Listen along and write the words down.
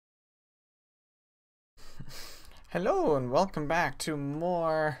Hello and welcome back to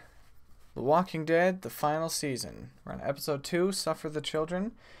more The Walking Dead, the final season. We're on episode 2, Suffer the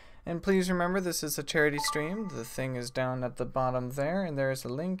Children. And please remember, this is a charity stream. The thing is down at the bottom there, and there is a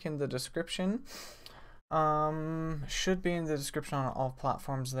link in the description. Should be in the description on all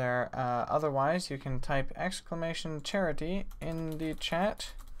platforms there. Otherwise, you can type !charity in the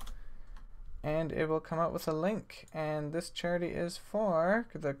chat, and it will come up with a link. And this charity is for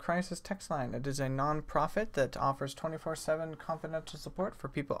the Crisis Text Line. It is a non-profit that offers 24/7 confidential support for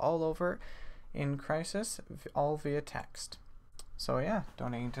people all over in crisis, all via text. So yeah,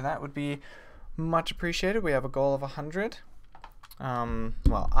 donating to that would be much appreciated. We have a goal of 100.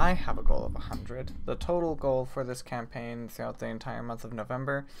 Well, I have a goal of 100. The total goal for this campaign throughout the entire month of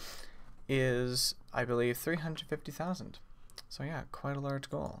November is, I believe, 350,000. So yeah, quite a large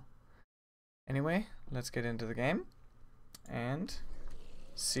goal. Anyway, let's get into the game and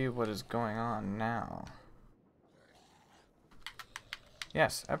see what is going on now.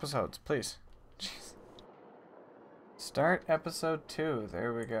 Yes, episodes, please. Jeez. Start episode 2.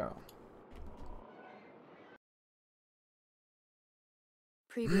 There we go.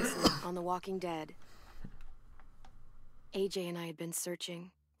 Previously on The Walking Dead, AJ and I had been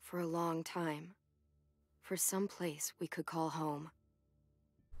searching for a long time for some place we could call home.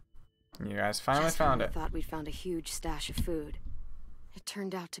 You guys finally Just when found we it. thought we'd found a huge stash of food, it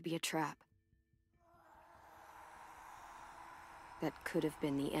turned out to be a trap. That could have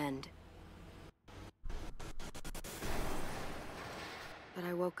been the end. But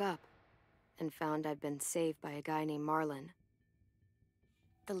I woke up and found I'd been saved by a guy named Marlon,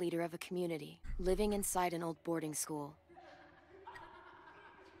 the leader of a community living inside an old boarding school.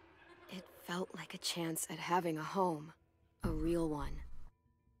 It felt like a chance at having a home, a real one.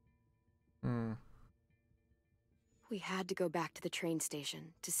 We had to go back to the train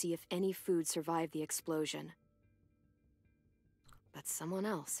station to see if any food survived the explosion. But someone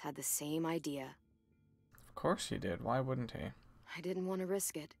else had the same idea. Of course he did. Why wouldn't he? I didn't want to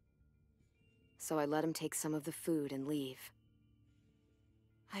risk it, so I let him take some of the food and leave.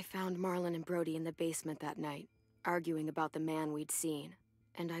 I found Marlon and Brody in the basement that night, arguing about the man we'd seen,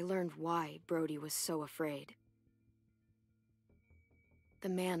 and I learned why Brody was so afraid. The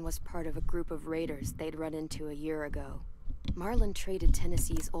man was part of a group of raiders they'd run into a year ago. Marlon traded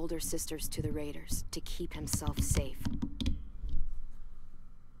Tennessee's older sisters to the raiders to keep himself safe.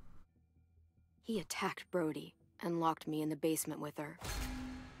 He attacked Brody and locked me in the basement with her.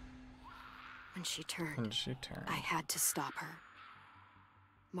 When she turned, I had to stop her.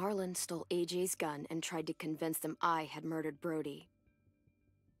 Marlon stole AJ's gun and tried to convince them I had murdered Brody.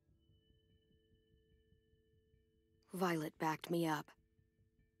 Violet backed me up.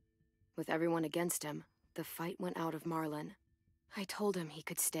 With everyone against him, the fight went out of Marlon. I told him he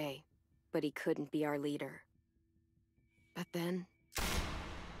could stay, but he couldn't be our leader. But then,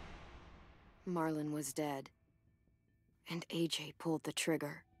 Marlon was dead, and AJ pulled the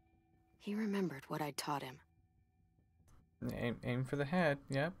trigger. He remembered what I'd taught him. Aim for the head,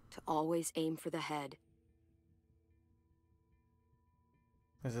 yep. To always aim for the head.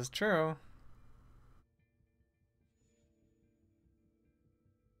 This is true.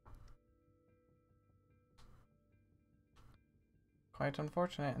 Quite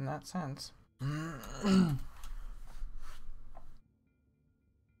unfortunate in that sense.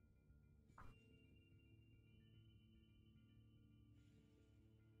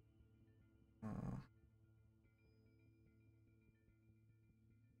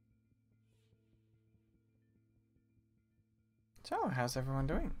 So, how's everyone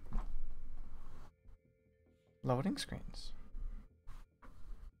doing? Loading screens.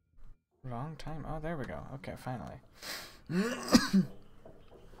 Wrong time. Oh, there we go. Okay, finally. Give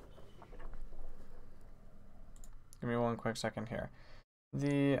me one quick second here.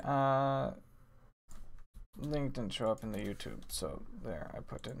 The link didn't show up in the YouTube, so there, I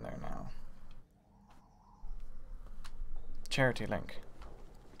put it in there now. Charity link.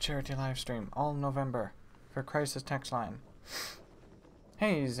 Charity live stream all November for Crisis Text Line.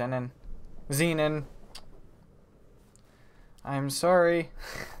 Hey, Zenon. I'm sorry.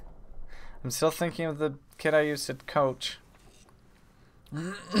 I'm still thinking of the kid I used to coach.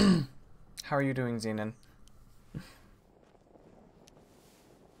 How are you doing, Zenon?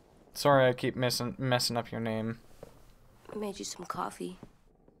 Sorry I keep messing up your name. I made you some coffee.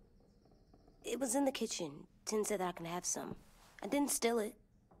 It was in the kitchen. Tenn said that I can have some. I didn't steal it.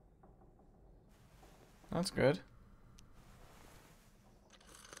 That's good.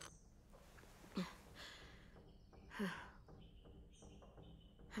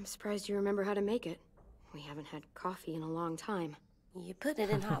 I'm surprised you remember how to make it. We haven't had coffee in a long time. You put it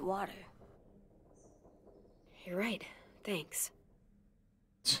in hot water. You're right. Thanks.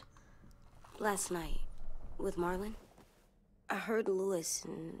 Last night, with Marlon, I heard Lewis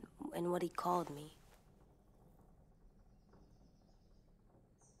and what he called me.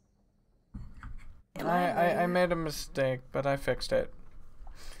 I made a mistake, but I fixed it.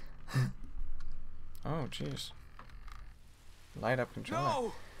 Oh, jeez. Light up controller.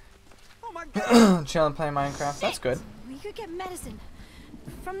 No! Oh my god! Chill and play Minecraft. That's good. We could get medicine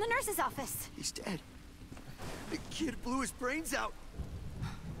from the nurse's office. He's dead. The kid blew his brains out.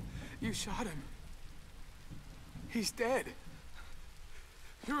 You shot him. He's dead.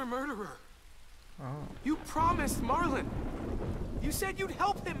 You're a murderer. Oh. You promised Marlon. You said you'd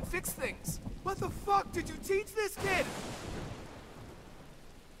help him fix things. What the fuck did you teach this kid?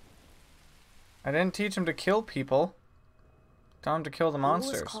 I didn't teach him to kill people. Tell him to kill the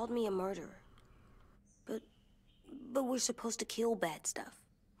monsters. Lewis called me a murderer. But we're supposed to kill bad stuff.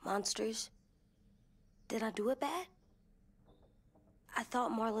 Monsters. Did I do it bad? I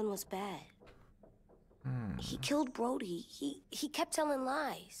thought Marlon was bad. He killed Brody. He kept telling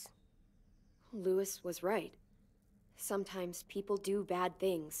lies. Lewis was right. Sometimes people do bad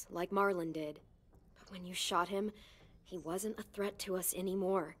things, like Marlon did. But when you shot him, he wasn't a threat to us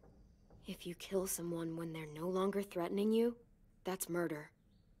anymore. If you kill someone when they're no longer threatening you, that's murder.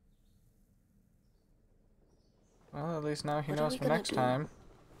 Well, at least now he What are knows we for gonna next do? time.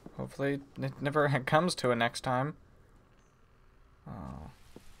 Hopefully it never comes to a next time. Oh.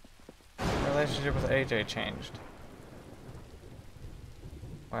 Relationship with AJ changed.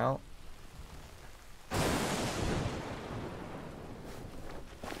 Well.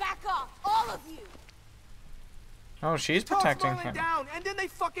 Back off, all of you! Oh, she's Tossed protecting Marlon him. down, and then they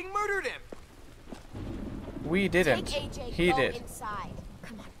fucking murdered him. We didn't. Take AJ, He go did. inside.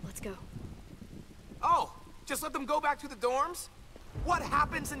 Come on, let's go. Oh, just let them go back to the dorms? What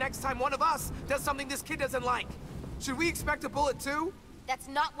happens the next time one of us does something this kid doesn't like? Should we expect a bullet too? That's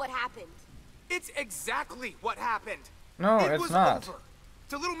not what happened. It's exactly what happened. No, it it's was not. Over.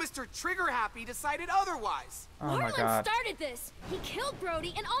 The little Mr. Trigger Happy decided otherwise. Oh my Marlon god. started this. He killed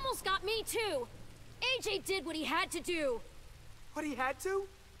Brody and almost got me too. AJ did what he had to do. What he had to?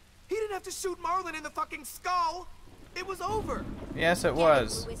 He didn't have to shoot Marlon in the fucking skull. It was over. Yes, it Get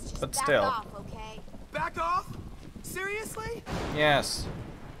was. Lewis, just But back still. off, okay? Back off? Seriously? Yes.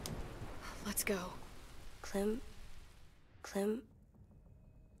 Let's go. Clem,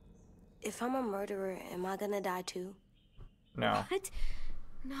 if I'm a murderer, am I gonna die too? No. What?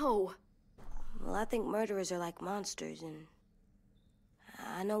 No. Well, I think murderers are like monsters, and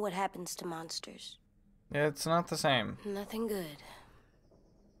I know what happens to monsters. It's not the same. Nothing good.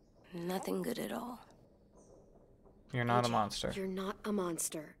 Nothing good at all. You're not a AJ, monster. You're not a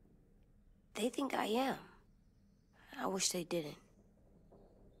monster. They think I am. I wish they didn't.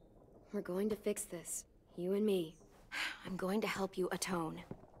 We're going to fix this. You and me. I'm going to help you atone.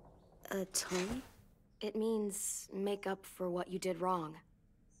 Atone? It means make up for what you did wrong.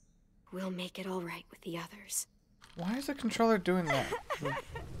 We'll make it all right with the others. Why is the controller doing that?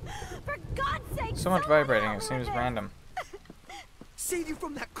 For God's sake, So much someone vibrating, help it me seems with random. Saved you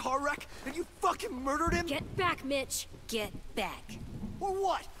from that car wreck, and you fucking murdered him? Get back, Mitch. Get back. Or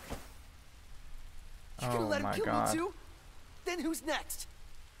what? You gonna Oh let him my kill god. me too? Then who's next?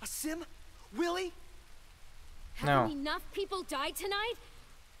 A Sim? Willie? No. Haven't enough people died tonight?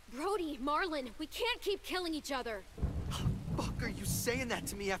 Brody, Marlon, we can't keep killing each other. Fuck are you saying that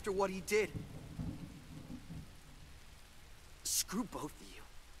to me after what he did? Screw both of you.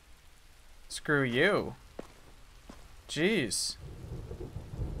 Screw you. Jeez.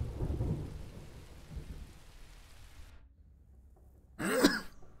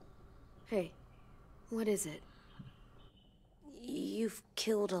 Hey, what is it? You've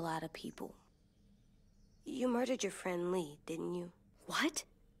killed a lot of people. You murdered your friend Lee, didn't you? What?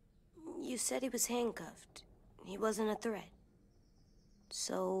 You said he was handcuffed. He wasn't a threat.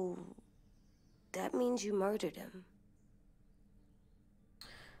 So, that means you murdered him.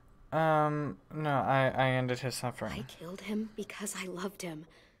 No, I ended his suffering. I killed him because I loved him.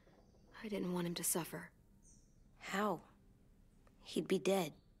 I didn't want him to suffer. How? He'd be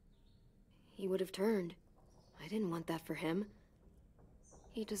dead. He would have turned. I didn't want that for him.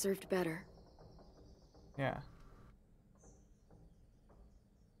 He deserved better. Yeah.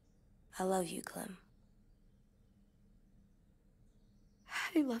 I love you, Clem.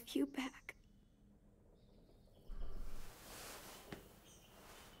 I love you back.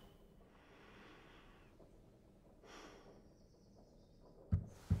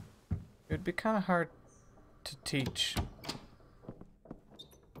 It'd be kind of hard to teach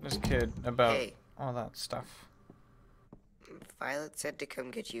this kid about Hey. all that stuff. Violet said to come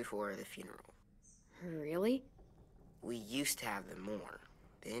get you for the funeral. Really? We used to have them more.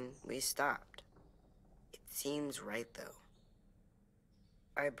 Then we stopped. It seems right, though.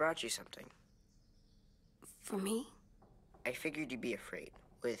 I brought you something. For me? I figured you'd be afraid,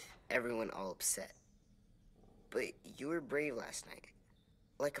 with everyone all upset. But you were brave last night.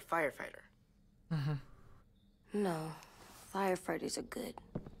 Like a firefighter. No. Firefighters are good.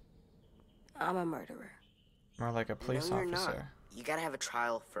 I'm a murderer. More like a police No, you're not. officer. You gotta have a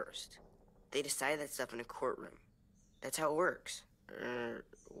trial first. They decide that stuff in a courtroom. That's how it works.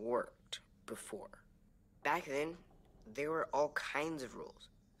 Worked before. Back then, there were all kinds of rules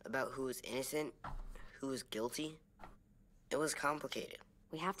about who was innocent, who was guilty. It was complicated.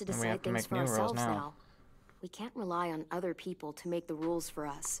 We have to And we decide have to things make for new rules ourselves now. now. We can't rely on other people to make the rules for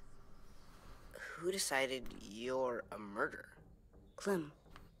us. Who decided you're a murderer? Clem.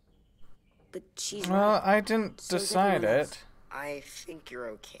 But she's Well, right. I didn't So is decide everyone else. it. I think you're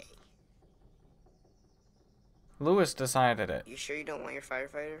okay. Lewis decided it. You sure you don't want your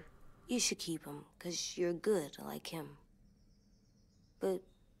firefighter? You should keep him, 'cause you're good like him. But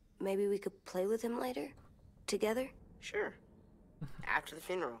maybe we could play with him later? Together? Sure. After the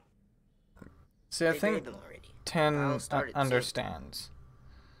funeral. See, I They think buried them already. Tenn I'll start it soon. understands.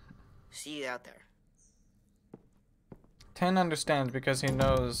 See you out there. Tenn understands because he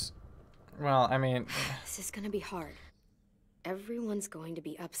knows. Well, I mean, This is gonna be hard. Everyone's going to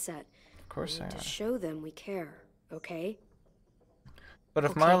be upset. of course We they need are. to show them we care, okay? But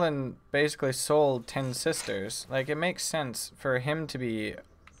if Okay. Marlon basically sold 10 sisters, like, it makes sense for him to be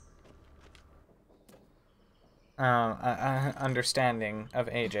understanding of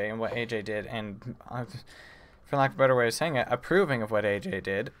AJ and what AJ did, and for lack of a better way of saying it, approving of what AJ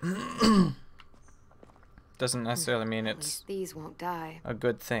did. Doesn't necessarily mean At it's least these won't die. a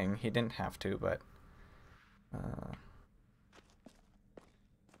good thing. He didn't have to, but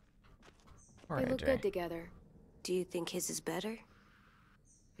poor They look AJ. good together. Do you think his is better?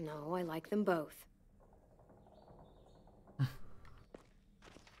 No, I like them both.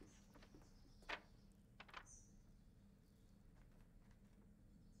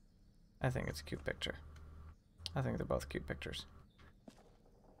 I think it's a cute picture. I think they're both cute pictures.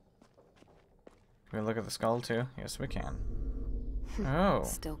 Can we look at the skull too? Yes, we can. Oh,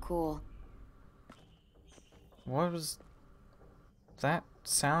 Still cool. what was that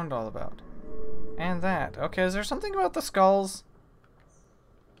sound all about? And that. Okay, is there something about the skulls?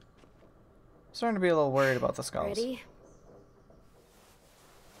 I'm starting to be a little worried about the skulls. Ready?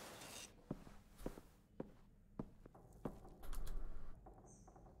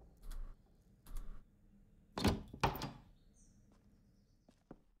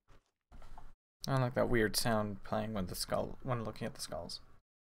 I don't like that weird sound playing when when looking at the skulls.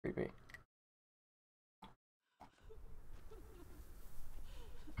 Creepy.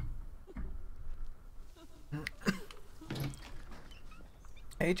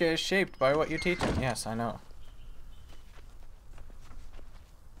 AJ is shaped by what you teach him. Yes, I know.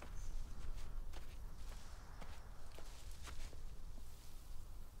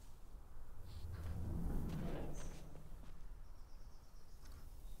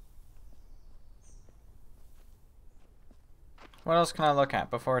 What else can I look at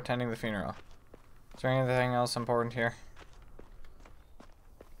before attending the funeral? Is there anything else important here?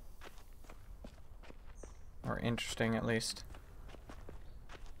 Or interesting, at least.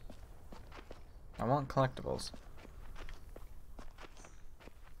 I want collectibles.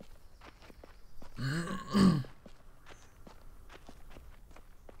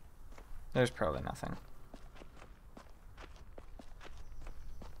 There's probably nothing.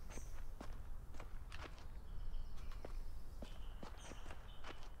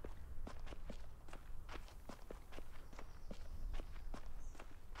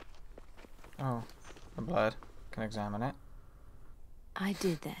 Oh, the blood. Can examine it. I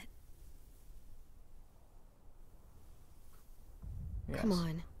did that. Yes. Come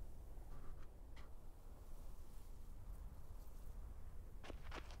on.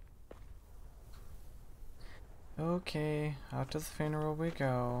 Okay, out to the funeral we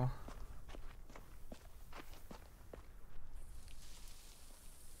go.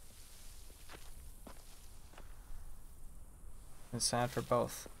 It's sad for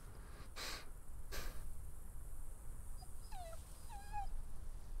both.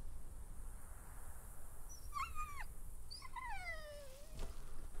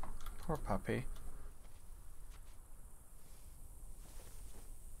 Poor puppy.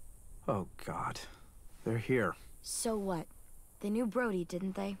 Oh, God. They're here. So what? They knew Brody,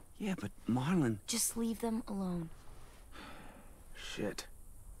 didn't they? Yeah, but Marlon... Just leave them alone. Shit.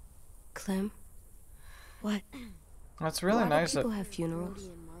 Clem? What? Well, it's really Why nice do that people have funerals? Brody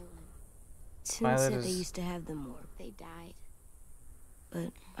and Marlon. Tenn said they used to have them more. They died.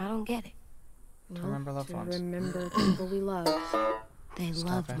 But I don't get it. To remember loved ones. Remember people we love. They Stop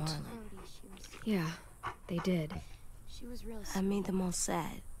loved it. Marlon. Yeah, they did. She was real. I made them all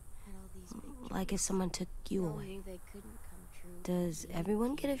sad. Like if someone took you away. Does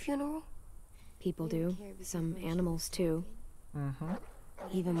everyone get a funeral? People do. Some animals too. Mm-hmm.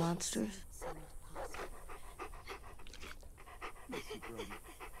 Even monsters?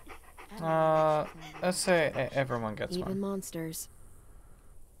 Let's say everyone gets Even one. monsters.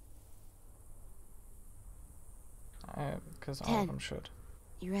 Because all Tenn. of them should.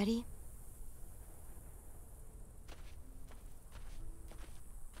 You ready?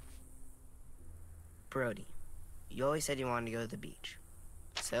 Brody, you always said you wanted to go to the beach.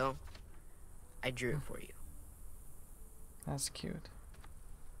 So, I drew it for you. That's cute.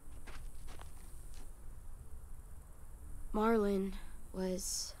 Marlon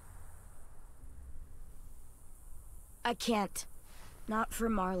was... I can't. Not for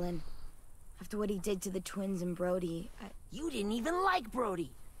Marlon. After what he did to the twins and Brody, You didn't even like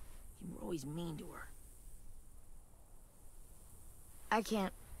Brody. You were always mean to her. I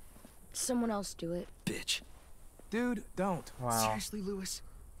can't. Someone else do it. Bitch. Dude, don't. Wow. Seriously, Lewis?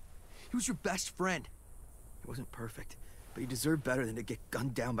 He was your best friend. He wasn't perfect, but he deserved better than to get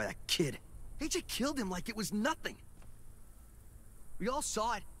gunned down by that kid. AJ killed him like it was nothing. We all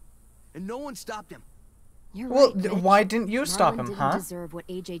saw it, and no one stopped him. You're Well, right, Mitch. why didn't you stop Marlon him, didn't huh? deserve what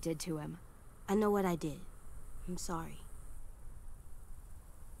AJ did to him. I know what I did. I'm sorry.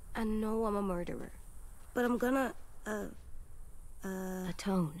 I know I'm a murderer. But I'm gonna,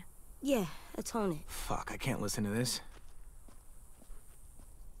 Atone. yeah, atone it. Fuck, I can't listen to this.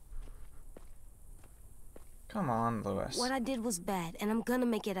 Come on, Lewis. What I did was bad, and I'm gonna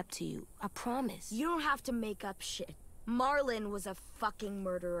make it up to you. I promise. You don't have to make up shit. Marlon was a fucking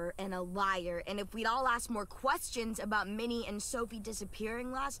murderer and a liar, and if we'd all asked more questions about Minnie and Sophie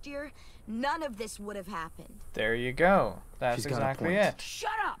disappearing last year, none of this would have happened. There you go. That's She's got a exactly point. it. Shut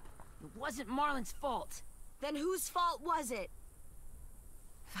up! It wasn't Marlon's fault. Then whose fault was it?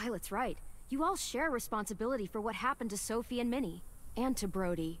 Violet's right. You all share responsibility for what happened to Sophie and Minnie. And to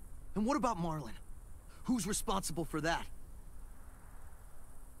Brody. And what about Marlon? Who's responsible for that?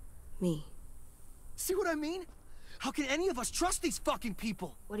 Me. See what I mean? How can any of us trust these fucking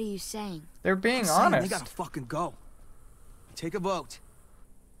people? What are you saying? They're being I'm saying honest. They gotta fucking go. Take a vote.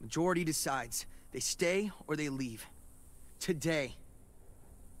 Majority decides. They stay or they leave. Today.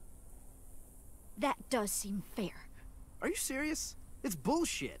 That does seem fair. Are you serious? It's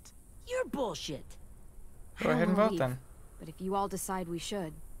bullshit. You're bullshit. Go I ahead and wanna vote leave, then. But if you all decide we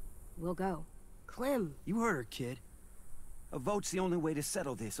should, we'll go. Clem. You heard her, kid. A vote's the only way to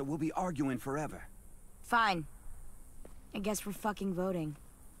settle this, or we'll be arguing forever. Fine. I guess we're fucking voting.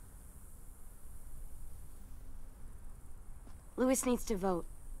 Lewis needs to vote.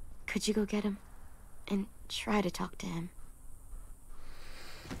 Could you go get him? And try to talk to him.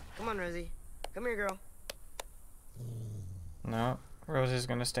 Come on, Rosie. Come here, girl. No, Rosie's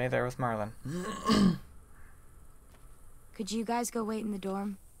gonna stay there with Marlon. Could you guys go wait in the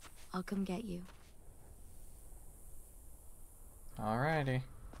dorm? I'll come get you. Alrighty.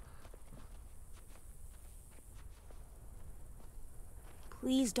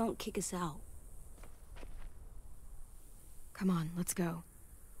 Please don't kick us out. Come on, let's go.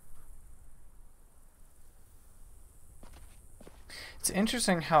 It's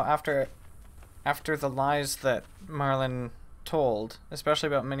interesting how after the lies that Marlon told, especially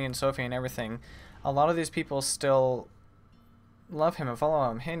about Minnie and Sophie and everything, a lot of these people still love him and follow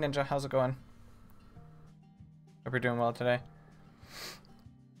him. Hey Ninja, how's it going? Hope you're doing well today.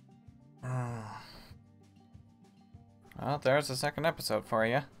 Well, there's the second episode for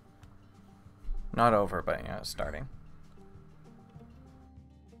you. Not over, but yeah, it's starting.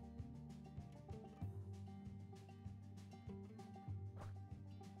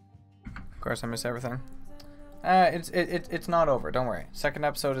 Of course, I miss everything. It's not over. Don't worry. Second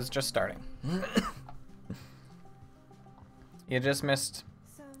episode is just starting. You just missed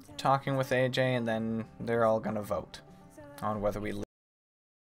talking with AJ, and then they're all gonna vote on whether we.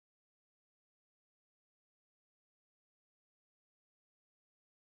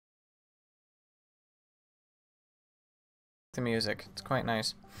 The music, it's quite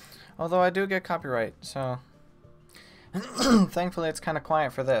nice. Although I do get copyright, so. Thankfully, it's kind of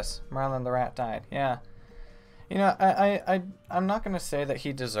quiet for this. Marlon the rat died. Yeah. You know, I'm not going to say that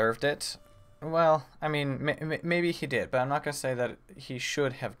he deserved it. Well, I mean, maybe he did, but I'm not going to say that he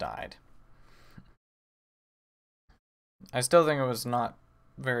should have died. I still think it was not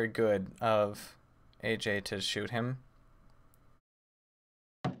very good of AJ to shoot him.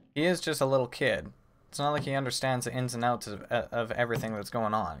 He is just a little kid. It's not like he understands the ins and outs of everything that's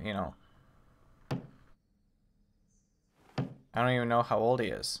going on, you know. I don't even know how old he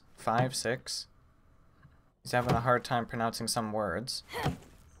is. 5, 6? He's having a hard time pronouncing some words.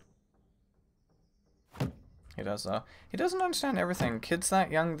 He does, though. He doesn't understand everything. Kids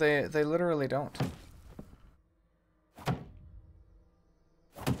that young, they literally don't.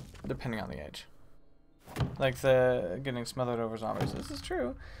 Depending on the age. Like the getting smothered over zombies. This is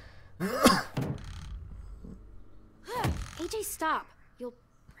true. AJ, stop. You'll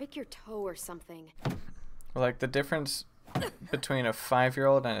break your toe or something. Like the difference between a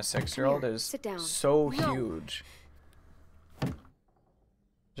 5-year-old and a 6-year-old is so huge.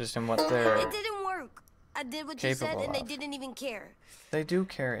 Just in what they're It didn't work. I did what you said and they didn't even care. They do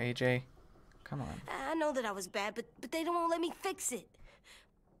care, AJ. Come on. I know that I was bad, but they don't let me fix it.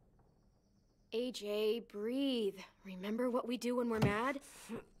 AJ, breathe. Remember what we do when we're mad?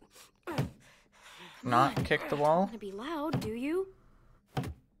 Not kick the wall? You don't want to be loud, do you?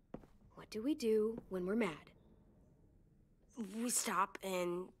 What do we do when we're mad? We stop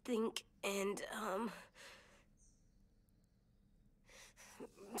and think and, I'm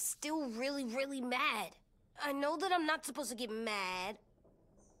still really, really mad. I know that I'm not supposed to get mad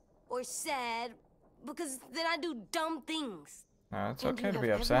or sad because then I do dumb things. No, it's okay to you be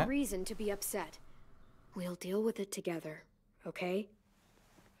have upset. every reason to be upset. We'll deal with it together, okay?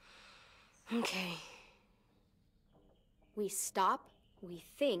 Okay. We stop, we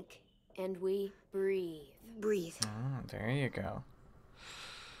think, and we breathe. Breathe. Oh, there you go.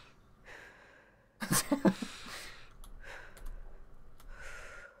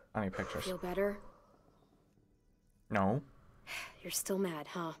 Funny pictures. Feel better? No. You're still mad,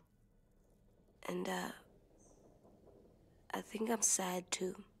 huh? And, I think I'm sad,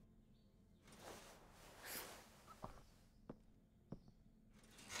 too.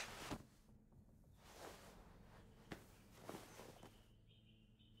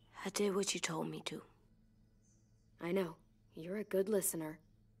 I did what you told me to. I know. You're a good listener.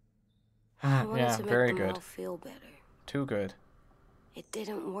 I wanted Yeah, to make very them good. all feel better. Too good. It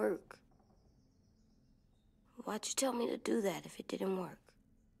didn't work. Why'd you tell me to do that if it didn't work?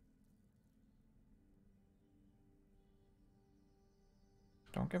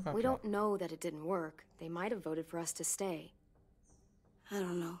 Don't give up. We yet. don't know that it didn't work. They might have voted for us to stay. I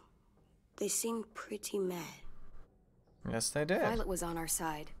don't know. They seemed pretty mad. Yes, they did. Violet was on our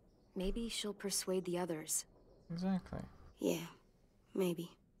side. Maybe she'll persuade the others. Exactly. Yeah,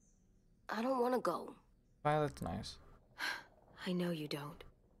 maybe. I don't want to go. Violet's nice. I know you don't.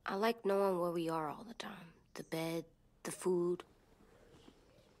 I like knowing where we are all the time. The bed, the food.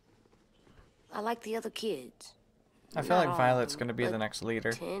 I like the other kids. I feel Not like all of Violet's them, going to be but the next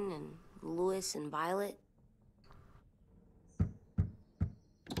leader. Tenn and Lewis and Violet.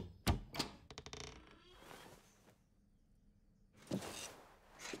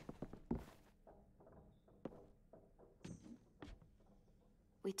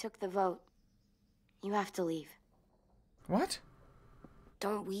 We took the vote. You have to leave. What?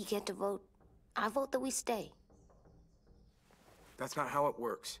 Don't we get to vote? I vote that we stay. That's not how it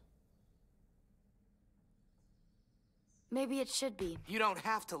works. Maybe it should be. You don't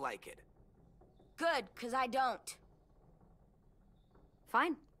have to like it. Good, because I don't.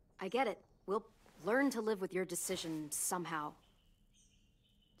 Fine. I get it. We'll learn to live with your decision somehow.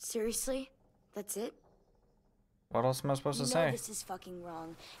 Seriously? That's it? What else am I supposed to You say? know this is fucking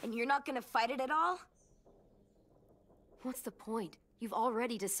wrong, and you're not gonna fight it at all? What's the point? You've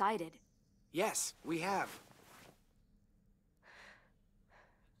already decided. Yes, we have.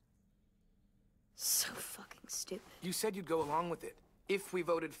 So fucking stupid. You said you'd go along with it, if we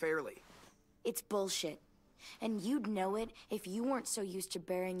voted fairly. It's bullshit. And you'd know it if you weren't so used to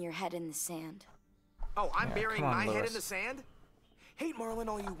burying your head in the sand. Oh, I'm Yeah, burying come on, my head Lewis. in the sand? Hate Marlon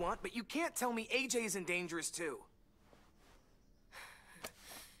all you want, but you can't tell me AJ isn't dangerous too.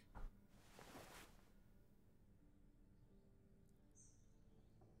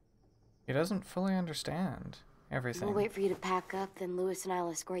 He doesn't fully understand everything. We'll wait for you to pack up, then Lewis and I'll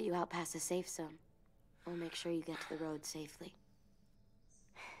escort you out past the safe zone. We'll make sure you get to the road safely.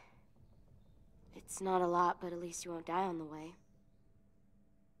 It's not a lot, but at least you won't die on the way.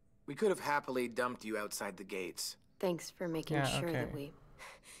 We could have happily dumped you outside the gates. Thanks for making Yeah, sure that okay. we...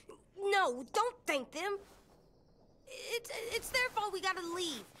 No, don't thank them. It's their fault we gotta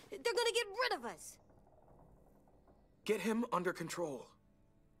leave. They're gonna get rid of us. Get him under control.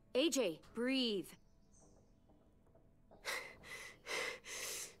 AJ, breathe.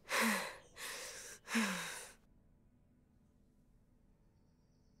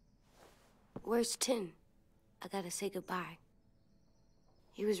 Where's Tenn? I gotta say goodbye.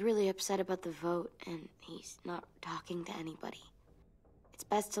 He was really upset about the vote, and he's not talking to anybody. It's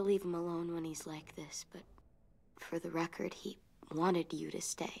best to leave him alone when he's like this, but for the record, he wanted you to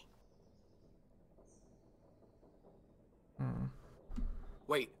stay.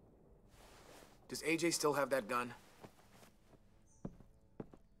 Wait. Does AJ still have that gun?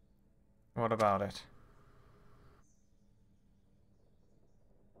 What about it?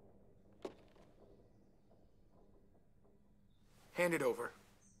 Hand it over.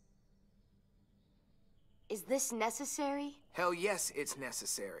 Is this necessary? Hell yes, it's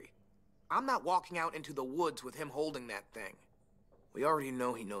necessary. I'm not walking out into the woods with him holding that thing. We already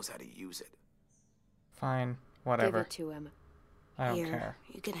know he knows how to use it. Fine, whatever. Give it to him. I don't Here, care.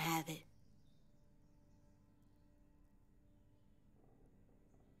 you can have it.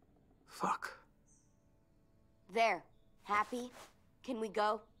 Fuck. There. Happy? Can we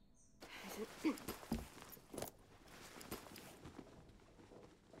go?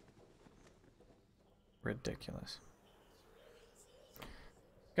 Ridiculous.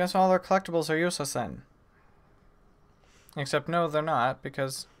 Guess all our collectibles are useless then. Except no, they're not,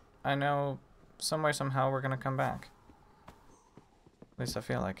 because I know some way, somehow we're gonna come back. At least I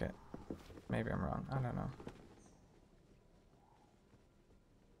feel like it. Maybe I'm wrong. I don't know.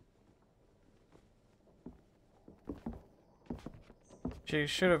 She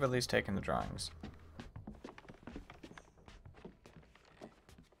should have at least taken the drawings.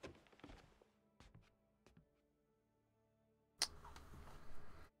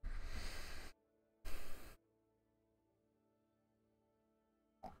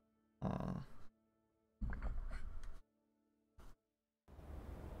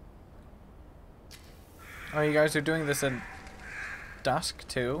 Oh, you guys are doing this at dusk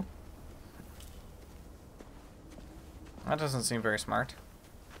too? That doesn't seem very smart.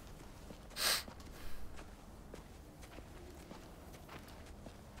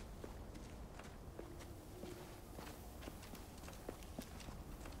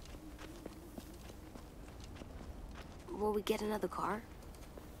 Will we get another car?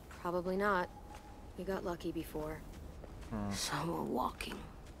 Probably not. We got lucky before. So we're walking.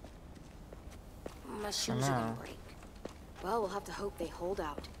 My shoes are gonna break. Well, we'll have to hope they hold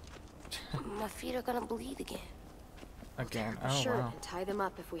out. My feet are gonna bleed again. Again? Oh, Oh, sure, wow. and tie them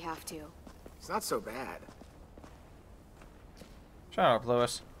up if we have to. It's not so bad. Shut up,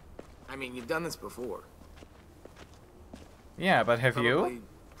 Lewis. I mean, you've done this before. Yeah, but have you? Probably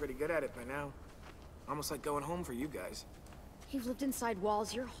pretty good at it by now. Almost like going home for you guys. You've lived inside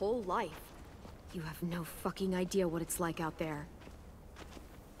walls your whole life. You have no fucking idea what it's like out there.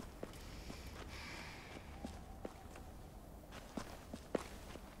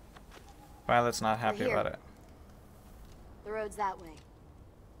 Violet's not happy We're here. about it. The road's that way.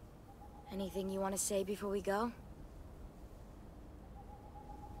 Anything you want to say before we go?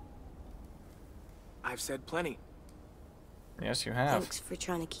 I've said plenty. Yes, you have. Thanks for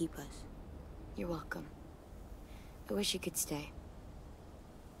trying to keep us. You're welcome. I wish you could stay.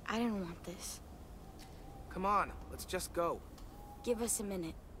 I didn't want this. Come on, let's just go. Give us a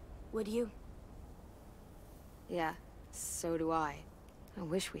minute, would you? Yeah, so do I. I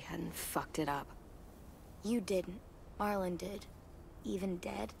wish we hadn't fucked it up. You didn't. Marlon did. Even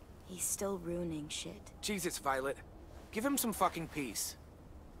dead, he's still ruining shit. Jesus, Violet. Give him some fucking peace.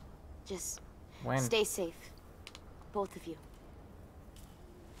 Just When? stay safe. Both of you.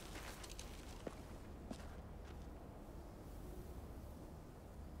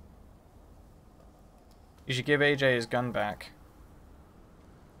 You should give AJ his gun back.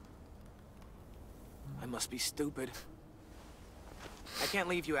 I must be stupid. I can't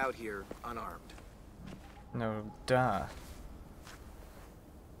leave you out here unarmed. No, duh.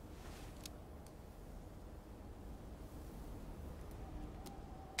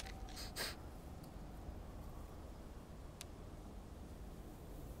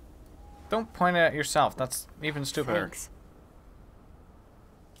 Don't point it at yourself. That's even stupider. Thanks.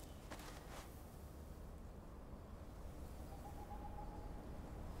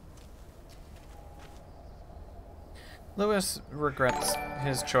 Lewis regrets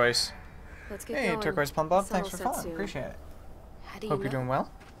his choice. Let's get Hey, going. Turquoise Plum Bob, Sun thanks will for set following. soon. Appreciate it. How do you Hope know? you're doing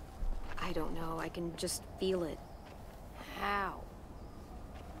well. I don't know. I can just feel it. How?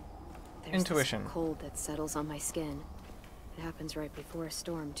 There's Intuition. This cold that settles on my skin. It happens right before a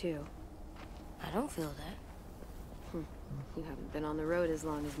storm, too. I don't feel that. You haven't been on the road as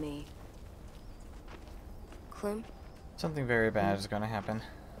long as me. Clem, Something very bad is going to happen.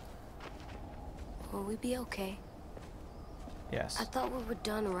 will we be okay? Yes. I thought we were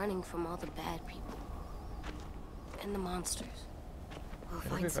done running from all the bad people. And the monsters. We'll It'll be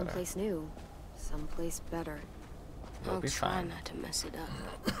find better. someplace new. Someplace better. We'll be try fine. not to mess it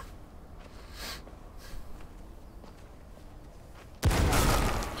up.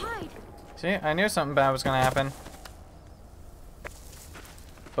 Hide! See, I knew something bad was gonna happen.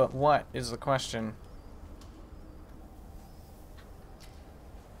 But what is the question?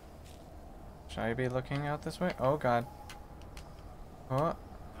 Should I be looking out this way? Oh god. Oh. Now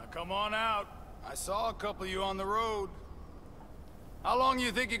come on out. I saw a couple of you on the road. How long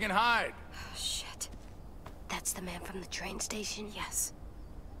you think you can hide? Shit. That's the man from the train station? Yes.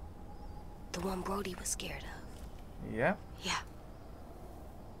 The one Brody was scared of. Yep. Yeah.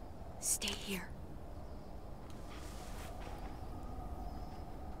 Stay here.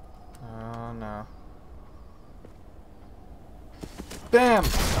 Oh no. Bam!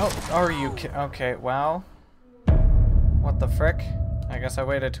 Oh, are you okay, wow. What the frick? I guess I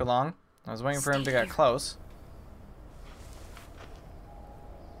waited too long. I was waiting for him to get close.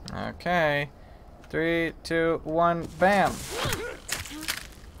 Okay. 3, 2, 1, bam!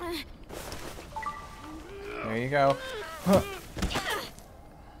 There you go. Huh.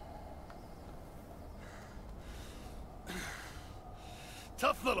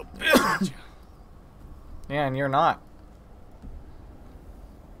 Tough little bitch, aren't you? Yeah, and you're not.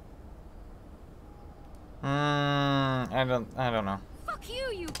 I don't know. Fuck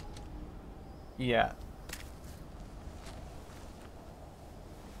you, you. Yeah.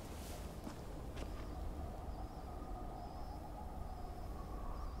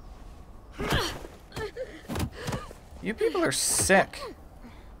 You people are sick.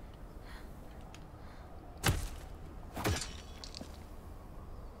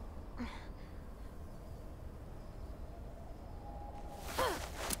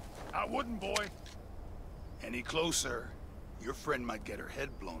 I wouldn't, boy. Any closer, your friend might get her head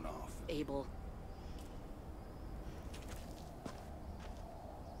blown off. Abel.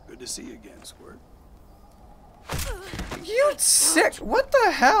 Good to see you again, Squirt. You sick. What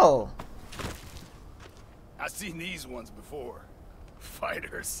the hell? I've seen these ones before.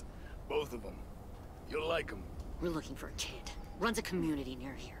 Fighters. Both of them. You'll like them. We're looking for a kid. Runs a community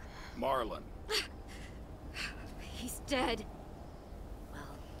near here. Marlon. He's dead. Well,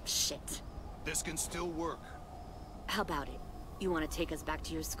 shit. This can still work. How about it? You want to take us back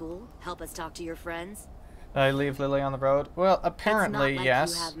to your school? Help us talk to your friends? I leave Lily on the road? Well, apparently, like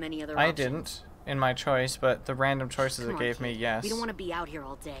yes. you have many other I options. didn't in my choice, but the random choices Come it on, gave me, kid. yes. We don't want to be out here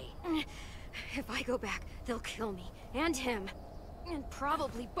all day. If I go back, they'll kill me. And him. And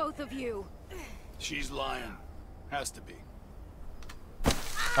probably both of you. She's lying. Has to be.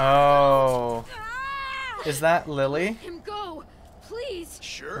 Oh. Is that Lily? Let him go, please.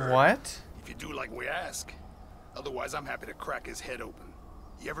 Sure. What? If you do like we ask. Otherwise, I'm happy to crack his head open.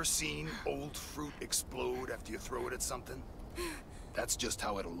 You ever seen old fruit explode after you throw it at something? That's just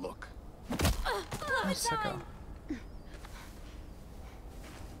how it'll look. Sicko.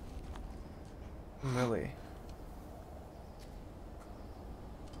 Lily.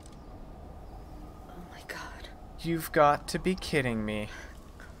 Oh my god. You've got to be kidding me.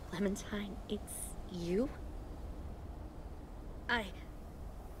 Clementine, it's you?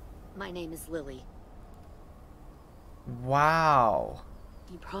 My name is Lily. Wow.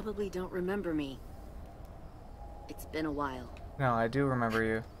 You probably don't remember me. It's been a while. No, I do remember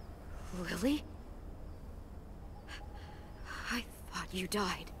you. Lily? I thought you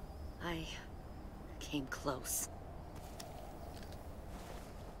died. I came close.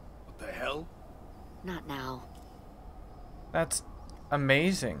 What the hell? Not now. That's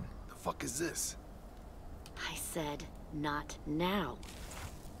amazing. The fuck is this? I said, not now.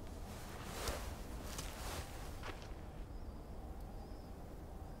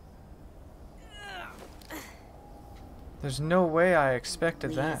 There's no way I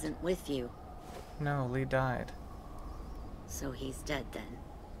expected Lee that. isn't with you, No, Lee died. so he's dead then.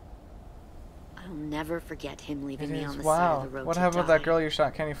 I'll never forget him leaving It me is. on the Wow. side of the road What to happened with die. that girl you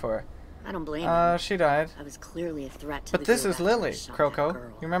shot Kenny for? I don't blame him. She died. I was clearly a threat to But the this girl is that Lily, shot Croco. that girl.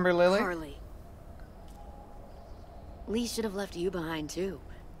 You remember Lily? Carly. Lee should have left you behind too.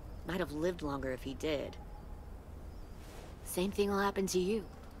 Might have lived longer if he did. Same thing will happen to you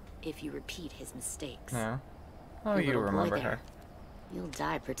if you repeat his mistakes. No. Oh, Your you little boy remember there. her. You'll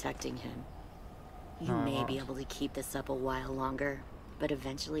die protecting him. You No, I may be won't. able to keep this up a while longer, but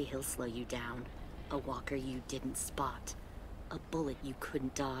eventually he'll slow you down. A walker you didn't spot. A bullet you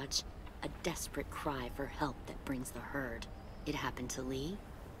couldn't dodge. A desperate cry for help that brings the herd. It happened to Lee,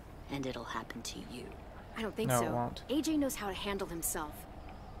 and it'll happen to you. I don't think No, so. it won't. AJ knows how to handle himself.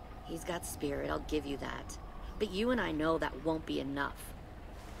 He's got spirit, I'll give you that. But you and I know that won't be enough.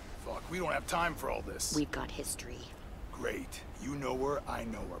 Fuck, we don't have time for all this. We've got history. Great. You know her, I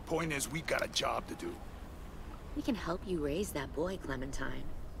know her. Point is, we got a job to do. We can help you raise that boy, Clementine.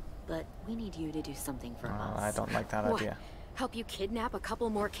 But we need you to do something for us. I don't like that idea. Help you kidnap a couple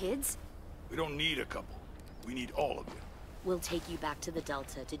more kids? We don't need a couple. We need all of you. We'll take you back to the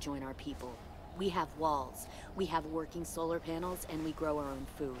Delta to join our people. We have walls, we have working solar panels, and we grow our own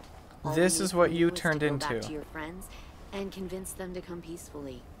food. This is what you turned into. Back to your friends and convince them to come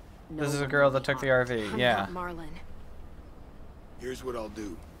peacefully. This is a girl that took the RV. Yeah. Marlon. Here's what I'll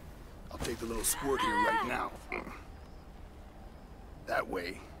do. I'll take the little squirt here right now. That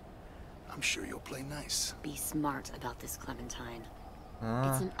way, I'm sure you'll play nice. Be smart about this, Clementine.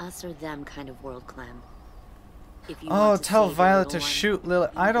 It's an us or them kind of world, Clem. If you want to tell save Violet your to little shoot one, Lily.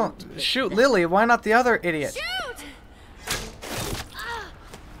 I don't shoot Lily. Why not the other idiot? Shoot!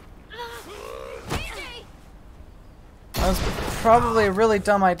 That was probably a really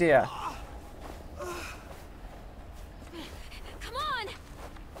dumb idea. Come on!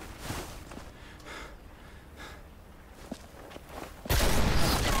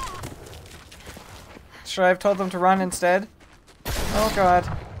 Should I have told them to run instead? Oh god.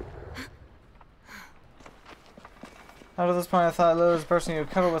 Up to this point, I thought Lily was the person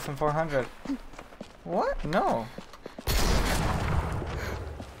you'd cuddle with in 400. What? No.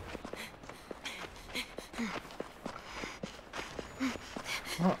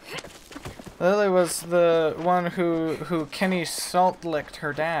 Oh. Lily was the one who Kenny salt licked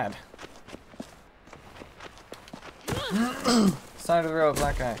her dad. Side of the road,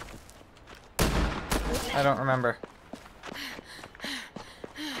 black guy. I don't remember.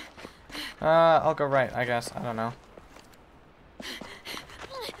 I'll go right, I guess. I don't know.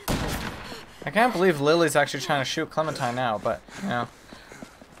 I can't believe Lily's actually trying to shoot Clementine now, but, you know.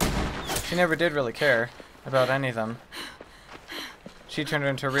 She never did really care about any of them. She turned her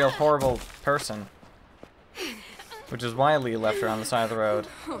into a real horrible person. Which is why Lee left her on the side of the road.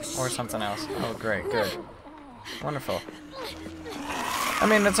 Or something else. Oh, great, good. Wonderful. I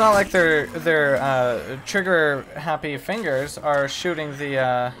mean, it's not like their trigger-happy fingers are shooting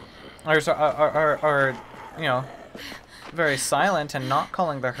the, are, you know, very silent and not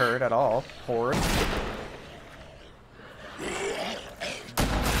calling the herd at all. Horde. I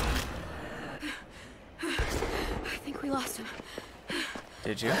think we lost him.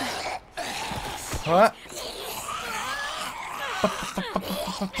 Did you? What?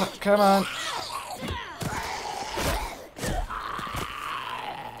 Come on.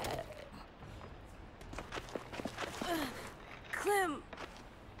 Clem.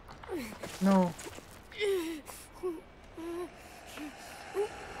 No.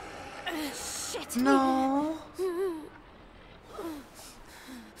 Shit. No.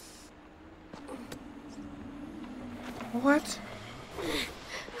 What?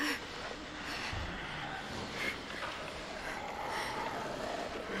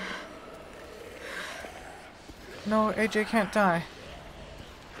 No, AJ can't die.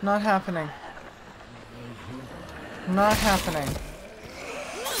 Not happening. Not happening.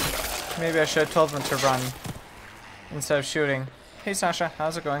 Maybe I should have told them to run instead of shooting. Hey Sasha,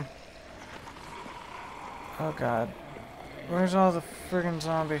 how's it going? Oh god. Where's all the friggin'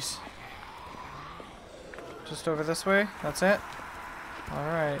 zombies? Just over this way? That's it?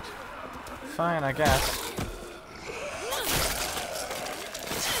 Alright. Fine, I guess.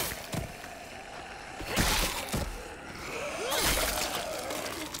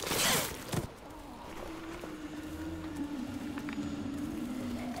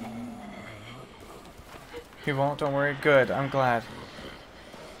 He won't, don't worry. Good, I'm glad.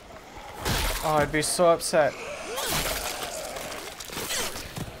 Oh, I'd be so upset.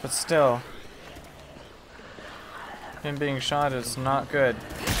 But still. Him being shot is not good.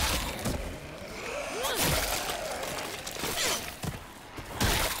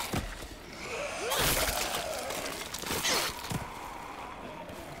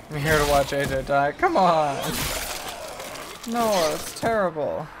 I'm here to watch AJ die. Come on! No, it's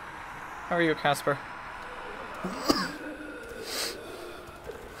terrible. How are you, Casper?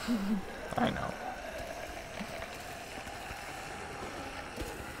 I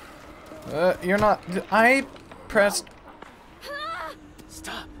know. You're not. I pressed.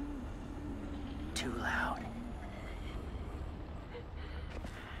 Stop. Too loud.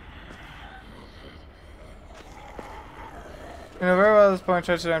 You know very well at this point,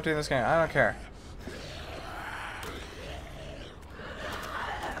 try to empty this game. I don't care.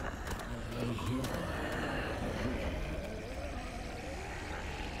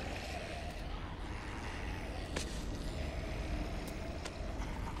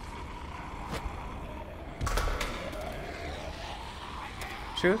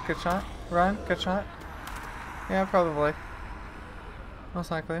 Shoot, good shot. Run, good shot. Yeah, probably. Most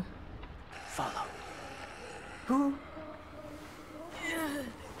likely. Follow. Who?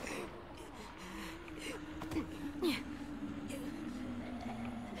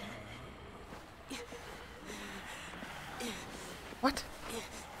 What?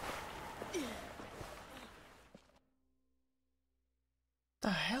 The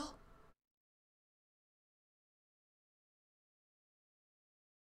hell?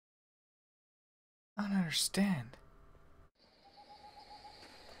 I don't understand.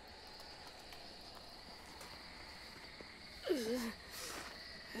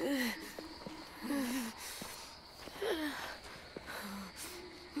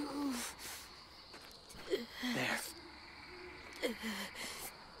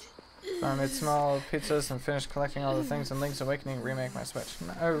 I made small pizzas and finished collecting all the things in Link's Awakening remake my Switch.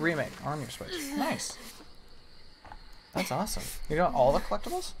 Remake on your Switch. Nice. That's awesome. You got all the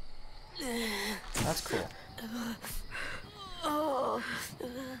collectibles? That's cool.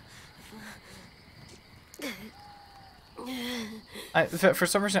 For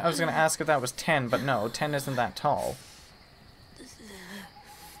some reason I was going to ask if that was Tenn, but no, Tenn isn't that tall.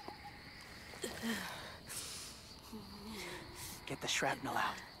 Get the shrapnel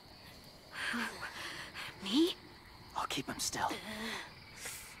out. Me? I'll keep him still.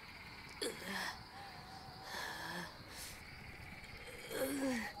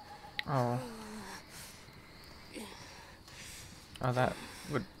 Oh. Oh, that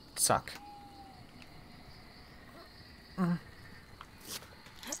would suck. Mm.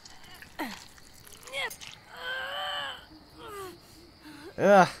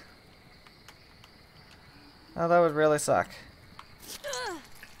 Ugh. Oh, that would really suck.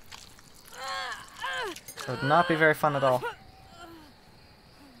 It would not be very fun at all.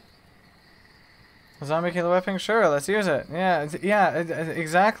 Zombie killer weapon? Sure, let's use it. Yeah,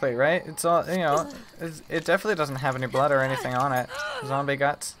 exactly, right? It's all, you know, it definitely doesn't have any blood or anything on it. Zombie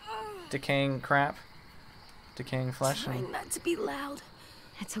guts, decaying crap, decaying flesh. Trying not to be loud.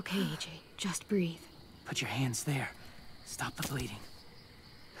 It's okay, AJ. Just breathe. Put your hands there. Stop the bleeding.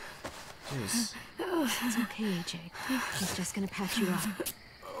 Jeez. It's okay, AJ. He's just gonna patch you up.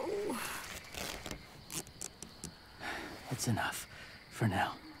 It's enough. For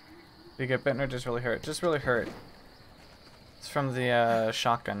now. Did you get bitten or just really hurt? Just really hurt. It's from the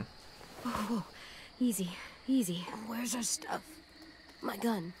shotgun. Whoa. Easy. Easy. Where's our stuff? My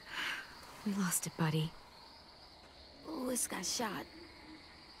gun. We lost it, buddy. Lewis got shot.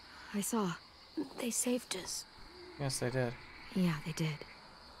 I saw. They saved us. Yes, they did. Yeah, they did.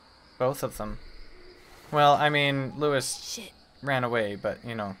 Both of them. Well, I mean, Lewis Shit. ran away, but,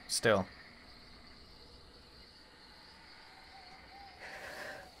 you know, still.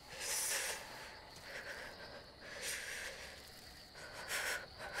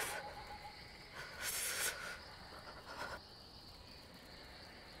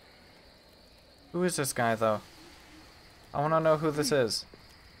 Who is this guy, though? I want to know who this is.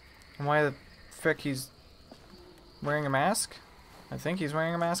 And why the frick he's wearing a mask? I think he's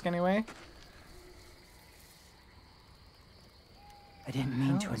wearing a mask anyway. I didn't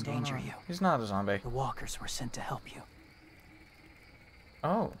mean to endanger you. He's not a zombie. The walkers were sent to help you.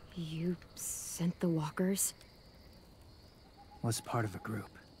 Oh. You sent the walkers? Was part of a group.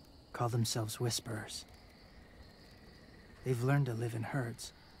 Call themselves Whisperers. They've learned to live in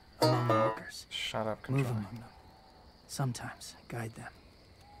herds. Among walkers. Shut up, Move control. among them. Sometimes guide them.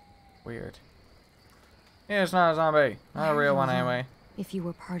 Weird. Yeah, it's not a zombie. Not a real one anyway. If you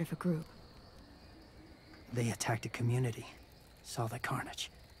were part of a group. They attacked a community. Saw the carnage.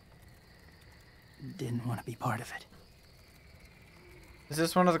 Didn't want to be part of it. Is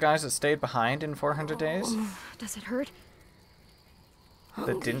this one of the guys that stayed behind in 400 days? Does it hurt?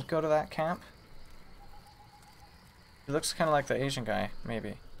 That didn't go to that camp? He looks kind of like the Asian guy,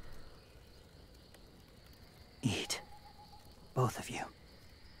 maybe. Eat. Both of you.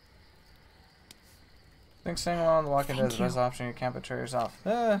 I think staying alone on The Walking Dead is the best option. You can't betray yourself.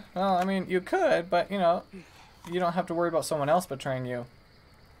 Well, I mean, you could, but, you know, you don't have to worry about someone else betraying you.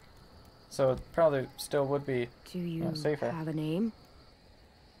 So it probably still would be safer. Have a name?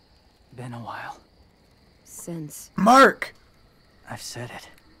 Been a while. Since... Mark! I've said it.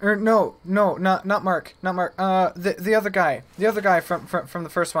 Or no, not Mark. Not Mark. The other guy. The other guy from the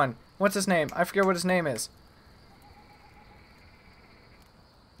first one. What's his name? I forget what his name is.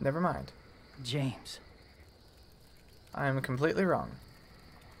 Never mind. James. I'm completely wrong.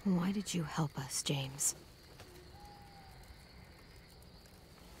 Why did you help us, James?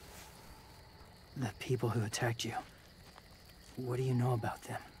 The people who attacked you. What do you know about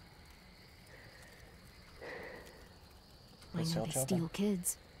them? I know they steal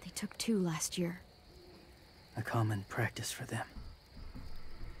kids. They took 2 last year. A common practice for them.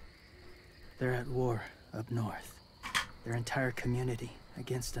 They're at war up north. Their entire community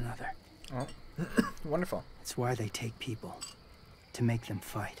against another. Oh, wonderful. It's why they take people. To make them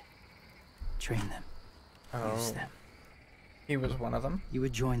fight. Train them. Use them. He was one of them? You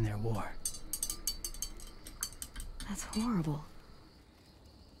would join their war. That's horrible.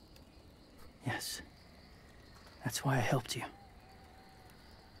 Yes. That's why I helped you.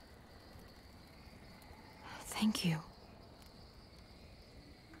 Thank you.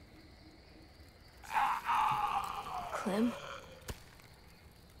 Clem?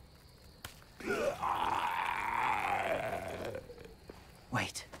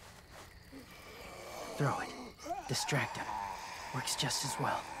 Wait. Throw it. Distract him. Works just as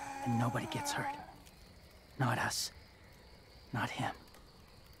well, and nobody gets hurt. Not us. Not him.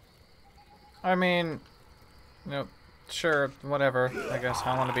 I mean, you know, sure, whatever. I guess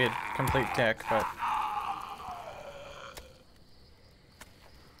I want to be a complete dick, but...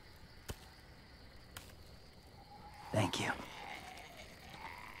 Thank you.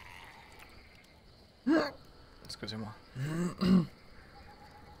 Excusez-moi.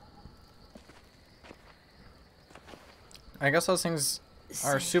 I guess those things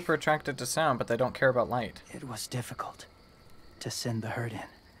are super attracted to sound, but they don't care about light. It was difficult to send the herd in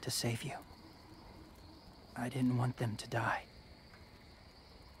to save you. I didn't want them to die.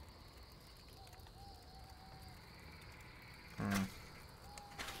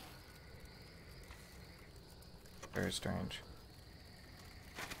 Very strange.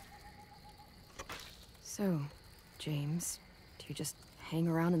 So, James, do you just hang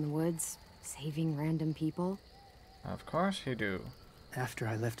around in the woods, saving random people? Of course you do. After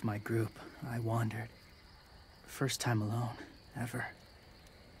I left my group, I wandered. First time alone, ever.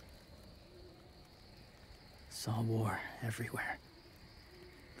 Saw war everywhere.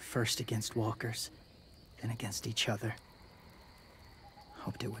 First against walkers, then against each other.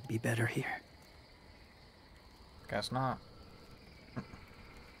 Hoped it would be better here. Guess not.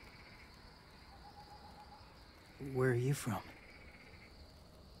 Where are you from?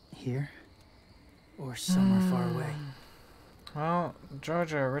 Here? Or somewhere far away? Well,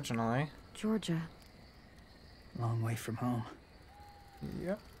 Georgia originally. Georgia. Long way from home.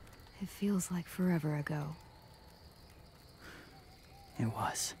 Yep. It feels like forever ago. It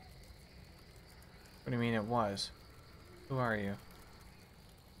was. What do you mean it was? Who are you?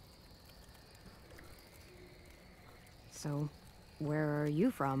 So, where are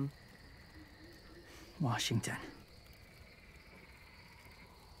you from? Washington.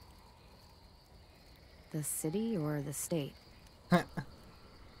 The city or the state? The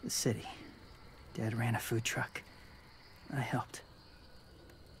city. Dad ran a food truck. I helped.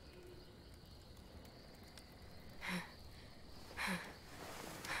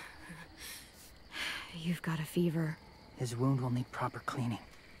 You've got a fever. His wound will need proper cleaning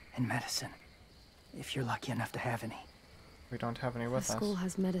and medicine. If you're lucky enough to have any. We don't have any with The school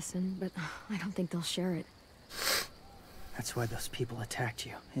has medicine, but I don't think they'll share it. That's why those people attacked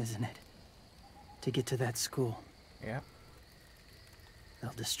you, isn't it? To get to that school. Yep.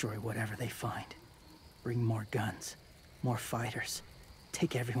 They'll destroy whatever they find. Bring more guns, more fighters.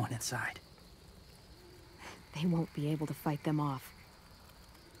 Take everyone inside. They won't be able to fight them off.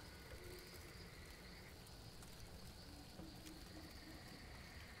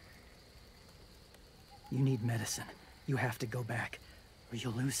 You need medicine. You have to go back, or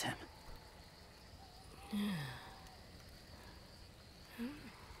you'll lose him.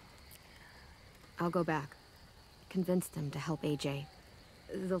 I'll go back. Convince them to help AJ.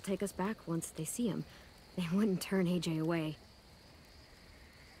 They'll take us back once they see him. They wouldn't turn AJ away.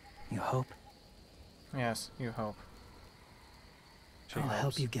 You hope? Yes, you hope. I'll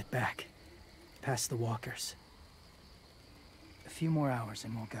help you get back. Past the walkers. A few more hours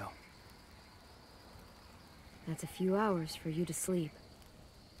and we'll go. That's a few hours for you to sleep.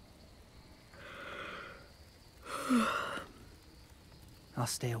 I'll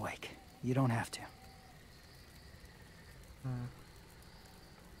stay awake. You don't have to.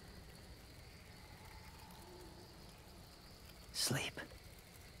 Sleep.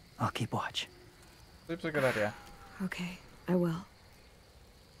 I'll keep watch. Sleep's a good idea. Okay, I will.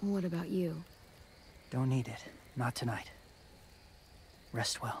 What about you? Don't need it. Not tonight.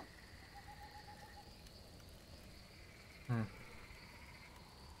 Rest well.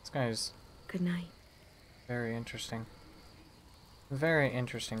 This guy's... Good night. Very interesting. Very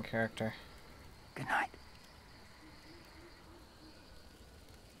interesting character. Good night.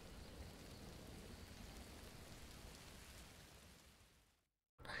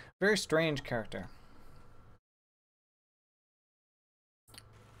 Very strange character.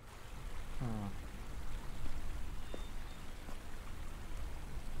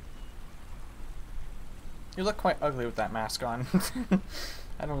 You look quite ugly with that mask on.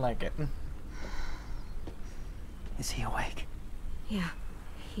 I don't like it. Is he awake? Yeah,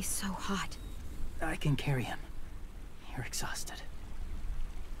 he's so hot. I can carry him. You're exhausted.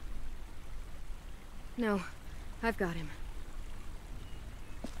 No, I've got him.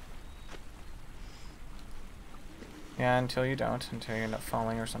 Yeah, until you don't, until you end up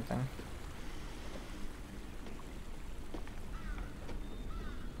falling or something.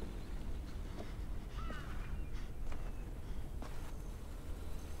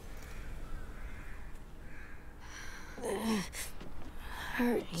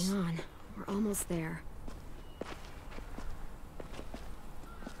 Hurts. Hang on, we're almost there.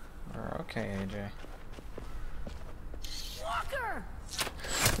 We're okay, AJ. Walker!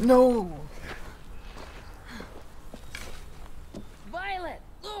 No! Violet!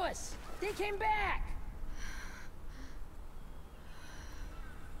 Lewis! They came back!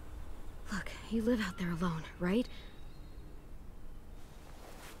 Look, you live out there alone, right?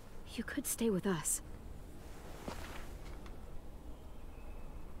 You could stay with us.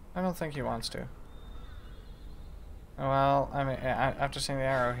 I don't think he wants to. Well, I mean, after seeing the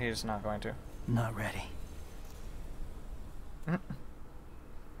arrow, he's not going to. Not ready.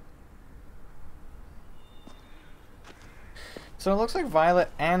 So it looks like Violet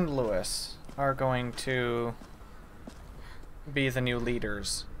and Lewis are going to be the new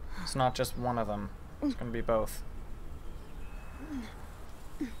leaders. It's not just one of them. It's going to be both.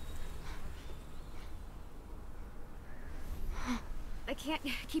 I can't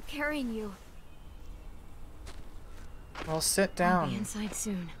keep carrying you. Well, sit I'll down. be inside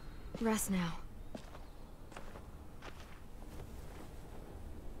soon. Rest now.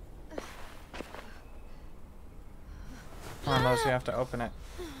 Unless you have to open it.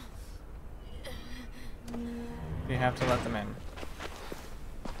 You have to let them in.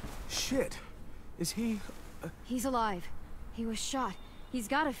 Shit. Is he... He's alive. He was shot. He's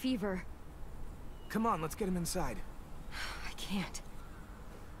got a fever. Come on, let's get him inside. I can't.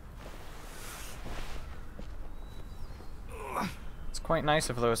 It's quite nice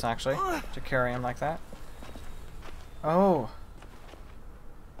of Lewis, actually, to carry him like that. Oh.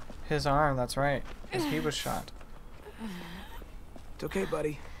 His arm, that's right. 'Cause he was shot. It's okay,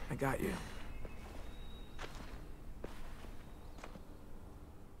 buddy. I got you.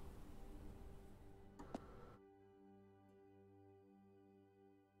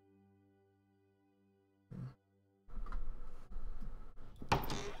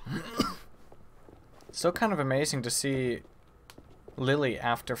 Still kind of amazing to see Lily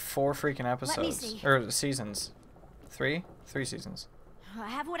after 4 freaking episodes. see. Or seasons. 3? 3 seasons. I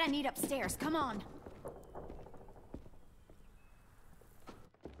have what I need upstairs. Come on.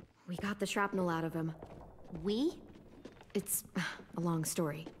 We got the shrapnel out of him. We? It's a long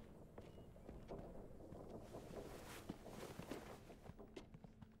story.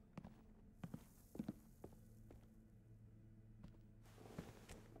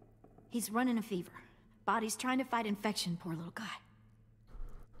 He's running a fever. Body's trying to fight infection, poor little guy.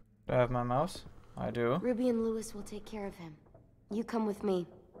 Do I have my mouse? I do. Ruby and Lewis will take care of him. You come with me.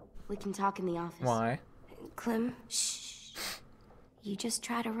 We can talk in the office. Why? Clem, shh. You just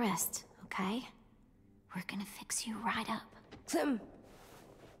try to rest, okay? We're gonna fix you right up. Clem!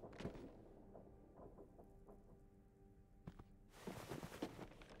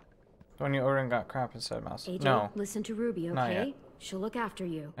 When you ordered and got crap instead, mouse. AJ, No. listen to Ruby, Not okay? yet. She'll look after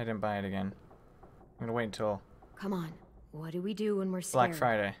you. I didn't buy it again. I'm gonna wait until Come on. What do we do when we're scared? Black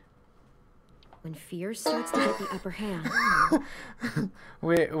Friday. When fear starts to get the upper hand.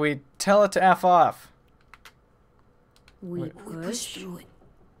 We tell it to F off. We push through it.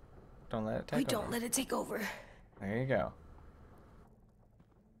 Don't let it take We over. don't let it take over. There you go.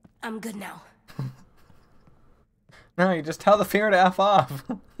 I'm good now. No, you just tell the fear to F off.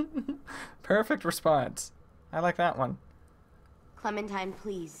 Perfect response. I like that one. Clementine,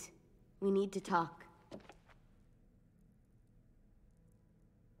 please. We need to talk.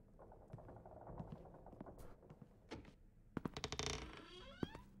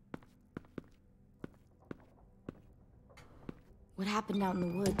 What happened out in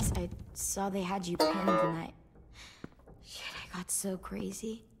the woods? I saw they had you pinned and Shit, I got so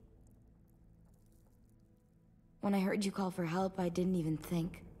crazy. When I heard you call for help, I didn't even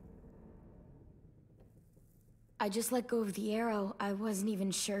think. I just let go of the arrow. I wasn't even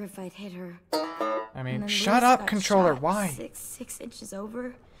sure if I'd hit her. I mean, And then shut Lewis up, got controller. shot Why? Six inches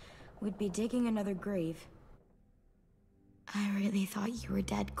over. We'd be digging another grave. I really thought you were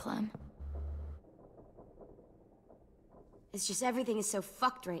dead, Clem. It's just everything is so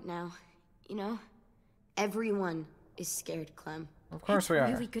fucked right now. You know? Everyone is scared, Clem. Of course we are.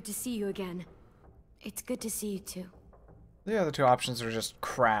 Really good to see you again. It's good to see you too. The other two options are just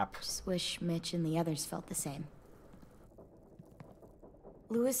crap. Just wish Mitch and the others felt the same.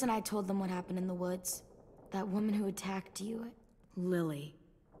 Lewis and I told them what happened in the woods. That woman who attacked you. Lily.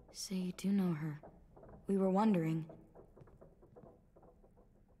 So you do know her. We were wondering.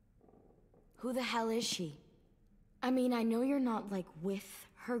 Who the hell is she? I mean, I know you're not, like, with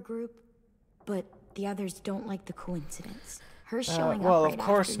her group, but the others don't like the coincidence. Her showing well, up right of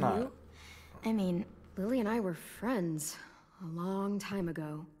course after not. you. I mean, Lily and I were friends a long time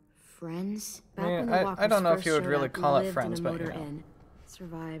ago. friends? Back Yeah, when the Walkers I don't know if first you would showed really up, we call it lived friends, in a but you motor know. inn.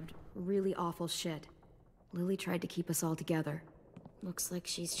 Survived really awful shit. Lily tried to keep us all together. Looks like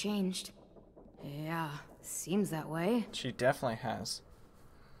she's changed. Yeah, seems that way. She definitely has.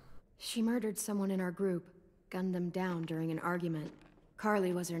 She murdered someone in our group, gunned them down during an argument.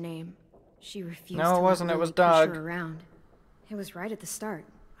 Carly was her name. She refused No, it to wasn't. let It was Lily push Doug. her around. It was right at the start.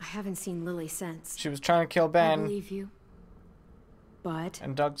 I haven't seen Lily since. She was trying to kill I Ben, believe you. But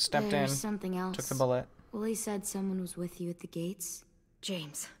and Doug stepped in, There's something else. took the bullet. Willie said someone was with you at the gates.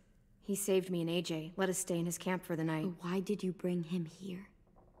 James. He saved me and AJ, let us stay in his camp for the night. But why did you bring him here?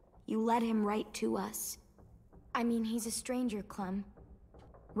 You led him right to us. I mean, he's a stranger, Clem.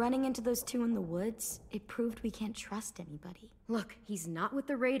 Running into those two in the woods, it proved we can't trust anybody. Look, he's not with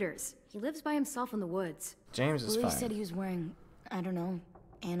the Raiders. He lives by himself in the woods. James is Willie fine. said he was wearing, I don't know,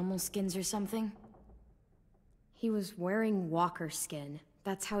 animal skins or something. He was wearing walker skin.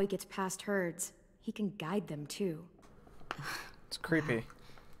 That's how he gets past herds. He can guide them, too. It's creepy.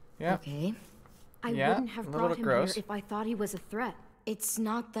 Yeah. Okay. I Yeah, wouldn't have a little brought bit him gross. here if I thought he was a threat. It's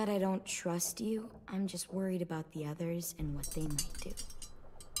not that I don't trust you. I'm just worried about the others and what they might do.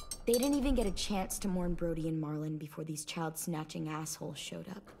 They didn't even get a chance to mourn Brody and Marlon before these child-snatching assholes showed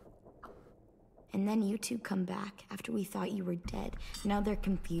up. And then you two come back after we thought you were dead. Now they're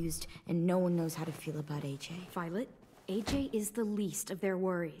confused, and no one knows how to feel about AJ. Violet, AJ is the least of their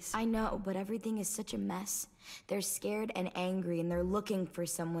worries. I know, but everything is such a mess. They're scared and angry, and they're looking for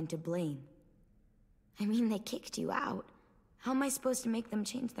someone to blame. I mean, they kicked you out. How am I supposed to make them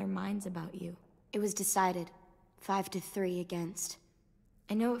change their minds about you? It was decided. 5-3 against.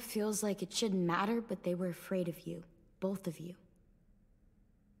 I know it feels like it shouldn't matter, but they were afraid of you. Both of you.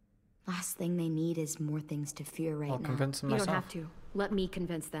 Last thing they need is more things to fear right I'll now. convince them You myself. don't have to. Let me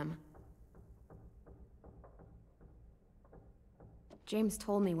convince them. James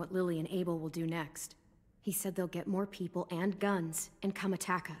told me what Lily and Abel will do next. He said they'll get more people and guns and come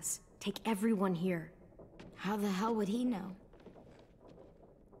attack us. Take everyone here. How the hell would he know?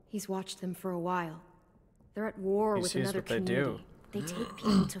 He's watched them for a while. They're at war He with sees another what they community. do. They take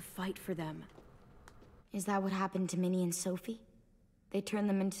people to fight for them. Is that what happened to Minnie and Sophie? They turned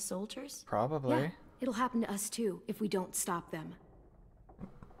them into soldiers? Probably. Yeah, it'll happen to us too if we don't stop them.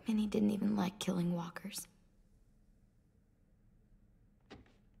 Minnie didn't even like killing walkers.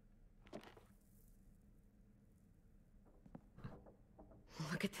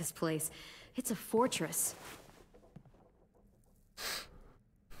 Look at this place. It's a fortress.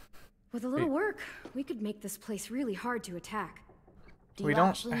 With a little work, we could make this place really hard to attack. Do We you don't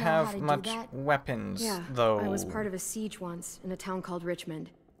actually know how to have do much that? weapons, Yeah, though. I was part of a siege once in a town called Richmond.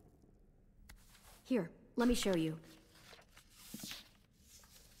 Here, let me show you.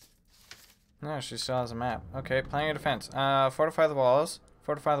 No, she still has a map. Okay, planning a defense. Fortify the walls.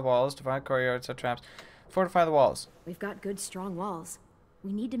 Fortify the walls. Divide courtyards, set traps. Fortify the walls. We've got good, strong walls.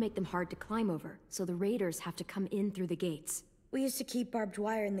 We need to make them hard to climb over, so the raiders have to come in through the gates. We used to keep barbed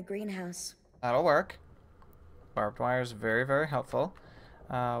wire in the greenhouse. That'll work. Barbed wire is very, very helpful.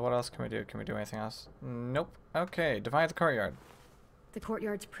 What else can we do? Can we do anything else? Nope. Okay, divide the courtyard. The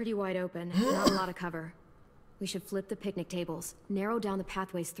courtyard's pretty wide open, not a lot of cover. We should flip the picnic tables, narrow down the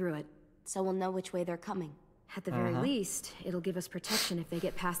pathways through it. So we'll know which way they're coming. At the very least, it'll give us protection if they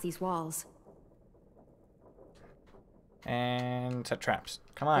get past these walls. And set traps.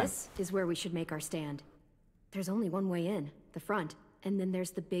 Come on. This is where we should make our stand. There's only one way in, the front, and then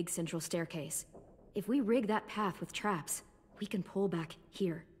there's the big central staircase. If we rig that path with traps, we can pull back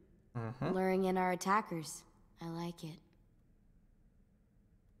here. Luring in our attackers. I like it.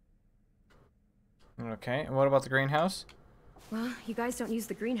 Okay, and what about the greenhouse? Well, you guys don't use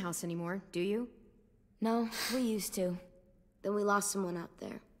the greenhouse anymore, do you? No, we used to. Then we lost someone out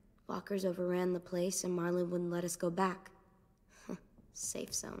there. Walkers overran the place and Marlon wouldn't let us go back.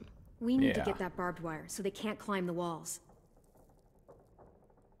 Safe zone. We need to Yeah. get that barbed wire so they can't climb the walls.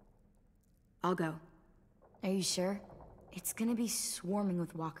 I'll go. Are you sure? It's gonna be swarming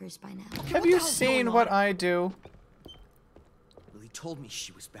with walkers by now. Have you seen what I do? Lily told me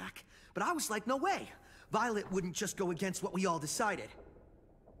she was back, but I was like, no way. Violet wouldn't just go against what we all decided.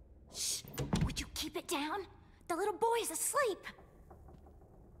 Shh. Would you keep it down? The little boy's asleep.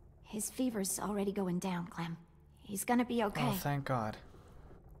 His fever's already going down, Clem. He's gonna be okay. Oh, thank God.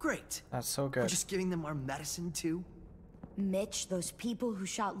 Great. That's so good. We're just giving them our medicine, too? Mitch, those people who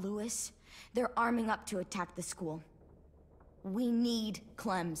shot Lewis, they're arming up to attack the school. We need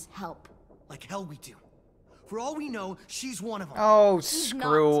Clem's help. Like hell we do. For all we know, she's one of them. Oh, She's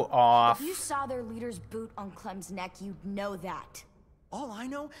screw not. off. If you saw their leader's boot on Clem's neck, you'd know that. All I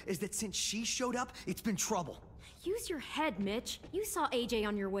know is that since she showed up, it's been trouble. Use your head, Mitch. You saw AJ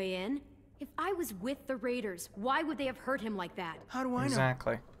on your way in. If I was with the Raiders, why would they have hurt him like that? How do I know?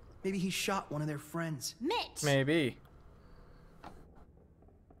 Exactly. Maybe he shot one of their friends. Mitch! Maybe.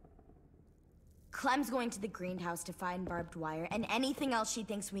 Clem's going to the greenhouse to find barbed wire and anything else she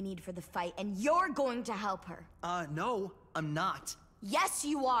thinks we need for the fight, and you're going to help her. No, I'm not. Yes,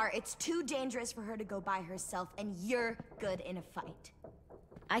 you are. It's too dangerous for her to go by herself, and you're good in a fight.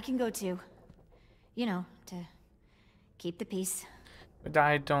 I can go too. You know, to keep the peace. But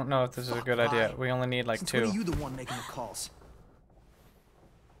I don't know if this is a good idea. Fine. We only need like Since 2. when are you the one making the calls?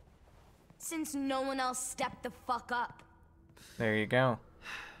 Since no one else stepped the fuck up. There you go.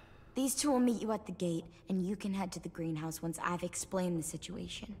 These two will meet you at the gate, and you can head to the greenhouse once I've explained the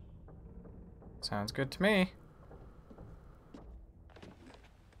situation. Sounds good to me.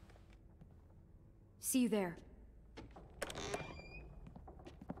 See you there.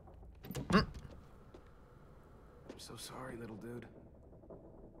 I'm so sorry, little dude.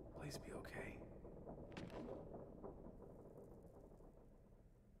 Please be okay.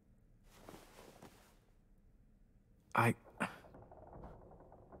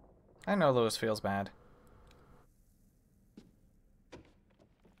 I know Lewis feels bad.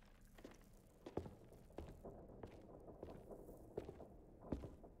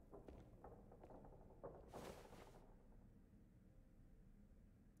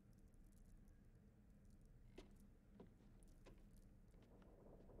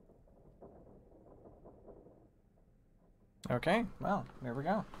 Okay, well, there we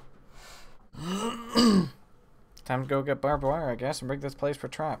go. Time to go get barbed wire, I guess, and rig this place for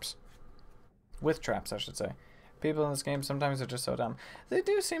traps. With traps, I should say. People in this game sometimes are just so dumb. They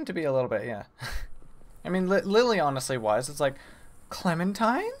do seem to be a little bit, yeah. I mean, Lily honestly was. It's like,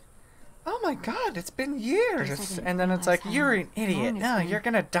 Clementine? Oh my God, it's been years. And then it's like, you're an idiot. No, you're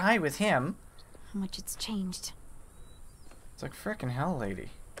gonna die with him. How much it's changed. It's like, frickin' hell, lady.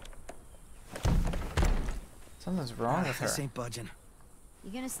 Something's wrong with her. This ain't budging.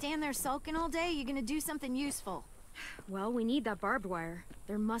 You gonna stand there sulking all day? You gonna do something useful? Well, we need that barbed wire.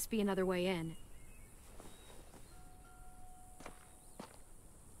 There must be another way in.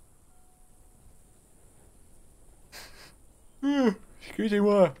 Excuse me,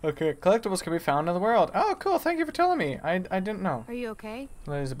 what? Okay, collectibles can be found in the world. Oh, cool. Thank you for telling me. I didn't know. Are you okay?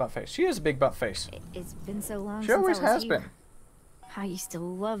 Lily's a butt face. She is a big butt face. It's been so long She since always I was has here. been. I used to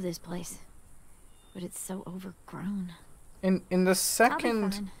love this place, but it's so overgrown. In the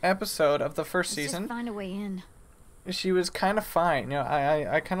second fine. episode of the first Let's season, just find a way in. she was kind of fine. You know,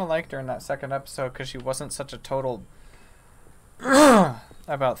 I kind of liked her in that second episode because she wasn't such a total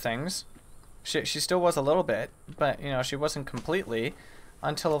about things. She still was a little bit, but you know, she wasn't completely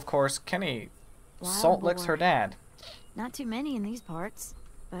until, of course, Kenny salt licks her dad. Not too many in these parts,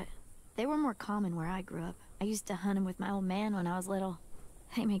 but they were more common where I grew up. I used to hunt them with my old man when I was little.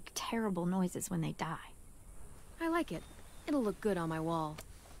 They make terrible noises when they die. I like it. It'll look good on my wall.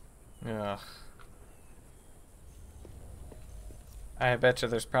 Ugh. I bet you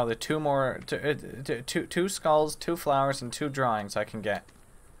there's probably two skulls, 2 flowers, and 2 drawings I can get.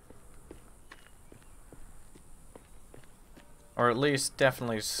 Or at least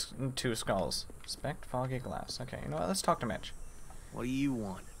definitely 2 skulls. Spect foggy glass. Okay, you know what? Let's talk to Mitch. What do you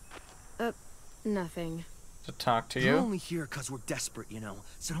want? Nothing. To talk to You're you? only here because we're desperate, you know,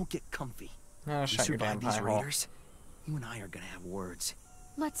 so don't get comfy. Oh, We shut your damn survive these pie hole. raiders. You and I are gonna have words.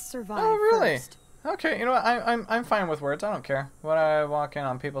 Let's survive. Oh, really? First. Okay, you know what? I'm fine with words. I don't care. When I walk in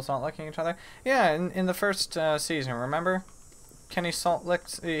on people salt licking each other. Yeah, in the first season, remember? Kenny salt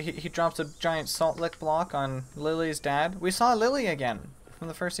licks. He drops a giant salt lick block on Lily's dad. We saw Lily again from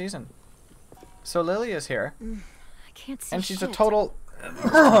the first season. So Lily is here, I can't see and she's shit. a total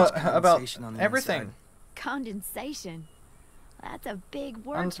about Condensation on the everything. inside. Condensation. That's a big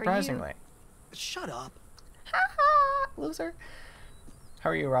word for you. Unsurprisingly. Shut up. Loser.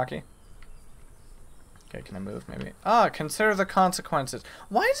 How are you, Rocky? Okay, can I move, maybe? Ah, consider the consequences.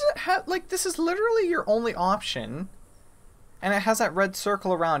 Why does it have, like, this is literally your only option, and it has that red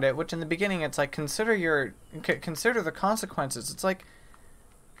circle around it, which in the beginning it's like, consider the consequences. It's like,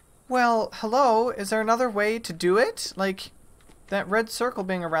 well, hello, is there another way to do it? Like, that red circle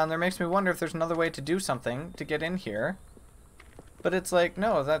being around there makes me wonder if there's another way to do something to get in here. But it's like,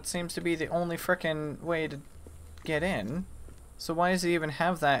 no, that seems to be the only frickin' way to get in. So why does it even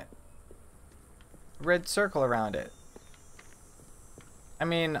have that red circle around it? I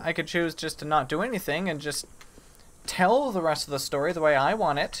mean, I could choose just to not do anything and just tell the rest of the story the way I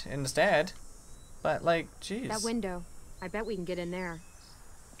want it instead. But, like, jeez. That window. I bet we can get in there.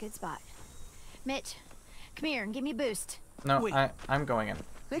 Good spot. Mitch, come here and give me a boost. No, I'm going in.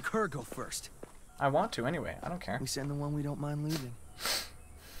 Make her go first. I want to anyway. I don't care. We send the one we don't mind leaving.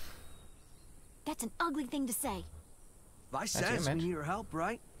 That's an ugly thing to say. Vi says we need her help,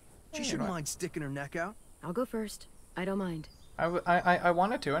 right? She shouldn't mind sticking her neck out. I'll go first. I don't mind. I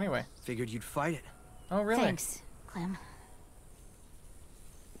wanted to anyway. Figured you'd fight it. Oh, really? Thanks, Clem.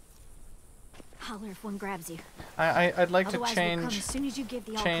 Holler if one grabs you. I'd like Otherwise, to change we'll come as soon as you give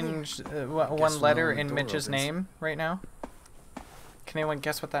the all change clear. one letter in Mitch's name right now. Can anyone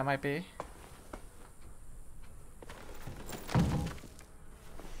guess what that might be?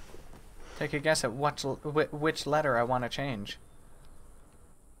 Take a guess at which letter I want to change.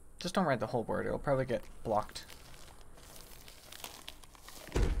 Just don't write the whole word. It'll probably get blocked.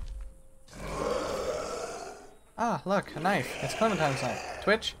 Ah, look, a knife. It's Clementine's knife.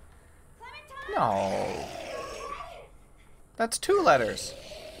 Twitch? No. That's 2 letters.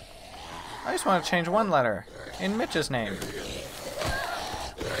 I just want to change 1 letter in Mitch's name.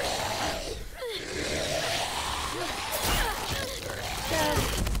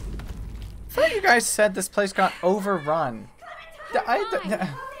 I thought you guys said this place got overrun.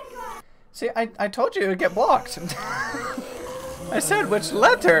 See, I told you it would get blocked. I said which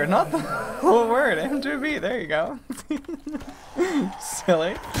letter, not the whole word. M2B, there you go.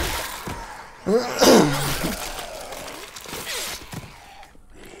 Silly.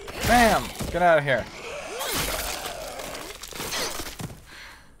 Bam! Get out of here.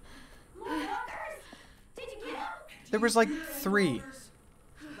 There was like 3.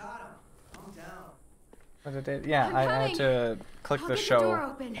 But it did, yeah, I had to click the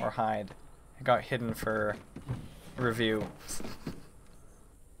show or hide. It got hidden for review.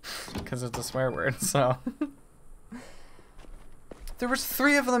 Because it's a swear word, so. There was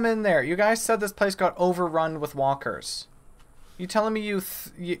 3 of them in there. You guys said this place got overrun with walkers. You telling me you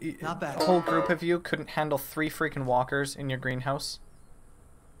Not bad. a whole group of you couldn't handle 3 freaking walkers in your greenhouse?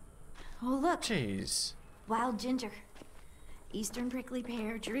 Oh, look. Jeez. Wild ginger. Eastern prickly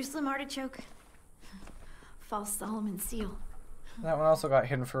pear. Jerusalem artichoke. False Solomon seal. That one also got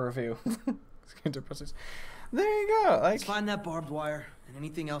hidden for review. There you go. Like, Let's find that barbed wire and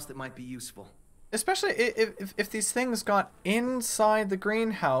anything else that might be useful. especially if these things got inside the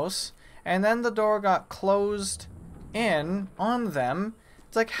greenhouse and then the door got closed in on them.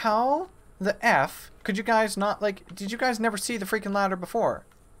 It's like, how the F could you guys not, like, did you guys never see the freaking ladder before?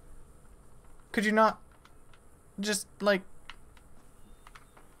 Could you not just, like,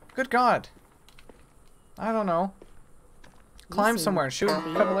 good God. I don't know. Climb somewhere and shoot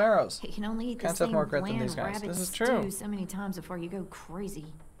a couple arrows. You can only eat the Cats have same more grit than bland these guys. rabbit This is stew true. so many times before you go crazy.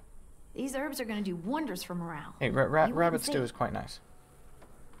 These herbs are going to do wonders for morale. Hey, You rabbit wouldn't stew think. is quite nice.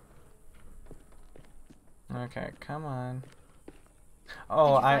 Okay, come on.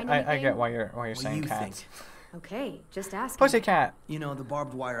 Oh, I get why you're saying cats. Okay, just asking. Pussycat. You know, the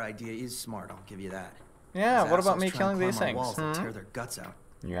barbed wire idea is smart, I'll give you that. Yeah, These what about assholes me try killing and these climb our things? walls and tear their guts out.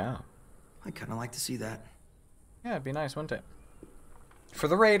 Yeah. I'd kind of like to see that. Yeah, it'd be nice, wouldn't it? For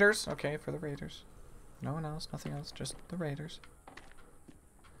the Raiders. Okay, for the Raiders. No one else, nothing else, just the Raiders.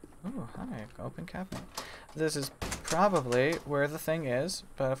 Oh, hi, open cabinet. This is probably where the thing is,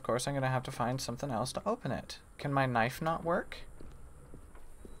 but of course I'm going to have to find something else to open it. Can my knife not work?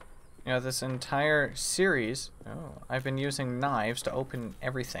 You know, this entire series, I've been using knives to open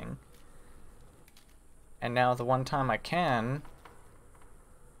everything. And now the one time I can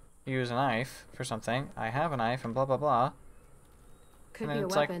use a knife for something, I have a knife and blah blah blah. Could and be a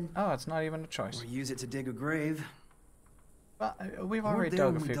it's weapon. like, oh, it's not even a choice. Or use it to dig a grave. Well, we've We weren't already there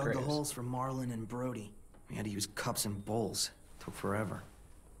dug a when we few dug graves. the holes for Marlon and Brody. We had to use cups and bowls. Took forever.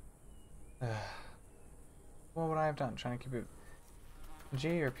 What would I have done? Trying to keep it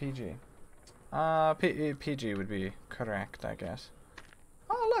G or PG? PG would be correct, I guess.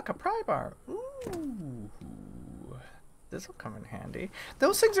 Oh, look, a pry bar. Ooh. This'll come in handy.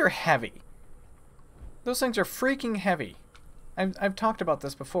 Those things are heavy. Those things are freaking heavy. I've talked about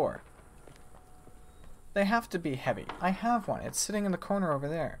this before. They have to be heavy. I have one. It's sitting in the corner over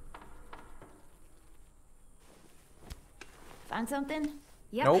there. Find something?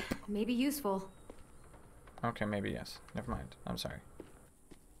 Yep. Nope. Maybe useful. Okay, maybe yes. Never mind. I'm sorry.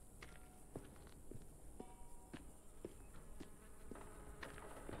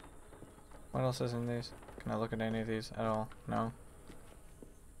 What else is in these? Can I look at any of these at all? No.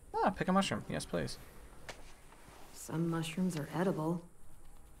 Ah, pick a mushroom. Yes, please. Some mushrooms are edible.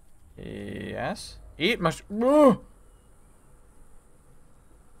 Yes. Eat mushroom.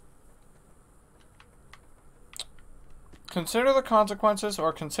 Consider the consequences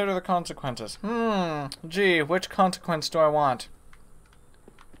or consider the consequences. Gee, which consequence do I want?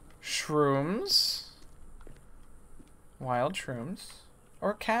 Shrooms? Wild shrooms?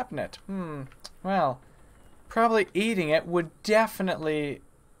 Or cabinet? Well, probably eating it would definitely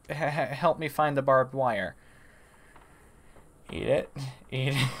help me find the barbed wire. Eat it.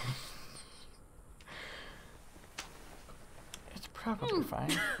 Eat it. It's probably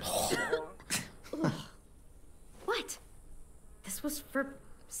fine. What? This was for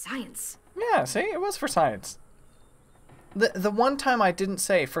science. Yeah, see? It was for science. The one time I didn't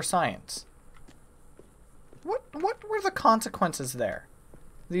say for science. What were the consequences there?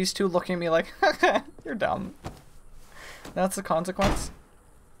 These two looking at me like, you're dumb. That's the consequence?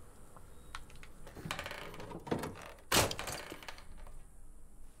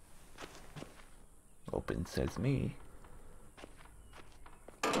 Open sesame.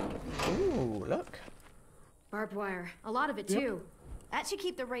 Ooh, look. Barbed wire. A lot of it, too. That should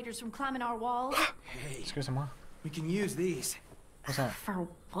keep the raiders from climbing our walls. Hey, Excuse-moi. we can use these. What's that? For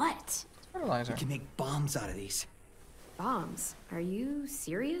what? Fertilizer. We can make bombs out of these. Bombs? Are you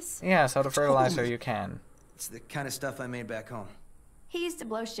serious? Yes, out of fertilizer you can. It's the kind of stuff I made back home. He used to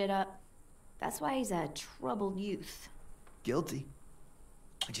blow shit up. That's why he's a troubled youth. Guilty.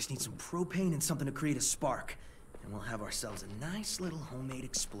 I just need some propane and something to create a spark. And we'll have ourselves a nice little homemade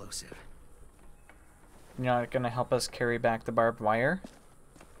explosive. You're not gonna help us carry back the barbed wire?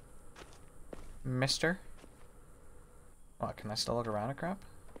 Mister? What, can I still look around at crap?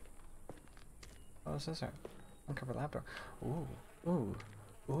 What is this? Uncover laptop.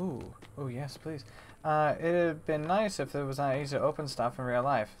 Ooh, yes, please. It'd been nice if it was not easy to open stuff in real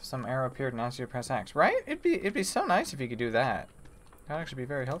life. Some arrow appeared and asked you to press X. Right? It'd be so nice if you could do that. That'd actually be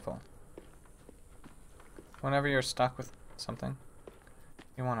very helpful. Whenever you're stuck with something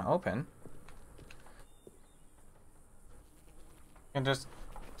you want to open, you can just,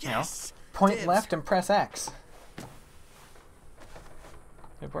 you know, point left and press X.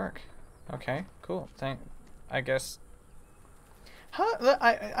 Good work. Okay, cool. I guess. Huh?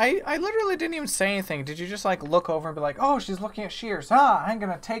 I literally didn't even say anything. Did you just like look over and be like, oh, she's looking at shears. Ah, I'm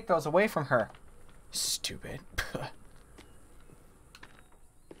gonna take those away from her. Stupid.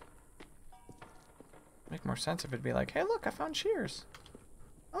 Make more sense if it'd be like, hey, look, I found shears.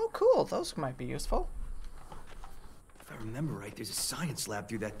 Oh, cool. Those might be useful. If I remember right, there's a science lab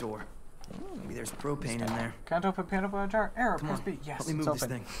through that door. Maybe there's propane in there. Can't open peanut butter jar. Error, Come press on, B. Yes, help me it's move this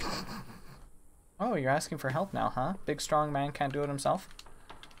open. thing. Oh, you're asking for help now, huh? Big strong man can't do it himself.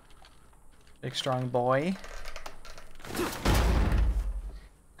 Big strong boy.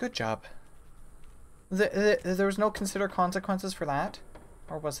 Good job. There was no consider consequences for that?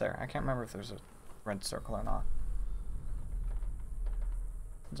 Or was there? I can't remember if there's a red circle or not.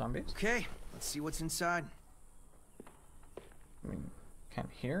 Zombies? Okay, let's see what's inside. I mean, can't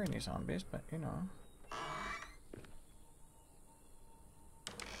hear any zombies, but you know.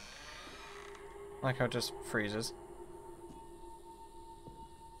 Like how it just freezes.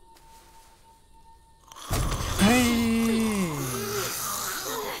 Hey!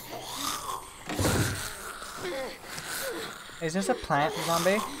 Is this a plant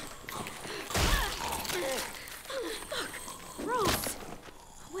zombie? Rose!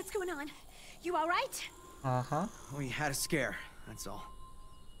 What's going on? You alright? Uh-huh. We had a scare, that's all.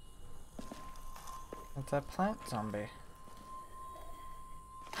 It's a plant zombie.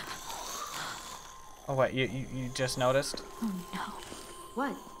 Oh wait, you just noticed? Oh no.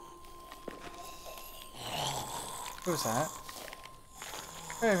 What? Who's that?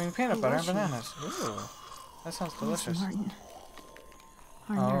 Craving peanut butter and bananas. Ooh, that sounds delicious. Martin.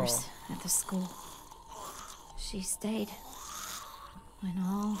 Our nurse at the school. She stayed when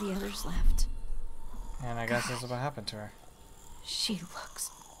all the others left. And I guess this is what happened to her. She looks...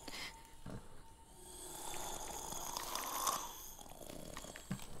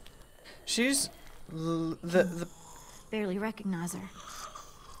 She's... the barely recognize her.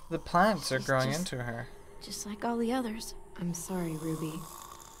 The plants are She's growing just- into her. Just like all the others. I'm sorry, Ruby.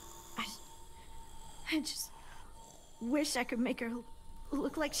 I just wish I could make her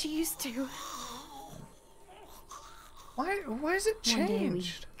look like she used to. Why is it One day we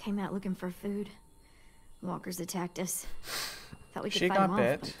changed? came out looking for food. Walkers attacked us. Thought we could She fight got them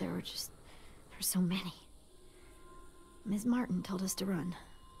bit. off, but there were so many. Ms. Martin told us to run,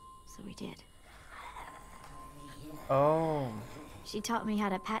 so we did. Oh. She taught me how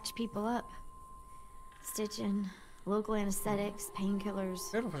to patch people up. Stitching, local anesthetics, painkillers,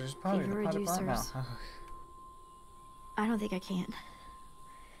 Beautiful, she's probably fever the potty plant now. reducers. I don't think I can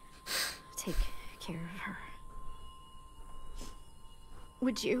take care of her.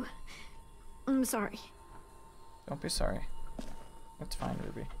 Would you? I'm sorry. Don't be sorry. It's fine,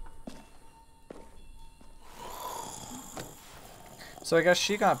 Ruby. So I guess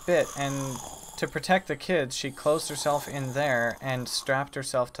she got bit, and to protect the kids, she closed herself in there and strapped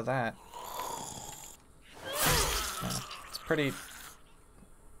herself to that. Yeah, it's pretty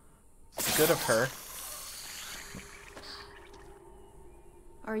good of her.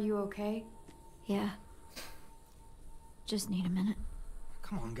 Are you okay? Yeah. Just need a minute.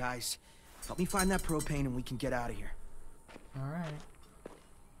 Come on, guys. Help me find that propane and we can get out of here. Alright.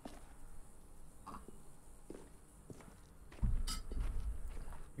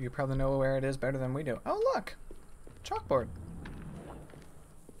 You probably know where it is better than we do. Oh, look! Chalkboard.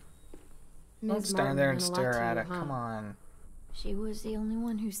 Don't stand there and stare at it. Come on. She was the only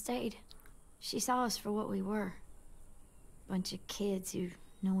one who stayed. She saw us for what we were. Bunch of kids who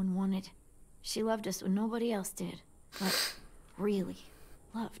no one wanted. She loved us when nobody else did. But really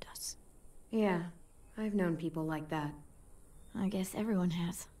loved us. Yeah, I've known people like that. I guess everyone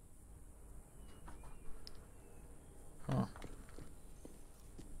has. Huh.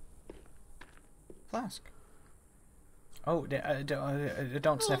 Flask. Oh,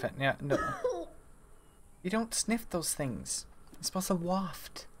 don't sniff it. Yeah, no. You don't sniff those things. It's supposed to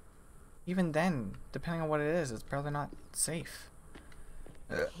waft. Even then, depending on what it is, it's probably not safe.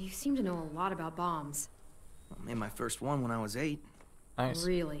 You seem to know a lot about bombs. I made my first one when I was 8. Nice.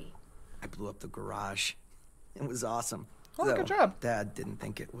 Really? I blew up the garage. It was awesome. Oh, Though good job. Dad didn't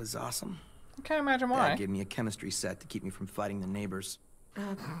think it was awesome. I can't imagine why. Dad gave me a chemistry set to keep me from fighting the neighbors.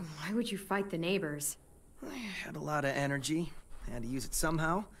 Why would you fight the neighbors? I had a lot of energy. I had to use it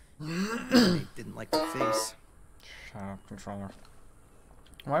somehow. They didn't like my face. Shut up, controller.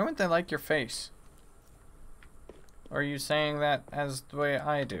 Why wouldn't they like your face? Or are you saying that as the way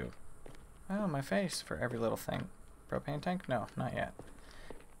I do? Oh, my face for every little thing. Propane tank? No, not yet.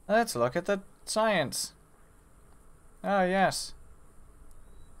 Let's look at the science. Oh, yes.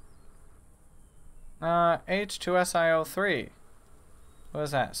 H2SiO3. What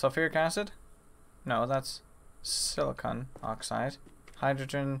is that? Sulfuric acid? No, that's silicon oxide.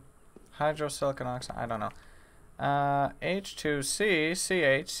 Hydrosilicon oxide. I don't know.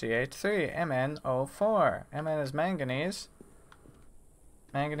 H2CCHCH3 MnO4. Mn is manganese.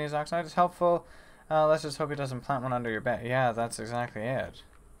 Manganese oxide is helpful. Let's just hope he doesn't plant one under your bed. Yeah, that's exactly it.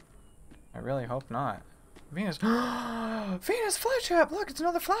 I really hope not. Venus. Venus flytrap! Look, it's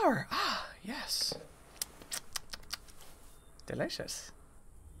another flower. Ah, yes. Delicious.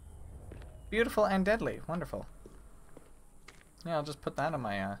 Beautiful and deadly. Wonderful. Yeah, I'll just put that on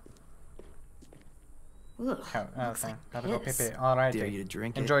my thing. Gotta go pee pee. Alright. Dare you to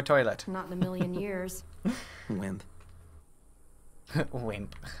drink Enjoy it? toilet. Not in a million years. Wimp.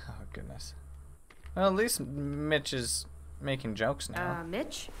 Wimp. Oh, goodness. Well, at least Mitch is making jokes now.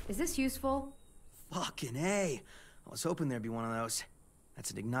 Mitch? Is this useful? Fucking A. I was hoping there'd be one of those.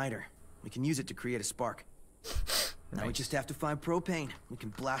 That's an igniter. We can use it to create a spark. Now we just have to find propane. We can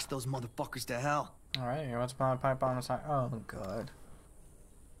blast those motherfuckers to hell. Alright, what's my pipe on the side? Oh, God.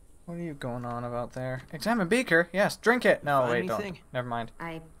 What are you going on about there? Examine beaker. Yes, drink it. No, wait, don't. Never mind.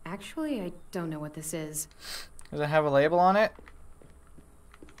 I don't know what this is. Does it have a label on it?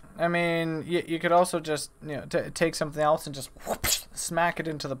 I mean, you could also just, you know, take something else and just whoosh, smack it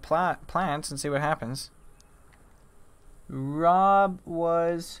into the plants and see what happens. Rob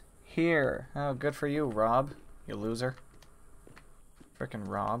was here. Oh, good for you, Rob. You loser. Frickin'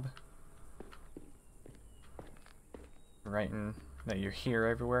 Rob. Writing that you're here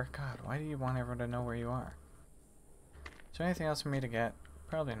everywhere. God, why do you want everyone to know where you are? Is there anything else for me to get?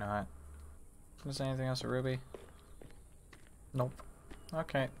 Probably not. Is there anything else for Ruby? Nope.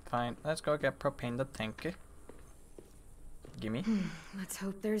 Okay, fine. Let's go get propane the tank. Gimme. Let's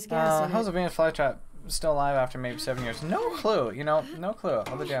hope there's gas in How's it. the Venus flytrap still alive after maybe 7 years? No clue. You know, no clue.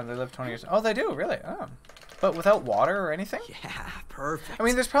 Oh, damn, they live 20 years. Oh, they do, really? Oh. But without water or anything? Yeah, perfect. I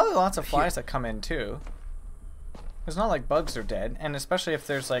mean, there's probably lots of flies that come in, too. It's not like bugs are dead, and especially if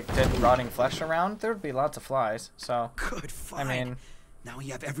there's, like, dead, rotting flesh around, there would be lots of flies, so... Good, fine. I mean... Now we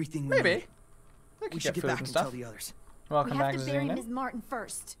have everything we maybe. need. We should get food back and and stuff. tell the others. Welcome back to We have to bury Xena. Ms. Martin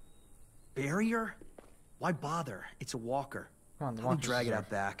first. Bury her? Why bother? It's a walker. Come on, the Let me walkers drag it deserve- out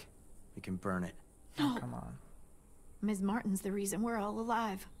back. We can burn it. No. Oh, come on. Ms. Martin's the reason we're all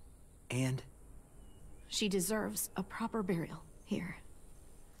alive. And? She deserves a proper burial here.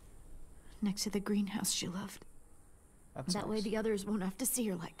 Next to the greenhouse she loved. That's That way nice. the others won't have to see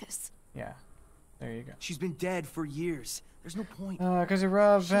her like this. Yeah. There you go. She's been dead for years. There's no point. Because you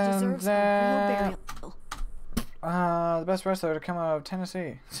rubbed She deserves a real burial. the best wrestler to come out of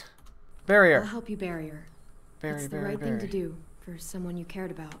Tennessee. Barrier. I'll help you bury her. It's the right thing to do for someone you cared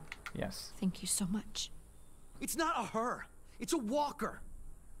about. Yes. Thank you so much. It's not a her. It's a walker.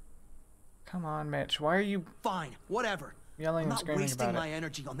 Come on, Mitch. Why are you... Fine, whatever. Yelling and screaming about it. I'm not wasting my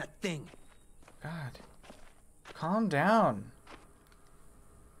energy on that thing. God. Calm down.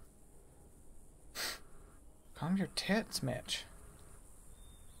 Calm your tits, Mitch.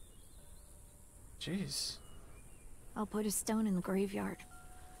 Jeez. I'll put a stone in the graveyard.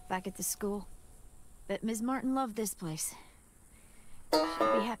 Back at the school. Bet Ms. Martin loved this place.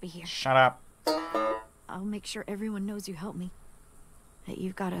 She'll be happy here. Shut up. I'll make sure everyone knows you helped me. That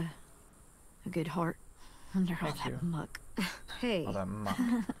you've got a good heart under all that muck. Hey. All that muck.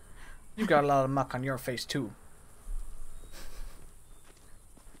 You got a lot of muck on your face, too.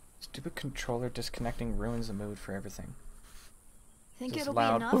 Stupid controller disconnecting ruins the mood for everything. Think Just it'll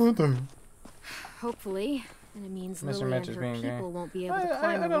loud. be enough? Hopefully. And it means Mr. Lily Mitch and is her being people gay. won't be able to climb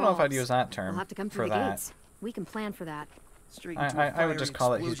I the don't know if I'd walls. use that term We'll have to come for through the that. gates. We can plan for that. Straight I would just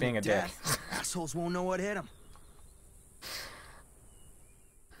call it he's being a dick. Assholes won't know what hit him.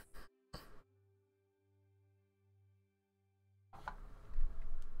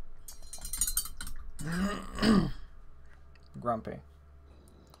 Grumpy.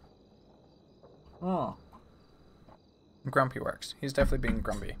 Oh. Grumpy works. He's definitely being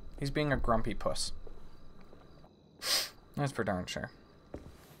grumpy. He's being a grumpy puss. That's for darn sure.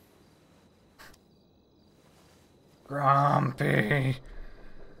 Grumpy.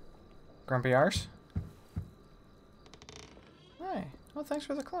 Grumpy arse? Hi. Well, thanks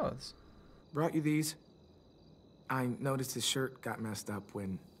for the clothes. Brought you these. I noticed his shirt got messed up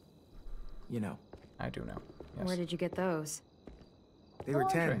when, you know. I do know. Yes. Where did you get those? They were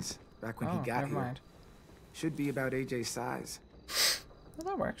Tenn's back when he got never here. mind. Should be about AJ's size. Well,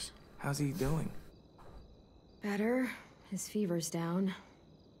 that works. How's he doing? Better. His fever's down.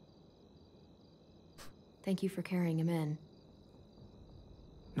 Thank you for carrying him in.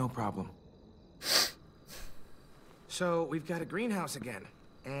 No problem. So, we've got a greenhouse again.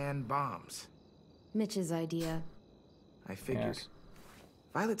 And bombs. Mitch's idea. I figured. Yes.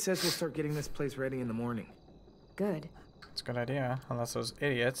 Violet says we'll start getting this place ready in the morning. Good. It's a good idea, unless those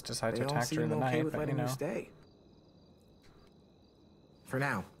idiots decide to They all attack during seem the okay night, with but you letting know. you stay. For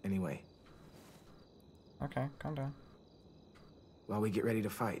now, anyway. Okay, calm down. While we get ready to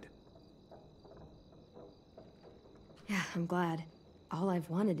fight. Yeah, I'm glad. All I've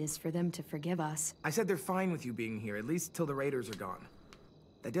wanted is for them to forgive us. I said they're fine with you being here, at least till the raiders are gone.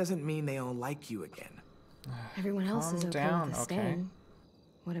 That doesn't mean they all like you again. Everyone else is Calm okay down, with us okay? staying.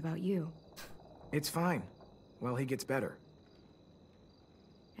 What about you? It's fine. Well, he gets better.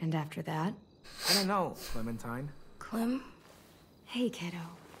 And after that? I don't know, Clementine. Clem? Hey, kiddo.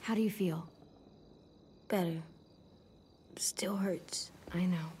 How do you feel? Better. Still hurts. I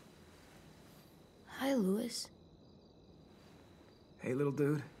know. Hi, Louis. Hey, little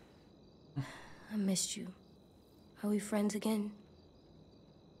dude. I missed you. Are we friends again?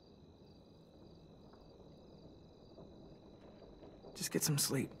 Just get some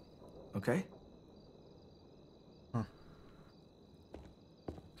sleep, okay?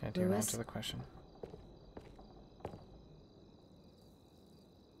 Can't even Louis? answer the question.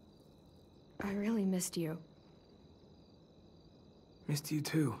 I really missed you. Missed you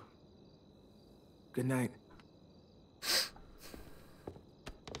too. Good night.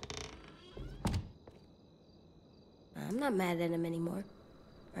 I'm not mad at him anymore.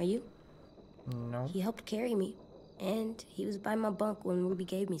 Are you? No. He helped carry me. And he was by my bunk when Ruby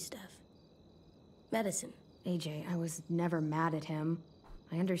gave me stuff. Medicine. AJ, I was never mad at him.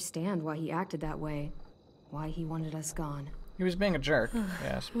 I understand why he acted that way. Why he wanted us gone. He was being a jerk,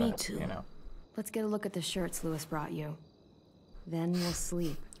 yes, but, Me too. you know. Let's get a look at the shirts Louis brought you. Then we'll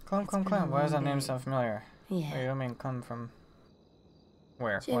sleep. Clem, Clem, Clem. Why does that name sound familiar? Yeah. Oh, you don't mean Clem from...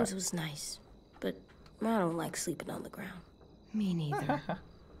 Where? James What? was nice, but I don't like sleeping on the ground. Me neither.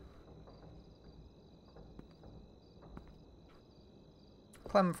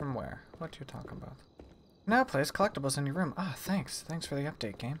 Clem from where? What you talking about? Now place collectibles in your room. Ah, thanks. Thanks for the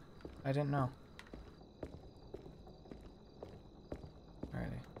update, game. I didn't know.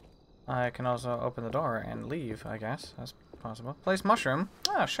 Alrighty. I can also open the door and leave, I guess. That's possible. Place mushroom.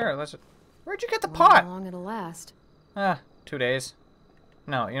 Ah, sure. Let's... Where'd you get the pot? How long it'll last? 2 days.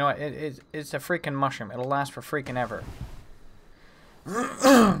 No, you know what? It's a freaking mushroom. It'll last for freaking ever.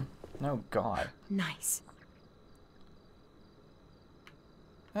 Oh, God. Nice.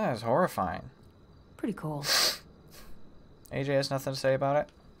 That is horrifying. Pretty cool. AJ has nothing to say about it?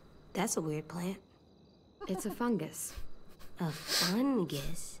 That's a weird plant. It's a fungus. A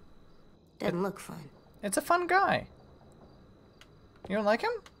fungus? Doesn't look fun. It's a fun guy. You don't like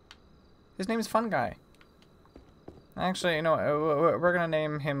him? His name is Fun Guy. Actually, you know, we're gonna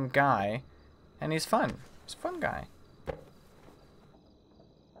name him Guy, and he's fun. He's a fun guy.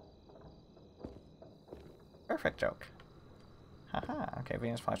 Perfect joke. Haha. Okay,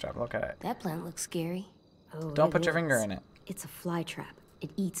 Venus flytrap. Look at it. That plant looks scary. Oh, Don't put your finger in it. It's a fly trap. It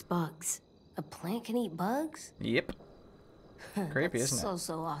eats bugs. A plant can eat bugs? Yep. Creepy, isn't it?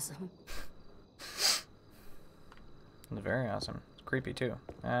 So awesome. It's very awesome. It's creepy too.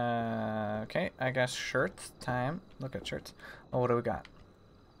 Okay, I guess shirts time. Look at shirts. Oh, what do we got?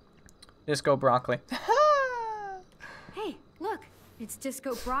 Disco Broccoli. Hey, look! It's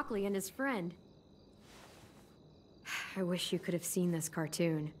Disco Broccoli and his friend. I wish you could have seen this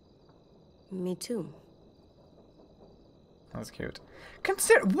cartoon. Me too. That's cute.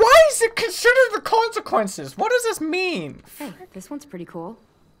 Why is it consider the consequences? What does this mean? Hey, this one's pretty cool.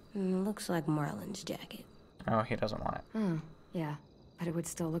 Looks like Marlon's jacket. Oh, he doesn't want it. Yeah, but it would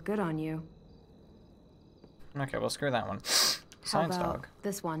still look good on you. Okay, well, screw that one. How Science about dog.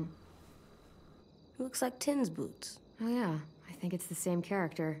 this one? Looks like Tenn's boots. Oh yeah, I think it's the same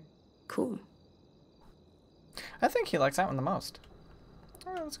character. Cool. I think he likes that one the most.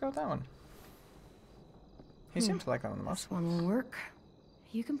 Alright, let's go with that one. He seems to like that one the most. This one will work.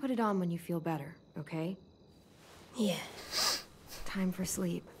 You can put it on when you feel better, okay? Yeah. Time for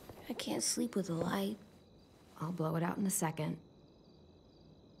sleep. I can't sleep with a light. I'll blow it out in a second.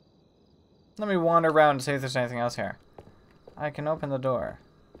 Let me wander around and see if there's anything else here. I can open the door.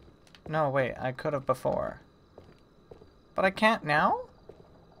 No, wait, I could have before. But I can't now?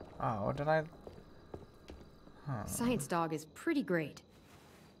 Oh, did I... Huh. Science dog is pretty great.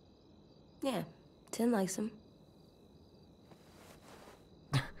 Yeah, Tenn likes him.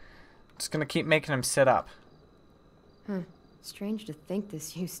 Just gonna keep making him sit up. Strange to think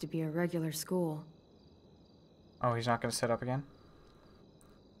this used to be a regular school. Oh, he's not gonna sit up again?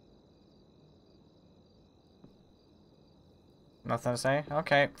 Nothing to say?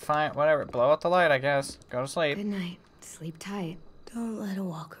 Okay, fine, whatever. Blow out the light, I guess. Go to sleep. Good night. Sleep tight. Don't let a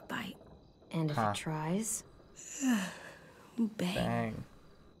walker bite. And if it tries... Bang. Bang.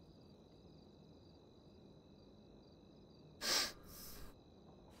 It's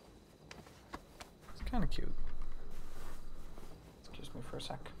kind of cute. Excuse me for a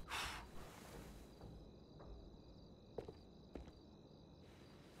sec.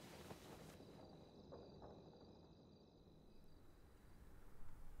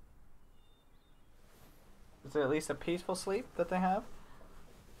 Is it at least a peaceful sleep that they have?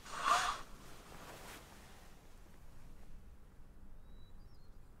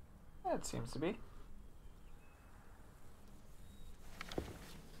 It seems to be.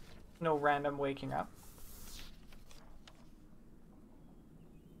 No random waking up.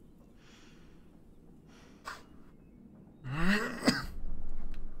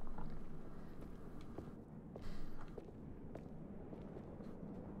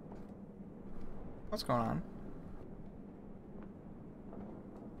 What's going on?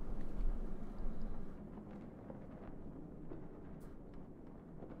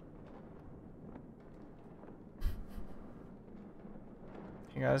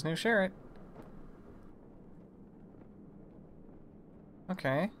 You got his new shirt.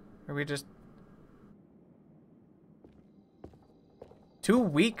 Okay. Are we just... 2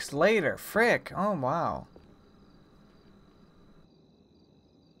 weeks later. Frick. Oh, wow.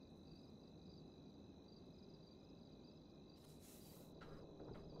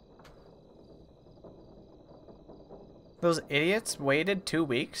 Those idiots waited 2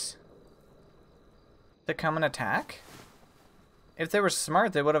 weeks to come and attack? If they were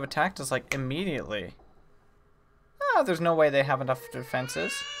smart, they would have attacked us, like, immediately. Oh, there's no way they have enough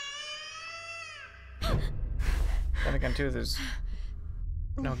defenses. Then again, too, there's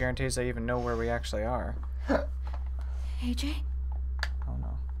no guarantees they even know where we actually are. AJ? Oh,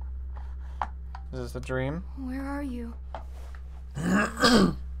 no. Is this a dream? Where are you?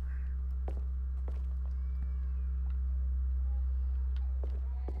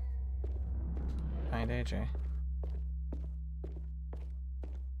 Find AJ.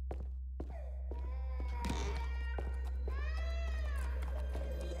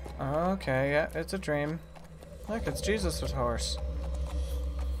 Okay, yeah, it's a dream. Look, it's Jesus' horse.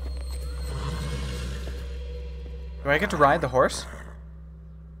 Do I get to ride the horse?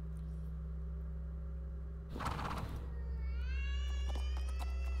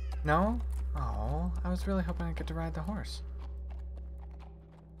 No? Oh, I was really hoping I'd get to ride the horse.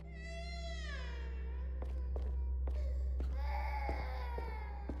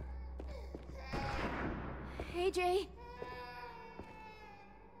 AJ!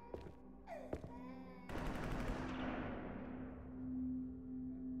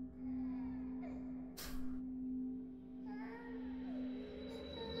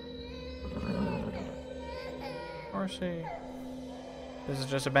 Horsey. This is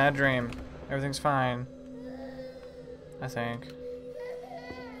just a bad dream. Everything's fine. I think.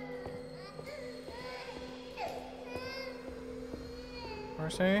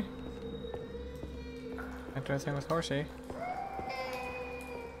 Horsey? Can't do anything with Horsey.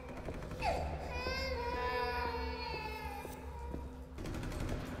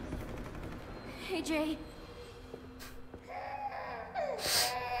 AJ!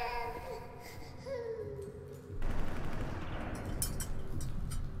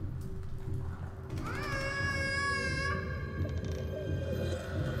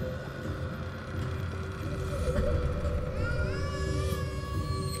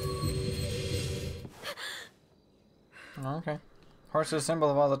 Okay. Horse is a symbol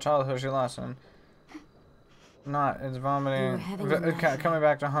of all the childhood she lost, and it's vomiting. Coming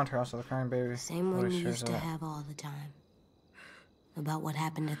back to haunt her, also the crying baby. Same one you used to have all the time. About what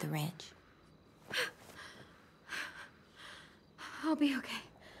happened at the ranch. I'll be okay.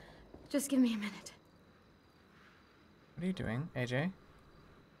 Just give me a minute. What are you doing, AJ?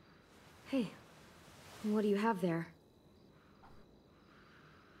 Hey, what do you have there?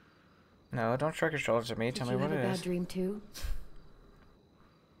 No, don't shrug your shoulders at me. Tell me what it is. Did you have a bad dream too?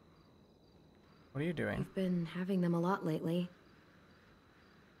 What are you doing? I've been having them a lot lately.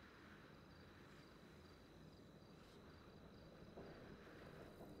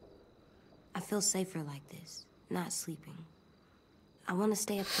 I feel safer like this, not sleeping. I want to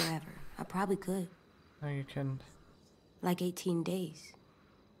stay up forever. I probably could. No, you couldn't. Like 18 days.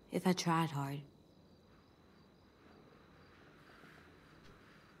 If I tried hard.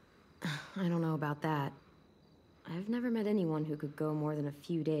 I don't know about that. I've never met anyone who could go more than a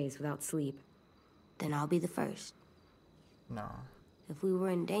few days without sleep. Then I'll be the first. No. If we were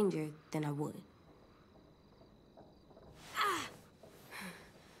in danger, then I would.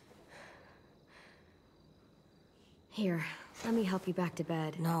 Here, let me help you back to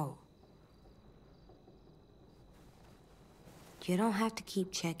bed. No. You don't have to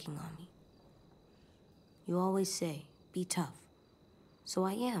keep checking on me. You always say, be tough. So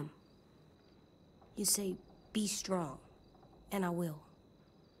I am. You say, be strong. And I will.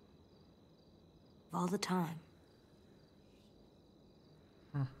 All the time.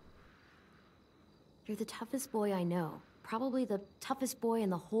 You're the toughest boy I know. Probably the toughest boy in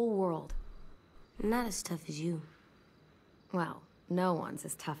the whole world. Not as tough as you. Well, no one's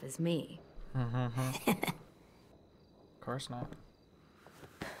as tough as me. Of course not.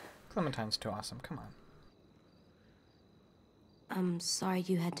 Clementine's too awesome. Come on. I'm sorry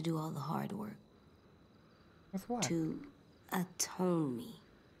you had to do all the hard work. With what? To atone me.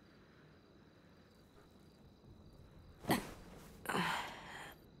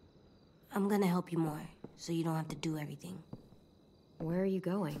 I'm gonna help you more, so you don't have to do everything. Where are you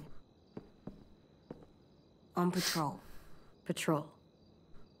going? On patrol. Patrol?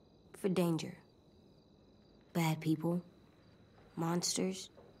 For danger. Bad people. Monsters.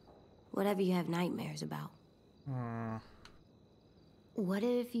 Whatever you have nightmares about. What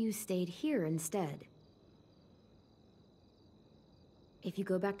if you stayed here instead? If you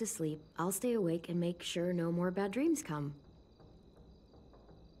go back to sleep, I'll stay awake and make sure no more bad dreams come.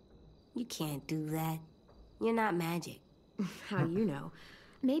 You can't do that. You're not magic. How do you know?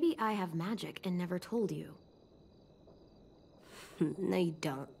 Maybe I have magic and never told you. No, you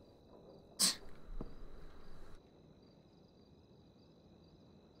don't.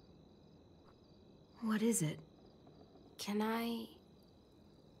 What is it? Could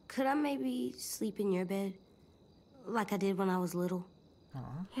I maybe sleep in your bed? Like I did when I was little?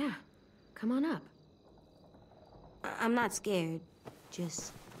 Yeah. Come on up. I'm not scared.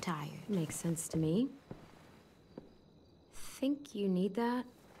 Just tired. Makes sense to me. Think you need that?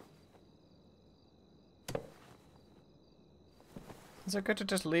 Is it good to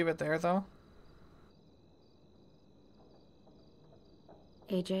just leave it there, though?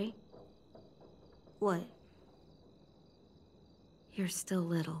 AJ? What? You're still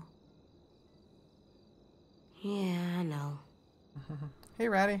little. Yeah, I know. Hey,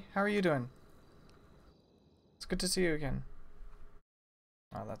 Ratty. How are you doing? It's good to see you again.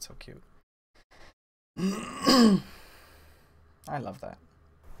 Oh, that's so cute. I love that.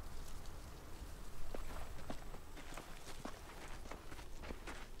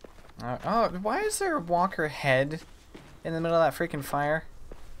 Oh, why is there a walker head in the middle of that freaking fire?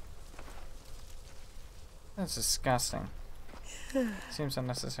 That's disgusting. Seems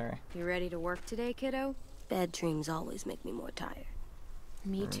unnecessary. You ready to work today, kiddo? Bad dreams always make me more tired.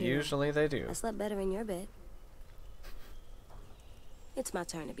 Me too. Usually they do. I slept better in your bed. It's my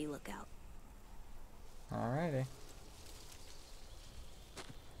turn to be lookout. Alrighty.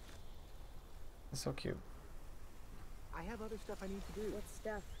 It's so cute. I have other stuff I need to do. What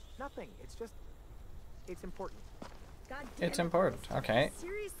stuff? Nothing. It's important. God damn It's important. Okay.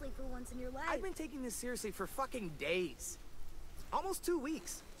 Seriously, for once in your life. I've been taking this seriously for fucking days. Almost 2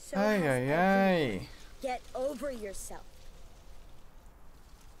 weeks. So Ay, has ay, everyone. ay. Get over yourself.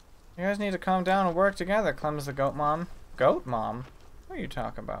 You guys need to calm down and work together. Clem's the goat mom. Goat mom? What are you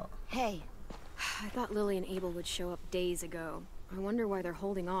talking about? Hey. I thought Lily and Abel would show up days ago. I wonder why they're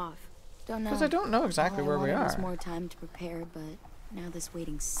holding off. Don't know. Because I don't know exactly where we All I wanted was are. more time to prepare, but now this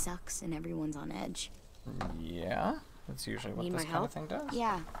waiting sucks and everyone's on edge. Yeah, that's usually what Need this my kind of help? thing does.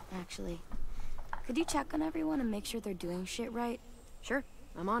 Yeah, actually. Could you check on everyone and make sure they're doing shit right? Sure,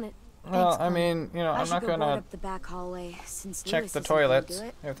 I'm on it. Well, Thanks, I Clem. mean, you know, I'm should not go board gonna up the back hallway since check Lewis the isn't gonna toilets, do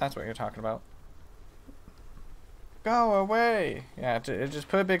it. if that's what you're talking about. Go away! Yeah, just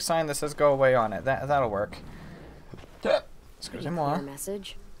put a big sign that says "Go away" on it. That'll work. Excuse me, more.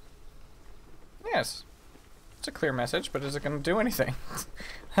 Message. Yes, it's a clear message, but is it going to do anything?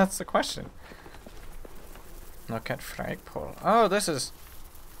 That's the question. Look at flagpole. Oh, this is.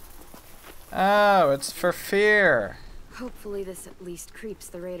 Oh, it's for fear. Hopefully this at least creeps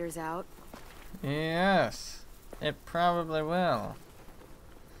the raiders out. Yes, it probably will.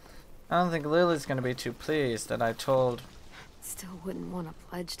 I don't think Lily's gonna be too pleased that I told. Still wouldn't want to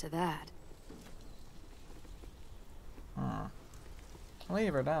pledge to that.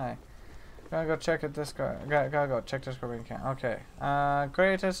 Leave or die. Gotta go check at Discord. Gotta go check Discord when you can. Okay.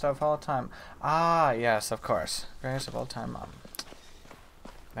 Greatest of all time. Ah, yes, of course. Greatest of all time.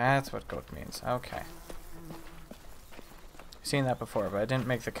 That's what goat means. Okay. Seen that before, but I didn't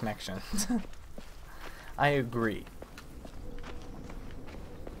make the connection. I agree.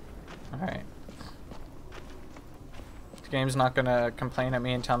 Alright. The game's not gonna complain at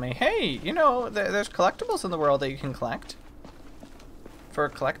me and tell me, hey, you know, there's collectibles in the world that you can collect. For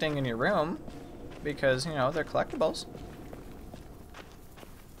collecting in your room. Because, you know, they're collectibles.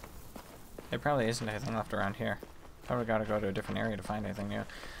 There probably isn't anything left around here. Probably gotta go to a different area to find anything new.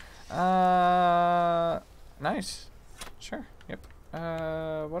 Nice. Sure, yep.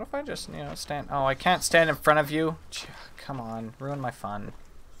 What if I just, you know, stand... Oh, I can't stand in front of you. Come on, ruin my fun.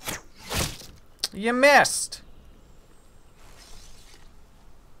 You missed!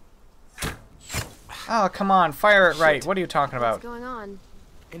 Oh, come on, fire it right. What are you talking about? What's going on?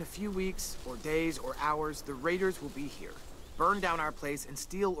 In a few weeks, or days, or hours, the raiders will be here. Burn down our place and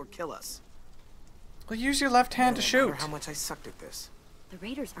steal or kill us. Well, use your left hand to No shoot. matter how much I sucked at this. The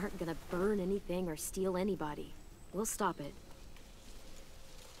raiders aren't gonna burn anything or steal anybody. We'll stop it.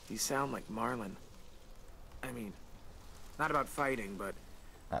 You sound like Marlon. I mean, not about fighting, but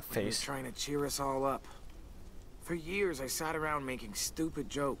that he was face. trying to cheer us all up. For years, I sat around making stupid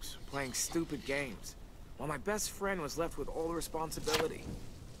jokes, playing stupid games, while my best friend was left with all the responsibility,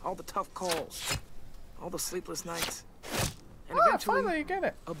 all the tough calls, all the sleepless nights, and eventually, finally you get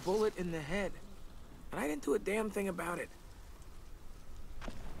it. A bullet in the head. And I didn't do a damn thing about it.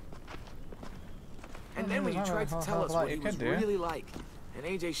 And then when you tried to tell us what he was really like, and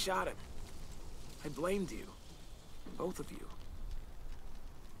AJ shot him, I blamed you. Both of you.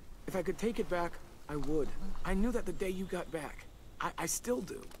 If I could take it back, I would. I knew that the day you got back. I still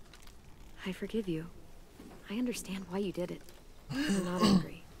do. I forgive you. I understand why you did it. I'm not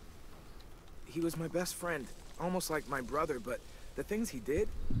angry. He was my best friend, almost like my brother, but the things he did,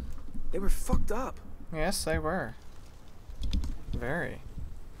 they were fucked up. Yes, they were. Very.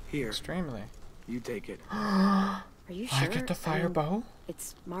 Here. Extremely. You take it. Are you sure? I get the fire bow?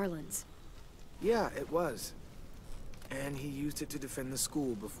 It's Marlon's. Yeah, it was. And he used it to defend the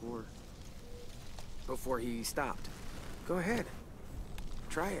school before he stopped. Go ahead.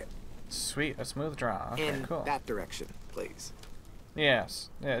 Try it. Sweet, a smooth draw. Okay, in cool. that direction, please. Yes.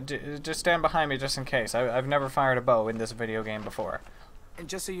 Yeah, just stand behind me just in case. I've never fired a bow in this video game before. And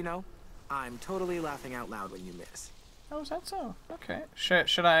just so you know, I'm totally laughing out loud when you miss. Oh, is that so? Okay.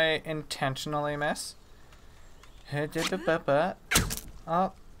 Should I intentionally miss?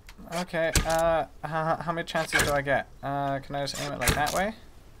 Oh, okay. How many chances do I get? Can I just aim it like that way?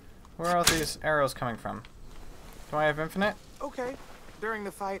 Where are all these arrows coming from? Do I have infinite? Okay. During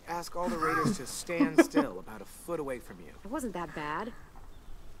the fight, ask all the raiders to stand still about a foot away from you. It wasn't that bad.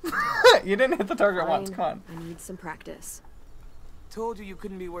 You didn't hit the target Fine. once. Come on. I need some practice. Told you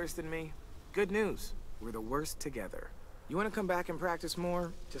couldn't be worse than me. Good news. We're the worst together. You want to come back and practice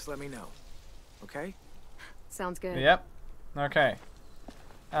more? Just let me know. Okay? Sounds good. Yep. Okay.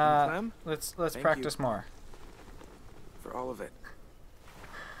 Clem? Let's Thank practice you. more. for all of it.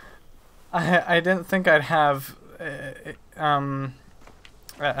 I didn't think I'd have a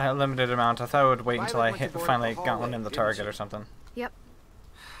limited amount. I thought I would wait until I finally got one in the target or something. Yep.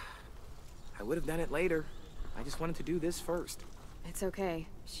 I would have done it later. I just wanted to do this first. It's okay.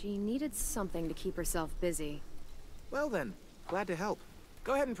 She needed something to keep herself busy. Well then, glad to help.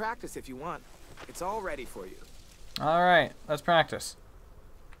 Go ahead and practice if you want. It's all ready for you. Alright, let's practice.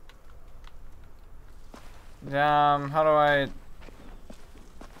 How do I...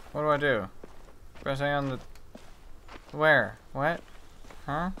 What do I do? Press A on the... Where? What?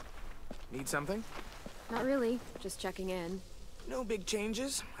 Huh? Need something? Not really. Just checking in. No big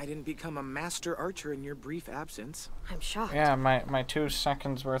changes. I didn't become a master archer in your brief absence. I'm shocked. Yeah, my 2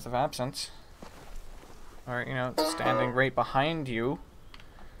 seconds worth of absence. Or, you know, standing right behind you.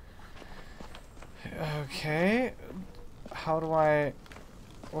 Okay. How do I...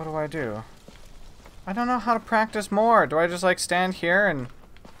 What do I do? I don't know how to practice more. Do I just, like, stand here and...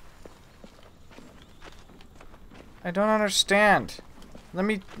 I don't understand. Let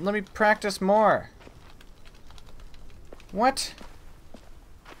me practice more. What?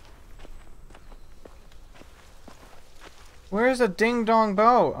 Where's the ding-dong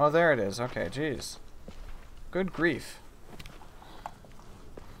bow? Oh, there it is. Okay, jeez. Good grief.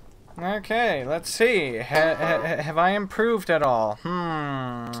 Okay, let's see. Have I improved at all?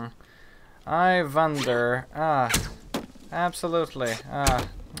 I wonder. Absolutely.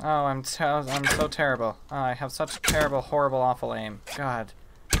 Oh, I'm so terrible. I have such terrible, horrible, awful aim. God.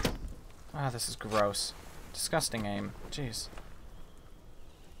 This is gross. Disgusting aim. Jeez.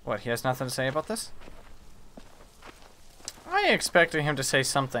 What, he has nothing to say about this? I expected him to say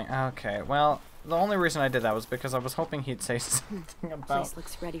something. Okay, well, the only reason I did that was because I was hoping he'd say something about Place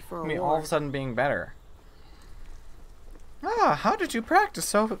looks ready for a me war. all of a sudden being better. How did you practice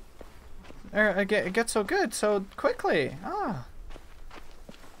so... get so good so quickly?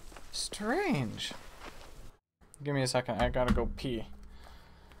 Strange. Give me a second, I gotta go pee.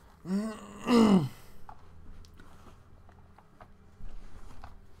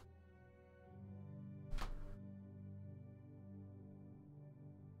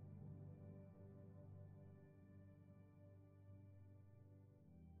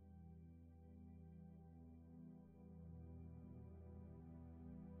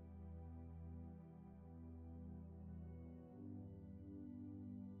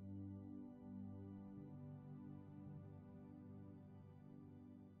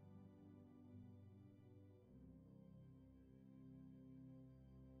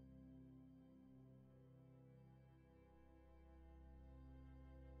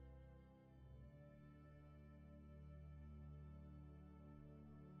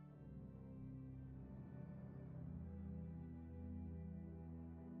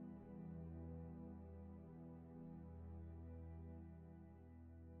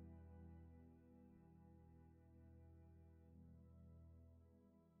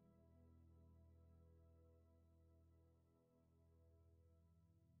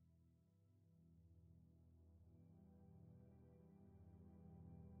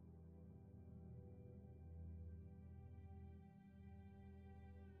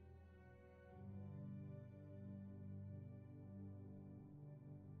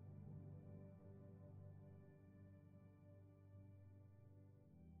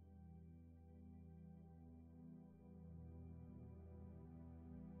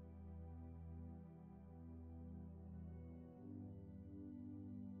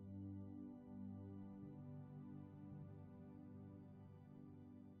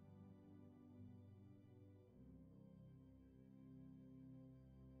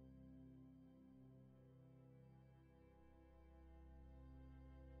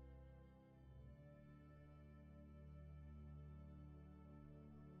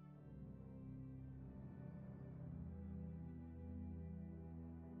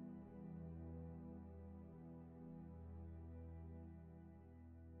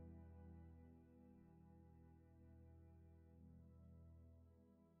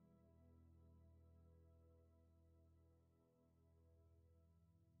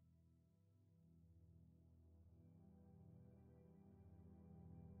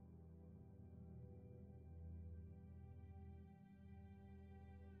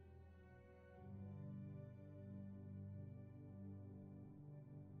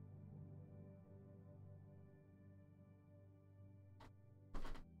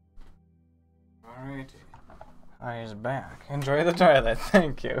 Alrighty. He's back. Enjoy the toilet.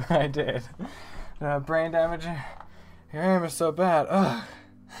 Thank you. I did. Brain damage. Your aim is so bad. Ugh.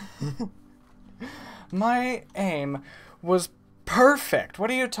 My aim was perfect. What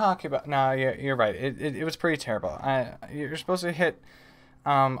are you talking about? No, you're right. It was pretty terrible. You're supposed to hit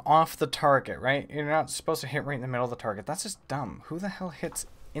off the target, right? You're not supposed to hit right in the middle of the target. That's just dumb. Who the hell hits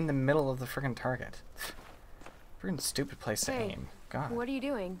in the middle of the friggin' target? Friggin' stupid place to aim. God. What are you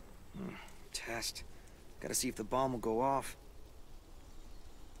doing? Test. Gotta see if the bomb will go off.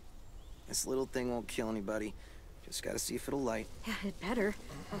 This little thing won't kill anybody. Just gotta see if it'll light. Yeah, it better.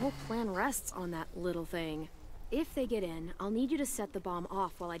 Our whole plan rests on that little thing. If they get in, I'll need you to set the bomb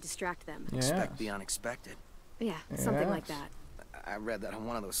off while I distract them. Yes. Expect the unexpected. Yeah, something like that. I read that on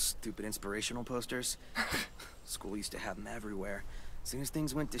one of those stupid inspirational posters. School used to have them everywhere. As soon as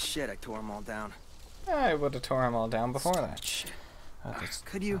things went to shit, I tore them all down. I would have tore them all down before that. Shit.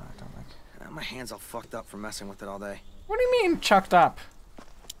 Could you? I don't like... my hand's all fucked up from messing with it all day. What do you mean, chucked up?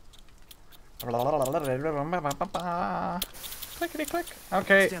 Clickety click.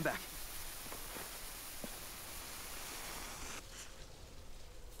 Okay. Stand back.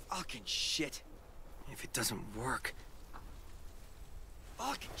 Fucking shit. If it doesn't work.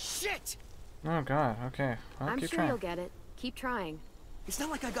 Fucking shit! Oh god, okay. I'm sure trying. You'll get it. Keep trying. It's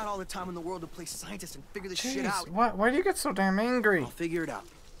not like I got all the time in the world to play scientist and figure this shit out. Why do you get so damn angry? I'll figure it out.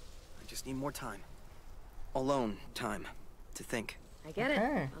 I just need more time. Alone time. To think. I get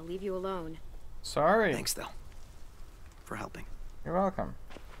it. I'll leave you alone. Sorry. Thanks, though. For helping. You're welcome.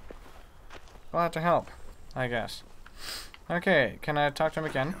 Glad to help, I guess. Okay, can I talk to him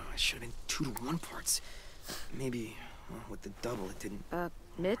again? I should have been 2-to-1 parts. Maybe, well, with the double, it didn't...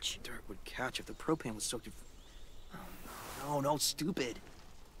 Mitch? Dirt would catch if the propane was soaked in... Oh, no, stupid.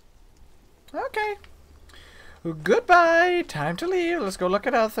 Okay. Well, goodbye. Time to leave. Let's go look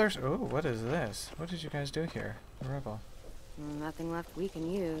at others. Oh, what is this? What did you guys do here? The rebel. Nothing left we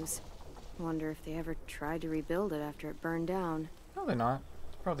can use. Wonder if they ever tried to rebuild it after it burned down. Probably not.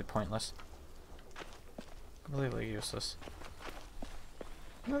 It's probably pointless. Completely useless.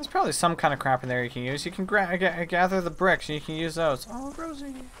 There's probably some kind of crap in there you can use. You can gather the bricks and you can use those. Oh,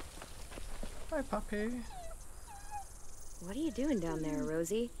 Rosie. Hi, puppy. What are you doing down there,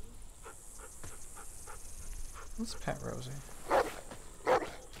 Rosie? Let's pet Rosie.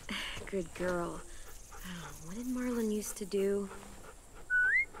 Good girl. What did Marlon used to do?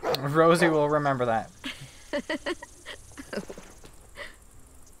 Rosie will remember that.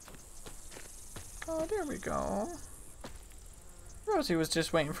 Oh, there we go. Rosie was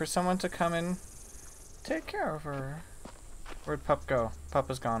just waiting for someone to come and take care of her. Where'd Pup go?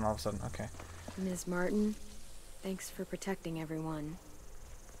 Pup is gone all of a sudden. Okay. Ms. Martin, thanks for protecting everyone.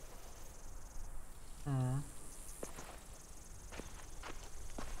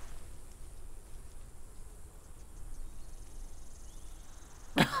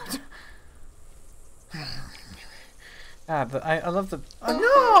 I love the...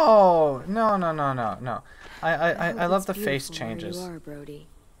 Oh, no. I love the face changes. Where you are, Brody.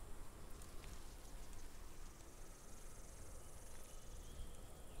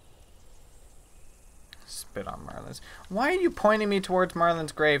 Spit on Marlon's. Why are you pointing me towards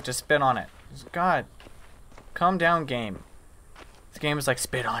Marlon's grave to spit on it? God. Calm down, game. The game is like,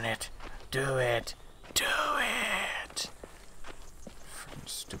 spit on it. Do it. Do it. Freaking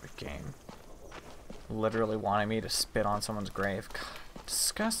stupid game. Literally wanting me to spit on someone's grave. God,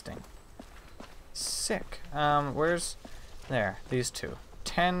 disgusting. Sick. Where's... There. These two.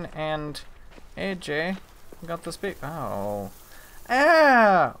 Tenn and AJ got the speak. Oh.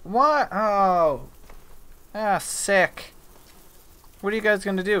 Ah! What? Oh. Ah, sick. What are you guys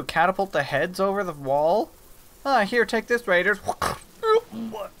gonna do? Catapult the heads over the wall? Ah, here, take this, Raiders.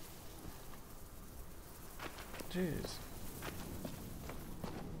 What? Jeez.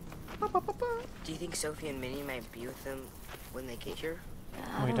 Do you think Sophie and Minnie might be with them when they get here?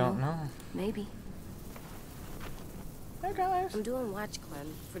 We don't know. Maybe. Hey, guys. I'm doing watch,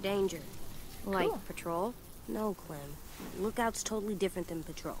 Clem, for danger. Like patrol? No, Clem. Lookout's totally different than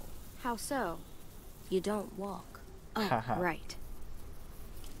patrol. How so? You don't walk. Oh, right.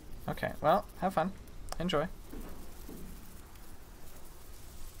 Okay, well, have fun. Enjoy.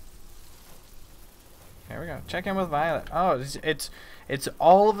 Here we go. Check in with Violet. Oh, it's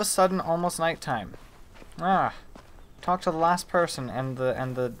all of a sudden almost nighttime. Ah. Talk to the last person and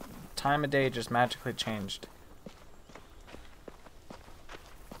the time of day just magically changed.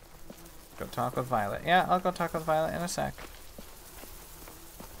 Go talk with Violet. Yeah, I'll go talk with Violet in a sec.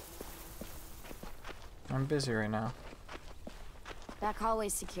 I'm busy right now. Back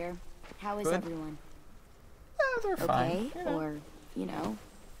hallway's secure. How is everyone? They're fine. Okay, or, you know,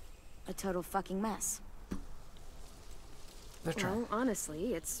 a total fucking mess. They're trying. Well,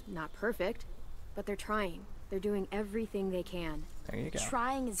 honestly, it's not perfect, but they're trying. They're doing everything they can. There you go.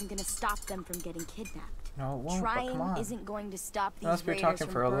 Trying isn't gonna stop them from getting kidnapped. No, it won't, but come on. Isn't going to stop these Must be raiders talking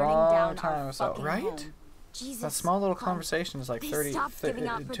from for a burning long down time, our so fucking right? home. Jesus, That small little Clem, conversation is like they 30, stopped giving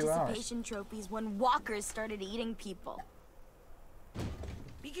out 2 hours. participation trophies when walkers started eating people.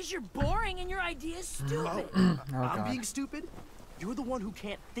 Because you're boring and your idea's stupid. Oh, I'm God. being stupid? You're the one who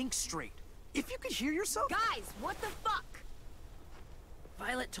can't think straight. If you could hear yourself... Guys, what the fuck?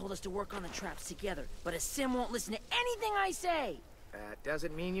 Violet told us to work on the traps together, but a sim won't listen to anything I say. That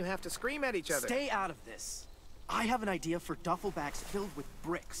doesn't mean you have to scream at each other. Stay out of this. I have an idea for duffel bags filled with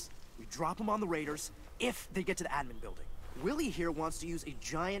bricks. We drop them on the raiders if they get to the admin building. Willie here wants to use a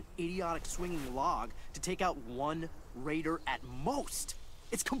giant, idiotic swinging log to take out one raider at most.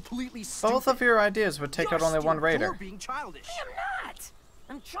 It's completely stupid. Both of your ideas would take out only one raider. You're being childish. I am not.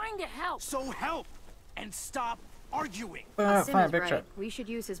 I'm trying to help. So help and stop arguing. Sim Fine, is big right. trap. We should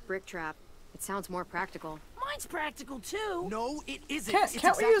use his brick trap. It sounds more practical. Mine's practical too. No, it isn't. Can't It's we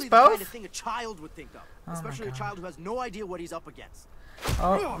exactly use the both? kind of thing a child would think of, Oh especially my a child who has no idea what he's up against.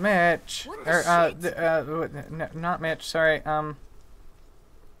 Oh, Mitch. What the Or, not Mitch, sorry,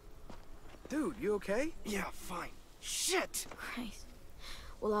 Dude, you okay? Yeah, fine. Shit! Christ.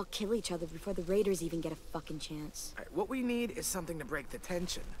 We'll all kill each other before the raiders even get a fucking chance. All right, what we need is something to break the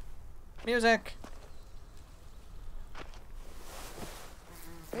tension. music.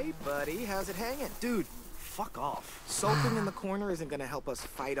 Hey, buddy, how's it hanging? Dude, fuck off. Sulking in the corner isn't gonna help us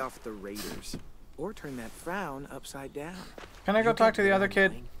fight off the raiders. Or turn that frown upside down. Can I go talk to the other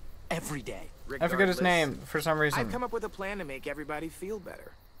kid? Every day. I forget his Regardless, name for some reason. I've come up with a plan to make everybody feel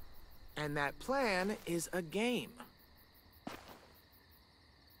better. And that plan is a game.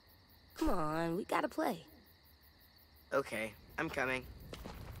 Come on, we gotta play. Okay, I'm coming.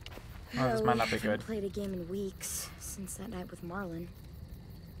 Oh, this might not be We good. haven't played a game in weeks since that night with Marlon.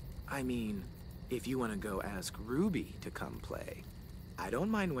 I mean, if you want to go ask Ruby to come play, I don't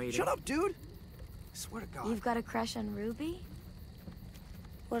mind waiting. Shut up, dude! I swear to God. You've got a crush on Ruby?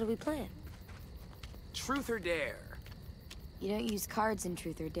 What are we playing? Truth or dare? You don't use cards in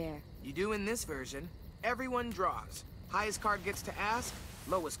Truth or Dare. You do in this version. Everyone draws. Highest card gets to ask,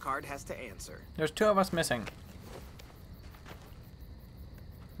 lowest card has to answer. There's 2 of us missing.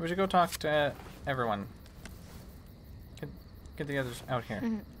 We should go talk to everyone. Get the others out here.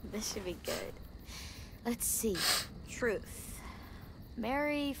 This should be good. Let's see. Truth.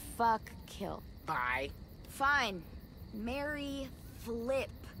 Marry, fuck, kill. Bye. Fine. Marry, flip,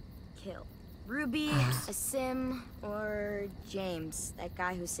 kill. Ruby, a sim, or James, that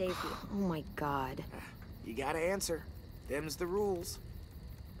guy who saved you. Oh my god. You gotta answer. Them's the rules.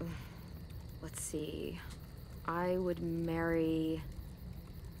 Let's see. I would marry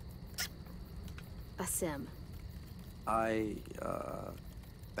a sim.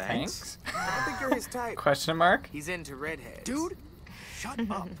 Thanks? I don't think you're his type. Question mark? He's into redheads. Dude, shut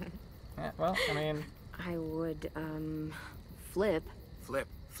up. Yeah, well, I mean... I would, flip. Flip,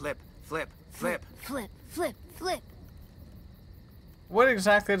 flip, flip, flip. Flip, flip, flip. What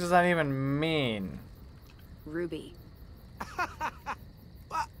exactly does that even mean? Ruby.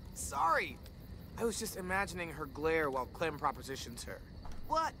 What? Sorry. I was just imagining her glare while Clem propositions her.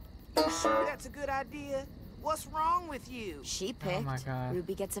 What? You sure that's a good idea? What's wrong with you? She picked. Oh my God.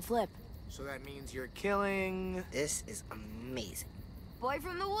 Ruby gets a flip. So that means you're killing... This is amazing. Boy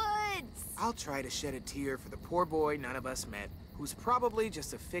from the woods! I'll try to shed a tear for the poor boy none of us met, who's probably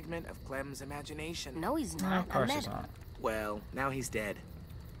just a figment of Clem's imagination. No, he's No, not. of course I he's met him. not. Well, now he's dead.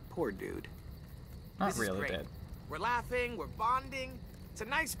 Poor dude. Not This is really great. dead. We're laughing, we're bonding. It's a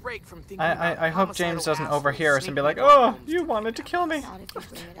nice break from thinking I hope about James doesn't homicidal overhear us and be like, assholes oh, sneaking you into our wanted to kill me. Not if you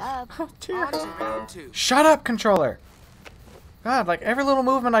bring it up. Oh, dear. homes. On to round 2. Shut up, controller! God, like every little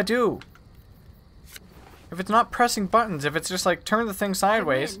movement I do. If it's not pressing buttons, if it's just like turn the thing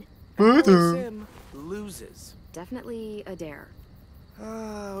sideways. Poor Sim loses. Definitely a dare.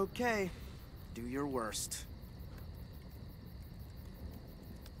 Okay. Do your worst.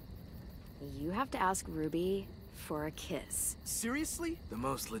 You have to ask Ruby for a kiss. Seriously? The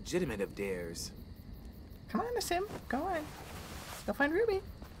most legitimate of dares. Come on, Sim. Go on. Go find Ruby.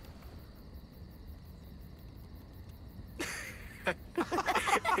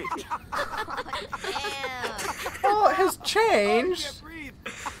 Oh, it has changed.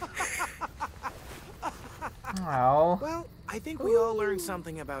 Oh. Well, I think we all learned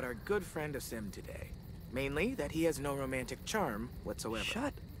something about our good friend Sim today. Mainly that he has no romantic charm whatsoever.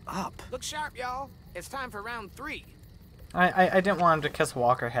 Shut up. Look sharp, y'all. It's time for round 3. I didn't want him to kiss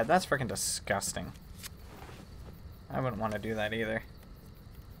Walker head. That's freaking disgusting. I wouldn't want to do that either.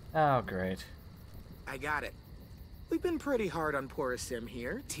 Oh, great. I got it. We've been pretty hard on poor Sim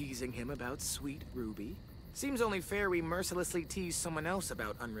here, teasing him about sweet Ruby. Seems only fair we mercilessly tease someone else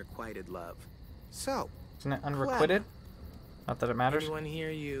about unrequited love. So, Isn't it unrequited? Not that it matters. Anyone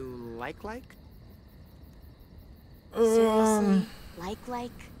here you like? Seriously? Like?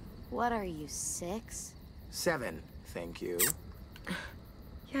 What are you, 6? 7, thank you.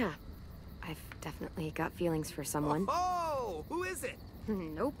 Yeah, I've definitely got feelings for someone. Oh, who is it?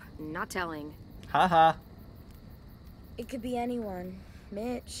 Nope, not telling. Haha. It could be anyone.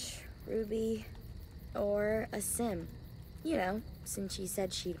 Mitch, Ruby, or a sim. You know, since she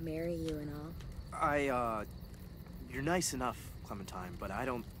said she'd marry you and all. You're nice enough, Clementine, but I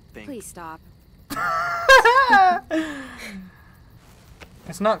don't think... Please stop.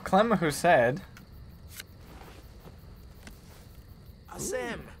 It's not Clem who said.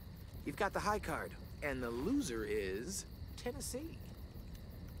 Sam, you've got the high card, and the loser is Tennessee.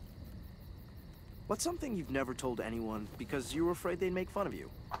 What's something you've never told anyone because you were afraid they'd make fun of you?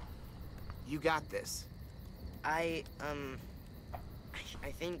 You got this. I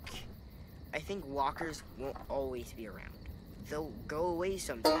think walkers won't always be around. They'll go away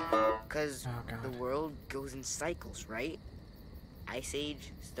someday, because the world goes in cycles, right? Ice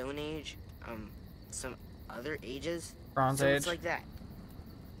Age, Stone Age, some other ages. Bronze Age. Age. It's like that.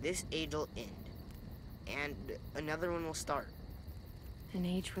 This age will end, and another one will start. An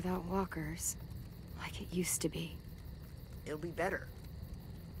age without walkers, like it used to be. It'll be better.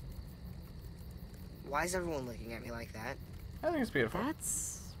 Why is everyone looking at me like that? I think it's beautiful.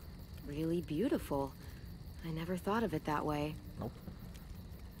 That's really beautiful. I never thought of it that way. Nope.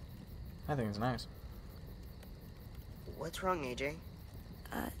 I think it's nice. What's wrong, AJ?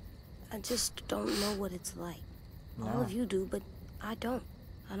 I just don't know what it's like. No. All of you do, but I don't.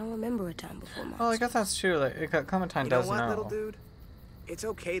 I don't remember a time before mine. Well, I guess that's true. Like, Clementine does know. You know what, little dude? It's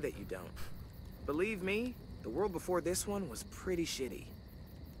okay that you don't. Believe me, the world before this one was pretty shitty.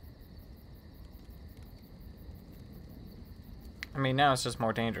 I mean, now it's just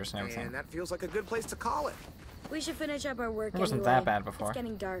more dangerous and everything. And that feels like a good place to call it. We should finish up our work It wasn't anyway. that bad before. It's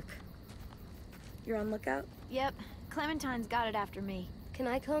getting dark. You're on lookout? Yep. Clementine's got it after me. Can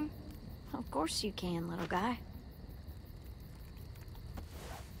I come? Of course you can, little guy.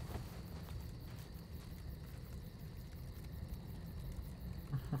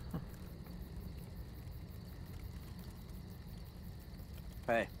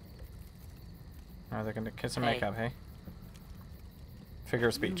 Hey. Are they gonna kiss and make up, hey? Figure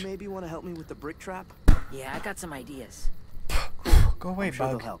of speech. You maybe want to help me with the brick trap? Yeah, I got some ideas. Go away, I'm sure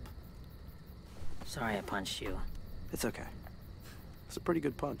bug. they'll help. Sorry I punched you. It's okay. It's a pretty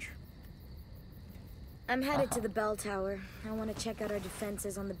good punch. I'm headed to the bell tower. I want to check out our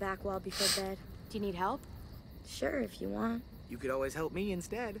defenses on the back wall before bed. Do you need help? Sure, if you want. You could always help me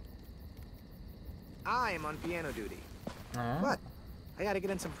instead. I am on piano duty. What? I gotta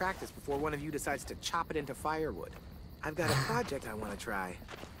get in some practice before one of you decides to chop it into firewood. I've got a project I want to try,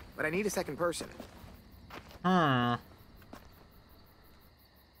 but I need a second person. So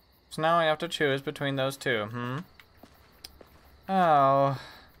now I have to choose between those two, Oh.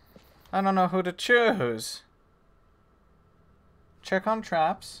 I don't know who to choose. Check on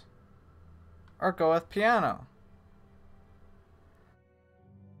traps. Or go with piano.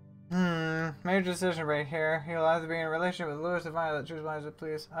 Major decision right here. You'll either be in a relationship with Lewis or Violet. Choose wisely,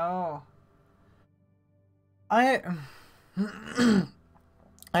 please. Oh. I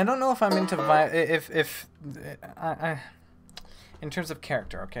don't know if I'm into in terms of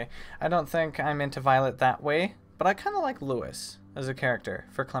character, okay? I don't think I'm into Violet that way, but I kind of like Lewis as a character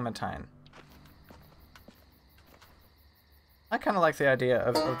for Clementine. I kind of like the idea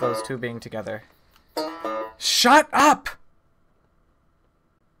of those two being together. Shut up!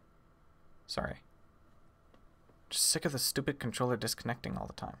 Sorry. Just sick of the stupid controller disconnecting all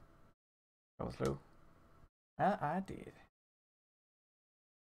the time. Go through. I did.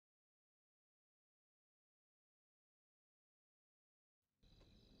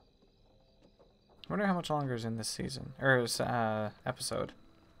 I wonder how much longer is in this season, or episode.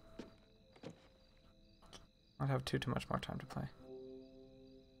 I don't have too much more time to play.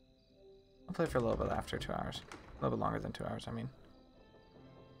 I'll play for a little bit after 2 hours. A little bit longer than 2 hours, I mean.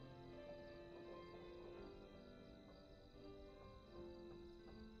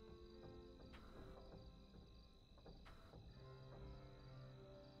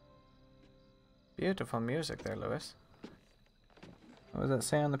 Beautiful music there, Lewis. What does that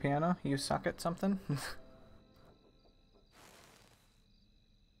say on the piano? You suck at something?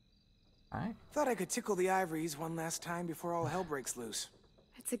 Alright. Thought I could tickle the ivories one last time before all hell breaks loose.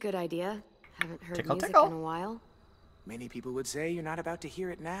 It's a good idea. Haven't heard Tickle, music tickle. in a while. Many people would say you're not about to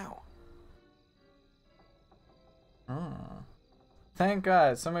hear it now. Thank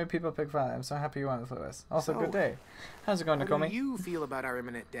God, so many people picked Violet. I'm so happy you went with Lewis. Also, good day. How's it going, How Nakomi? do you feel about our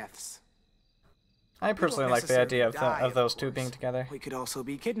imminent deaths? I personally like the idea of those two being together. We could also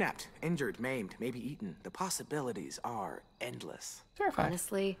be kidnapped, injured, maimed, maybe eaten. The possibilities are endless. Terrified.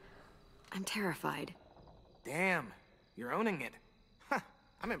 Honestly, I'm terrified. Damn, you're owning it. Huh,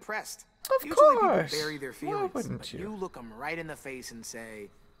 I'm impressed. Of Usually course. people bury their Why feelings, wouldn't but you? you look them right in the face and say,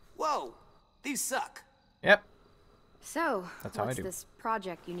 "Whoa, these suck." Yep. So, That's how I what's do. this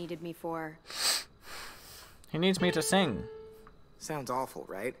project you needed me for? He needs me to sing. Sounds awful,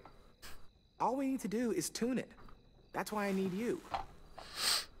 right? All we need to do is tune it. That's why I need you.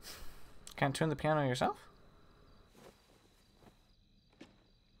 Can't tune the piano yourself?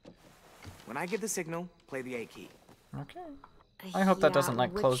 When I give the signal, play the A key. Okay. I hope that Yeah, doesn't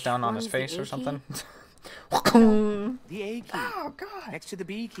like close which down on his one's the face A or key? something. The A key. Oh god. Next to the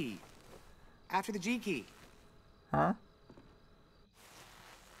B key. After the G key. Huh?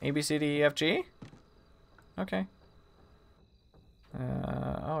 A B C D E F G? Okay.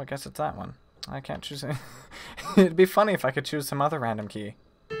 Oh, I guess it's that one. I can't choose it. It'd be funny if I could choose some other random key.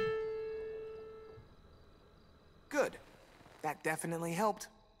 Good. That definitely helped.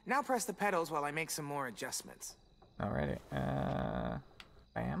 Now press the pedals while I make some more adjustments. Alrighty.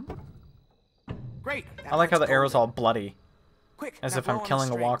 Bam. Great. I like how the arrow's all bloody. Quick. As now if I'm blow on the killing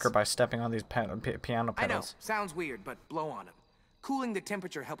a walker strings. by stepping on these piano I know. pedals. Sounds weird, but blow on them. Cooling the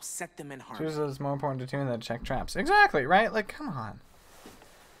temperature helps set them in harmony. Choose is more important to tune than to check traps. Exactly, right? Like, come on.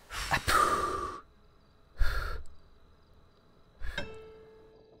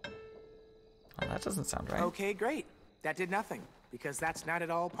 Oh, that doesn't sound right. Okay, great. That did nothing, because that's not at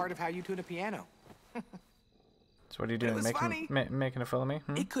all part of how you tune a piano. So what are you But it doing? was funny. Making a fool of me?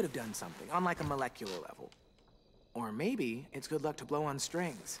 Hmm? It could have done something on like a molecular level. Or maybe it's good luck to blow on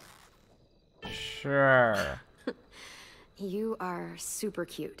strings. Sure. You are super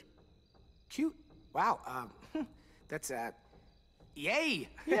cute. Cute? Wow, that's, yay!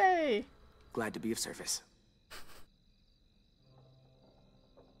 Yay! Glad to be of service.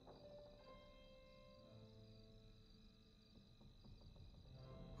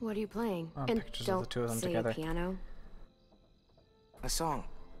 What are you playing? Oh, And pictures of don't the two of them say together. piano. A song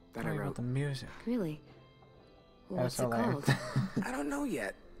that I What about wrote. the music? Really? What's so it lame. called? I don't know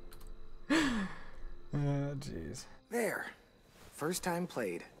yet. Jeez. There. First time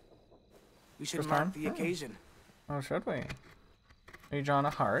played. We should First mark time? the Oh. occasion. Oh, should we? Are you drawing a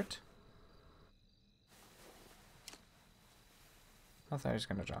heart? I thought I was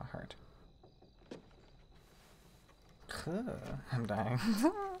gonna draw a heart. I'm dying.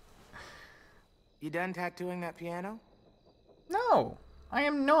 You done tattooing that piano? No, I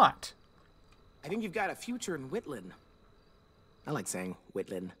am not. I think you've got a future in Whitland. I like saying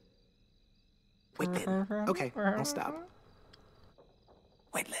Whitland. Whitland. Okay, I'll stop.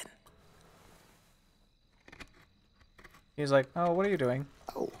 Whitland. He's like, oh, what are you doing?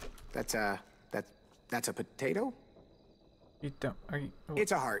 Oh, that's a potato? You don't, are you? Oh.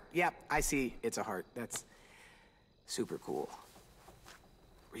 It's a heart. Yep, I see. It's a heart. That's super cool.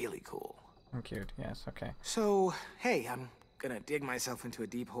 Really cool. I'm cute, yes, okay. So, hey, I'm gonna dig myself into a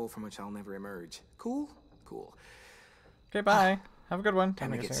deep hole from which I'll never emerge. Cool? Cool. Okay, bye. Have a good one.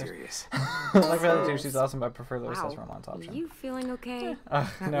 Time to get serious. Like the other two, she's awesome, but I prefer the recess Wow. romance Are option. you feeling okay?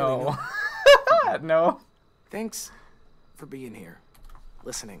 No. No. Thanks for being here.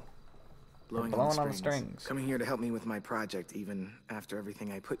 Listening. Blowing blowing on the strings. Coming here to help me with my project, even after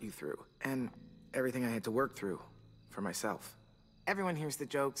everything I put you through. And everything I had to work through for myself. Everyone hears the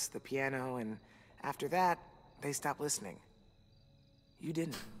jokes, the piano, and after that, they stop listening. You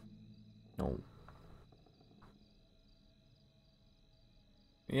didn't. No.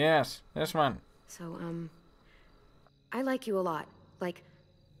 Yes, this one. So, I like you a lot.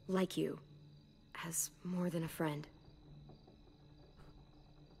 Like you. As more than a friend.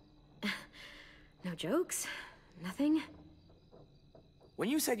 No jokes? Nothing? When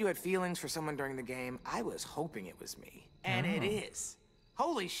you said you had feelings for someone during the game, I was hoping it was me. And it is.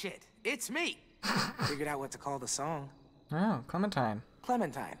 Holy shit, it's me! Figured out what to call the song. Oh, Clementine.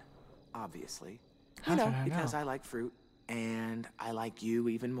 Clementine, obviously. How You know, did I because know? I like fruit, and I like you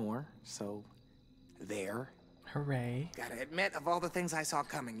even more, so there. Hooray. Gotta admit, of all the things I saw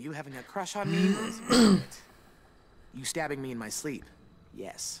coming, you having a crush on me was it. You stabbing me in my sleep,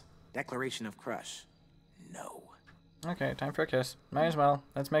 yes. Declaration of crush, no. Okay, time for a kiss. Might as well.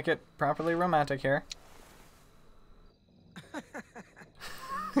 Let's make it properly romantic here.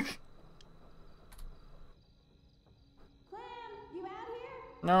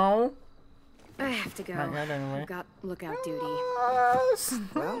 No. I have to go. Not yet, anyway. I've got lookout duty.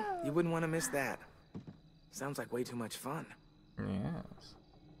 Well, you wouldn't want to miss that. Sounds like way too much fun. Yes.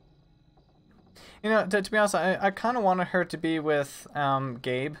 You know, to be honest, I kind of wanted her to be with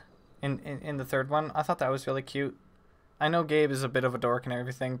Gabe in the third one. I thought that was really cute. I know Gabe is a bit of a dork and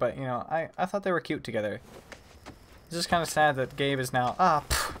everything, but you know, I thought they were cute together. It's just kind of sad that Gabe is now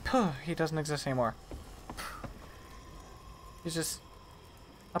he doesn't exist anymore. He's just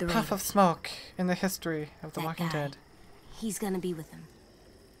a puff of smoke in the history of The Walking Dead. He's gonna be with him.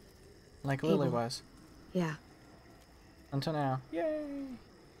 Like Lily was. Yeah. Until now. Yay!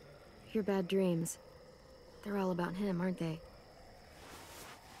 Your bad dreams. They're all about him, aren't they?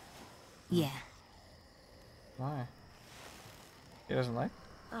 Yeah. Why? He doesn't like?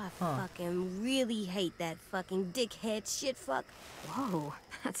 I fucking really hate that fucking dickhead shit fuck. Whoa,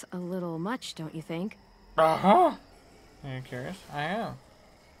 that's a little much, don't you think? Uh-huh. Are you curious? I am.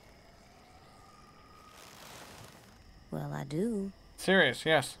 Well, I do. Serious,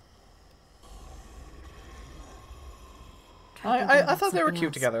 yes. I thought they were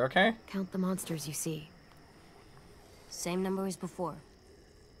cute together, okay? Count the monsters you see. Same number as before.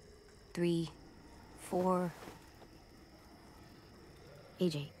 3, 4.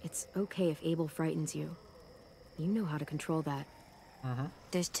 AJ, it's okay if Abel frightens you. You know how to control that. Mm-hmm.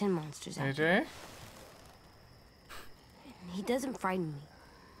 There's 10 monsters out AJ? there. He doesn't frighten me.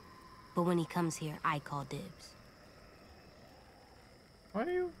 But when he comes here, I call dibs. What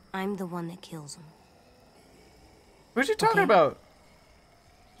are you? I'm the one that kills him. Who's you talking about?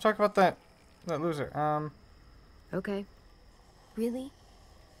 Talk about that loser. Okay. Really?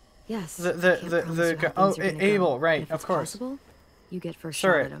 Yes. The guy. Oh, Abel, right? Of course. Possible, you get first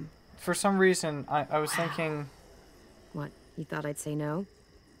Sorry. shot at him. For some reason, I was thinking. What? You thought I'd say no?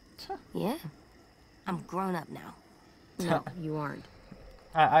 Yeah. I'm grown up now. No, you aren't.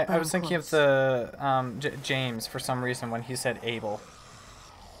 I was thinking of the James for some reason when he said Abel.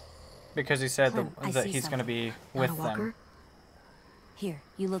 Because he said Clem, that he's going to be with them. Here,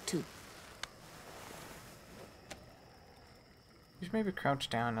 you look too. You should maybe crouch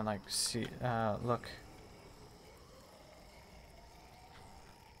down and like see, look.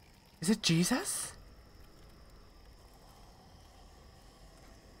 Is it Jesus?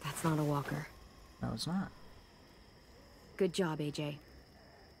 That's not a walker. No, it's not. Good job, AJ.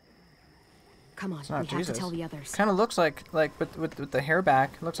 Come on, It's not we Jesus. have to tell the others. Kind of looks like with the hair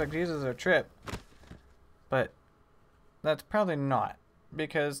back, looks like Jesus or Trip. But that's probably not,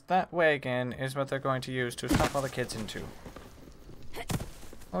 because that wagon is what they're going to use to stuff all the kids into.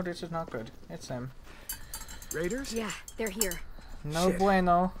 Oh, this is not good. It's them. Raiders? Yeah, they're here. No Shit.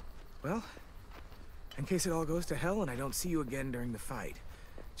 bueno. Well, in case it all goes to hell and I don't see you again during the fight,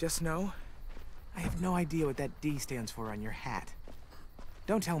 just know I have no idea what that D stands for on your hat.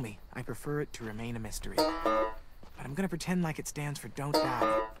 Don't tell me. I prefer it to remain a mystery. But I'm gonna pretend like it stands for don't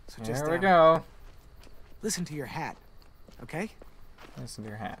die. So just There we go. listen to your hat, okay? Listen to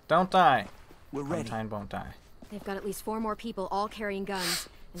your hat. Don't die. We're ready. Clementine won't die. They've got at least 4 more people, all carrying guns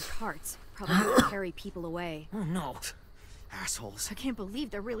and carts. Probably to carry people away. Oh no. Assholes. I can't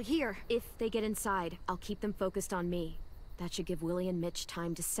believe they're really here. If they get inside, I'll keep them focused on me. That should give Willie and Mitch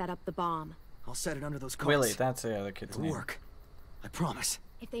time to set up the bomb. I'll set it under those carts. Willie, that's the other kid's It'll name. work. I promise.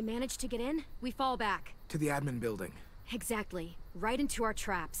 If they manage to get in, we fall back. To the admin building. Exactly. Right into our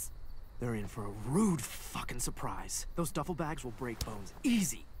traps. They're in for a rude fucking surprise. Those duffel bags will break bones.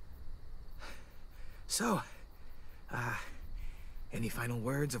 Easy. So, any final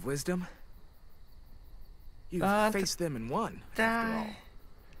words of wisdom? You faced them and won, after all.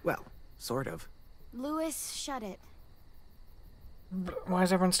 Well, sort of. Lewis, shut it. Why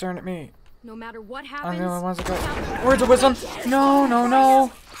is everyone staring at me? No matter what I'm happens... the only ones that go. Words of wisdom? No, no,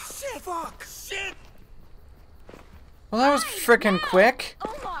 no. Shit! Fuck! Shit! Well, that was frickin' quick.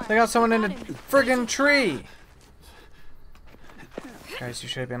 They got someone in a friggin' tree. Guys, you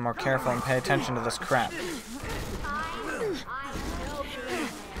should have been more careful and pay attention to this crap.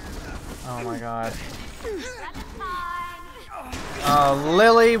 Oh my god. Oh,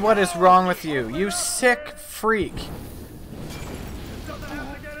 Lily, what is wrong with you? You sick freak.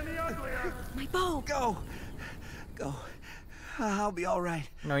 My bow! Go. Go. I'll be all right.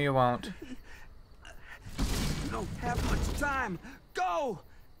 No, you won't. You don't have much time. Go.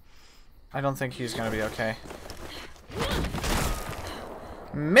 I don't think he's gonna be okay.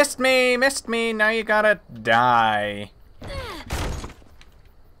 Missed me, now you gotta die.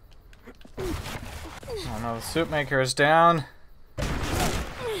 Oh no, the soup maker is down.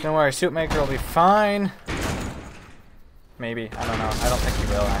 Don't worry, soup maker will be fine. Maybe, I don't know. I don't think he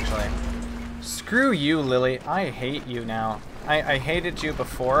will, actually. Screw you, Lily. I hate you now. I hated you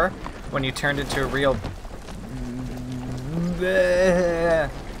before when you turned into a real...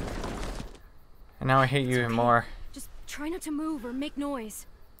 And now I hate you even more. Just try not to move or make noise.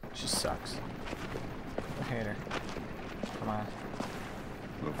 She sucks. I hate her. Come on.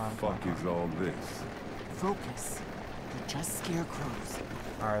 The fuck is all this? Focus. They're just scarecrows.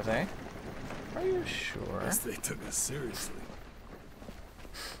 Are they? Are you sure? Guess they took us seriously.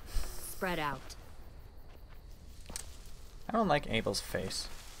 Spread out. I don't like Abel's face.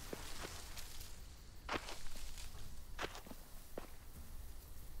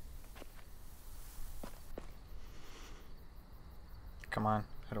 Come on,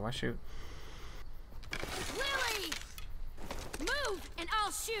 how do I shoot? Lily! Move and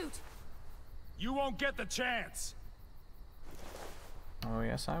I'll shoot! You won't get the chance! Oh,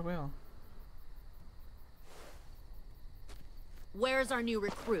 yes, I will. Where's our new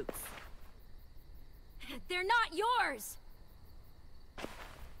recruits? They're not yours!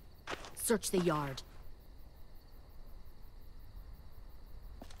 Search the yard.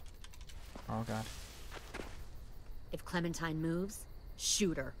 Oh, God. If Clementine moves,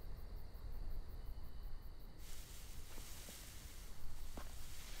 shoot her.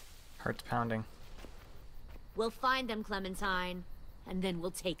 Heart's pounding. We'll find them, Clementine, and then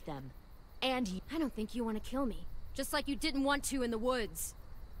we'll take them. And you— I don't think you want to kill me. Just like you didn't want to in the woods.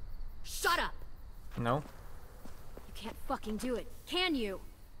 Shut up! No. You can't fucking do it, can you?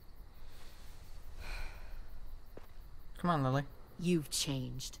 Come on, Lily. You've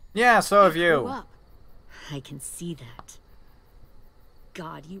changed. Yeah, so have Grew you. up. I can see that.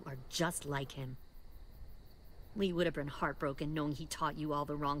 God, you are just like him. Lee would have been heartbroken knowing he taught you all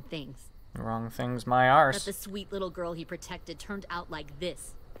the wrong things. Wrong things, my arse. That the sweet little girl he protected turned out like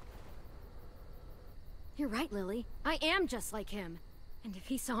this. You're right, Lily. I am just like him. And if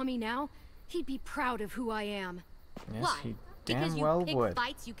he saw me now, he'd be proud of who I am. Yes, Why? he Because damn you well pick would.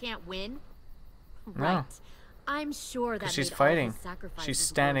 fights you can't win? No. Right. I'm sure that Because she's made all fighting. his sacrifices She's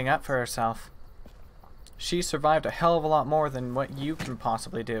standing up for herself. She survived a hell of a lot more than what you can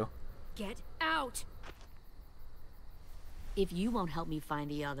possibly do. Get out! If you won't help me find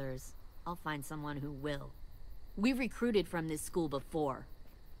the others, I'll find someone who will. We've recruited from this school before.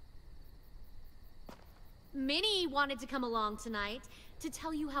 Minnie wanted to come along tonight to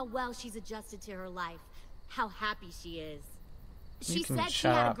tell you how well she's adjusted to her life, how happy she is. She said she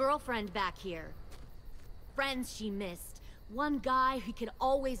had a girlfriend back here. Friends she missed. One guy who could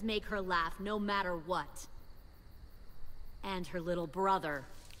always make her laugh no matter what. And her little brother.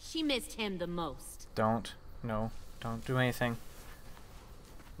 She missed him the most. Don't. No. Don't do anything.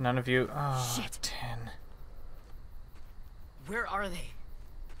 None of you. Oh, Shit. Tenn. Where are they?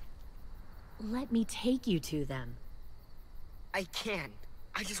 Let me take you to them. I can.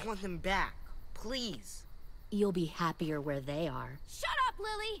 I just want them back. Please. You'll be happier where they are. Shut up,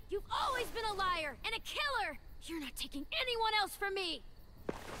 Lily! You've always been a liar and a killer! You're not taking anyone else from me!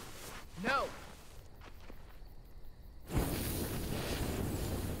 No!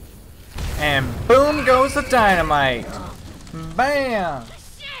 And boom goes the dynamite! Bam!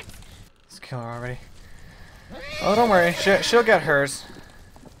 Let's kill her already. Oh, don't worry. She'll get hers.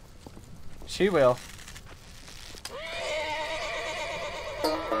 She will.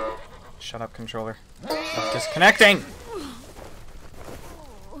 Shut up, controller. Stop disconnecting!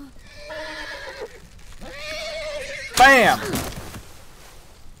 Bam!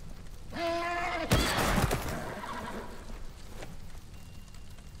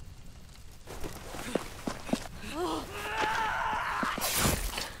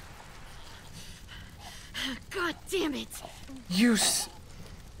 God damn it! You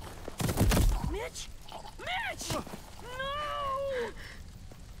Mitch! Mitch! No!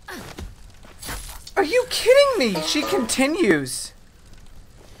 Are you kidding me? She continues.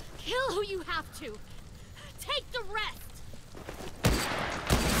 Kill who you have to. Take the rest.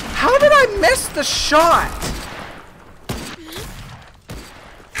 How did I miss the shot?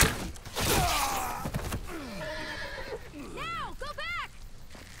 Now, go back!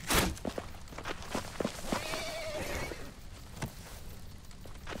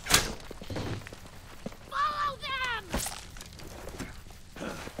 Follow them!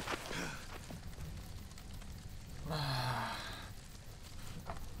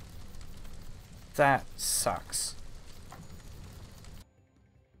 That sucks.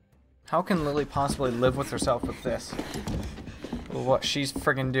 How can Lily possibly live with herself with this? With what she's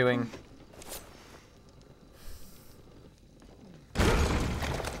friggin' doing?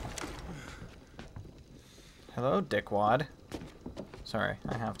 Hello, dickwad. Sorry,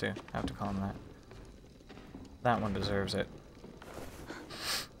 I have to call him that. That one deserves it.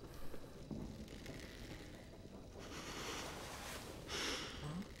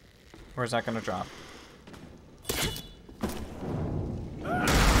 Where's that gonna drop?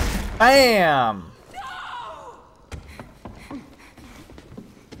 Bam!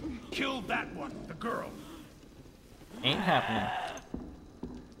 Kill that one, the girl. Ain't happening.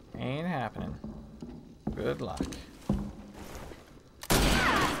 Ain't happening. Good luck.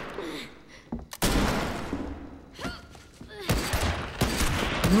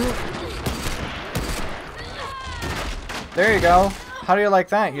 There you go. How do you like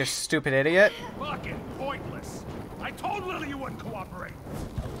that, you stupid idiot? Fucking pointless. I told Lily you wouldn't cooperate.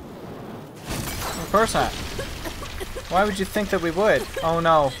 Of course not. Why would you think that we would? Oh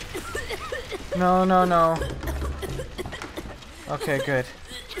no. No, no, no. Okay, good.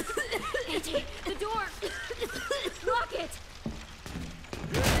 AJ, the door! Lock it!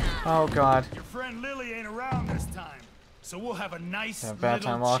 Oh god. Your friend Lily ain't around this time, so we'll have a nice Have a bad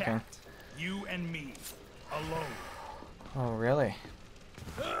time walking. chat. You and me, alone. Oh really?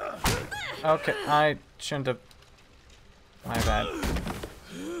 Okay, I shouldn't have. My bad.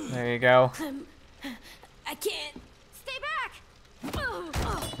 There you go. I can't. Stay back!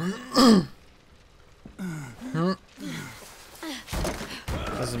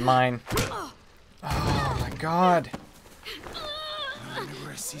 This is mine. Oh my god.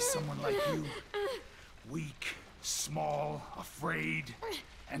 Whenever I see someone like you, weak, small, afraid,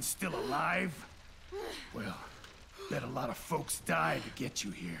 and still alive, well, bet a lot of folks died to get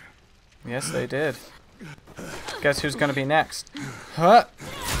you here. Yes, they did. Guess who's gonna be next? Huh?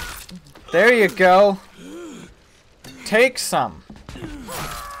 There you go. Take some.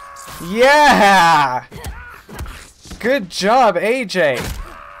 Yeah! Good job, AJ.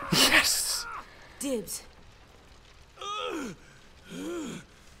 Yes. Dibs.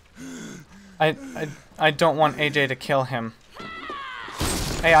 I don't want AJ to kill him.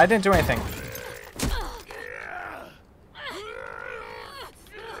 Hey, I didn't do anything.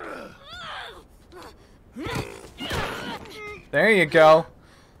 There you go.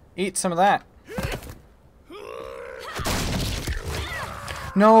 Eat some of that.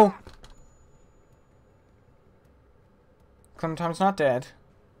 No. Clementine's not dead.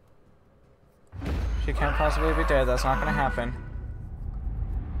 She can't possibly be dead. That's not gonna happen.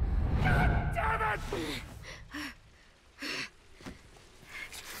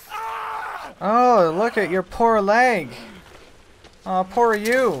 Oh, look at your poor leg. Oh, poor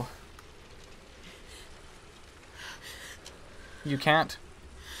you. You can't.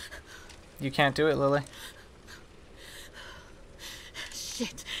 You can't do it, Lily.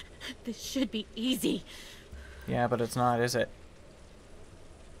 Shit. This should be easy. Yeah, but it's not, is it?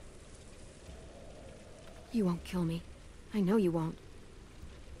 You won't kill me. I know you won't.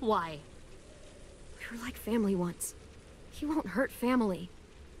 Why? We were like family once. You won't hurt family.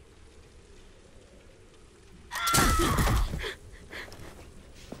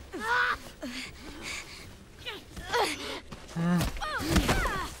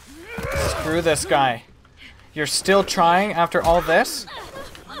 Screw this guy. You're still trying after all this?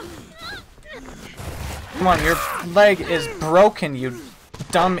 Come on, your leg is broken, you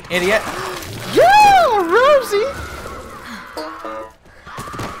dumb idiot. Yeah, Rosie!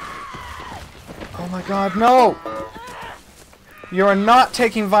 Oh my god, no! You are not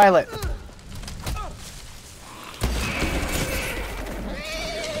taking Violet.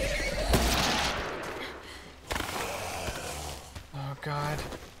 Oh god.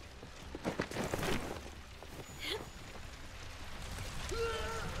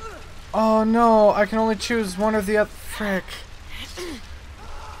 Oh no, I can only choose one or the other. Frick.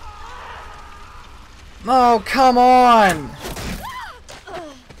 Oh, come on!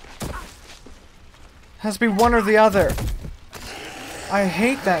 Has to be one or the other. I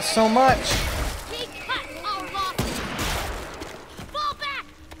hate that so much. Fall back!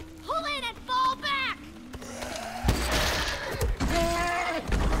 Pull in and fall back!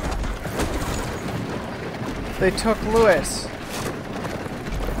 They took Lewis.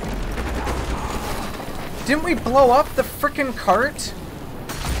 Didn't we blow up the frickin' cart?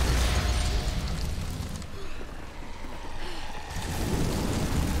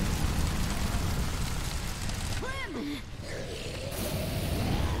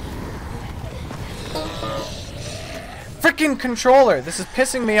 Frickin' controller! This is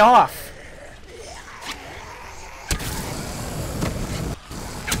pissing me off.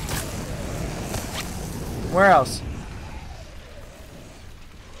 Where else?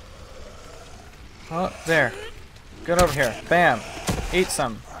 Oh, there. Get over here. Bam. Eat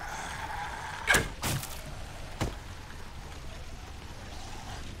some.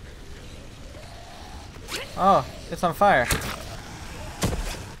 Oh, it's on fire.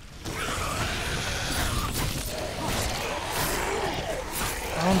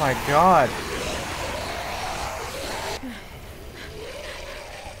 Oh my god.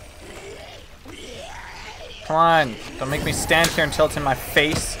 Come on. Don't make me stand here until it's in my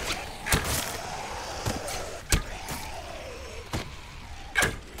face.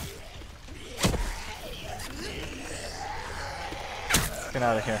 Get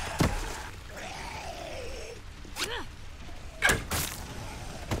out of here.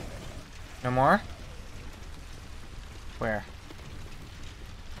 No more? Where?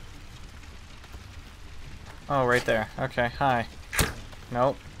 Oh, right there. Okay, hi.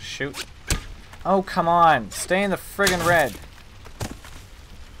 Nope. Shoot. Oh, come on. Stay in the friggin' red.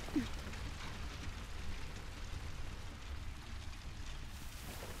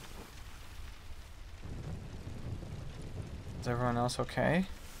 Is everyone else okay?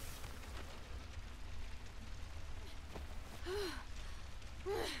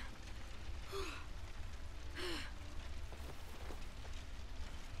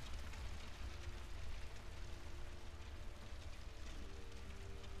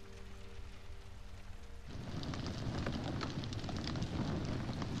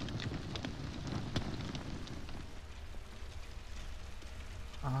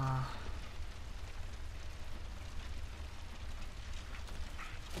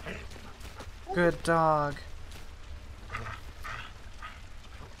 Good dog.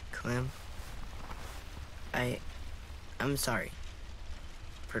 Clem, I'm sorry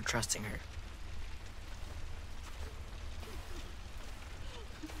for trusting her.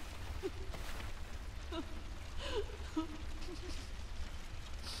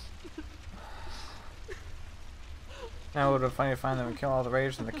 Now it would be funny to find them and kill all the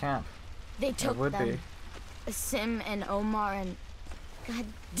raiders in the camp. They took would them. be. Sim and Omar and... God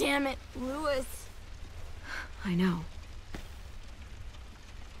damn it, Lewis. I know.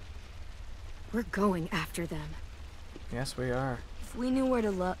 We're going after them. Yes, we are. If we knew where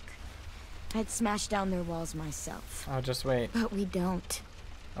to look, I'd smash down their walls myself. Oh, just wait. But we don't.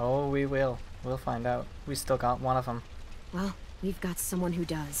 Oh, we will. We'll find out. We still got one of them. Well, we've got someone who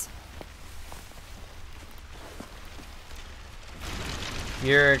does.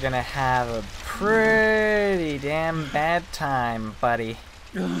 You're gonna have a pretty damn bad time, buddy.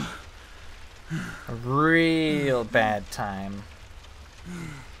 A real bad time.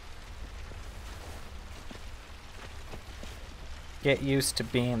 Get used to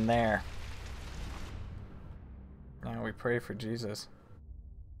being there. Now we pray for Jesus.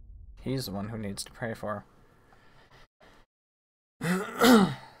 He's the one who needs to pray for.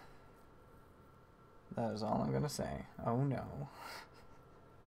 That is all I'm gonna say. Oh no.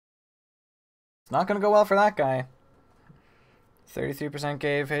 It's not gonna go well for that guy. 33%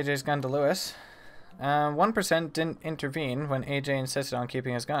 gave AJ's gun to Lewis. 1% didn't intervene when AJ insisted on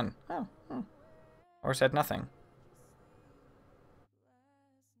keeping his gun. Oh. Or said nothing.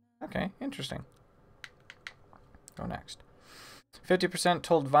 Okay, interesting. Go next. 50%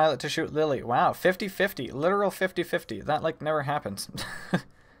 told Violet to shoot Lily. Wow, 50-50. Literal 50-50. That, like, never happens.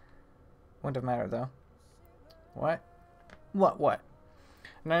 Wouldn't have mattered, though. What? What?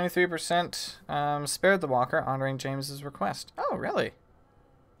 93% spared the walker, honoring James's request. Oh, really?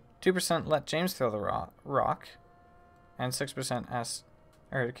 2% let James throw the rock. And 6% asked...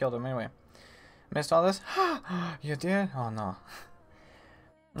 or killed him anyway. Missed all this? You did? Oh, no.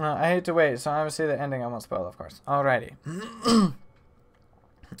 I hate to wait, so I'm gonna see the ending. I won't spoil, of course. Alrighty.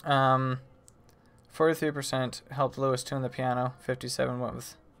 43% helped Lewis tune the piano. 57% went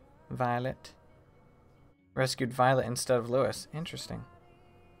with Violet. Rescued Violet instead of Lewis. Interesting.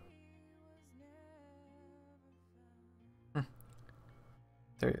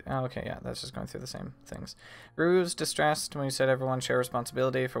 Okay, yeah, that's just going through the same things. Rue was distressed when you said everyone share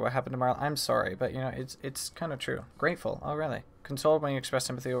responsibility for what happened to Marlon. I'm sorry, but, you know, it's kind of true. Grateful. Oh, really? Consoled when you expressed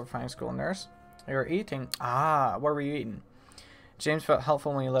sympathy over finding school nurse. You were eating. Ah, what were you eating? James felt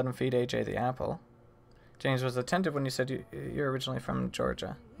helpful when you let him feed AJ the apple. James was attentive when you said you're originally from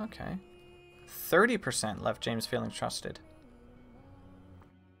Georgia. Okay. 30% left James feeling trusted.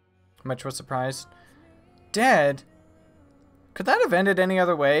 Much was surprised. Dead? Could that have ended any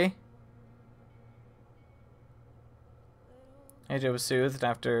other way? AJ was soothed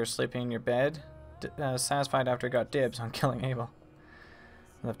after sleeping in your bed. Satisfied after he got dibs on killing Abel.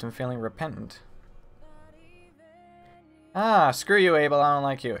 Left him feeling repentant. Ah, screw you, Abel. I don't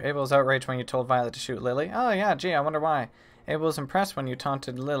like you. Abel was outraged when you told Violet to shoot Lily. Oh, yeah, gee, I wonder why. Abel was impressed when you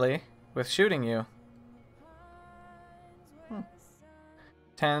taunted Lily with shooting you.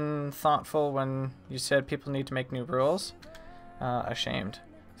 Tenn thoughtful when you said people need to make new rules. Ashamed.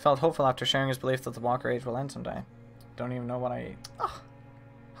 Felt hopeful after sharing his belief that the Walker age will end someday. Don't even know what I ate. Oh,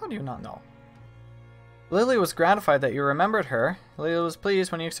 how do you not know? Lily was gratified that you remembered her. Lily was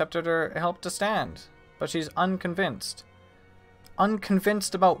pleased when you accepted her help to stand. But she's unconvinced.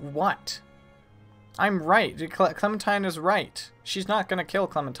 Unconvinced about what? I'm right. Clementine is right. She's not going to kill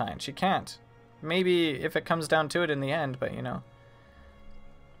Clementine. She can't. Maybe if it comes down to it in the end, but you know.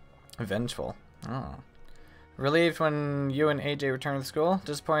 Vengeful. Oh. Relieved when you and AJ returned to school.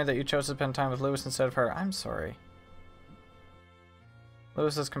 Disappointed that you chose to spend time with Lewis instead of her. I'm sorry.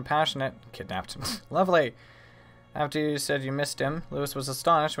 Lewis is compassionate. Kidnapped. Lovely. After you said you missed him, Lewis was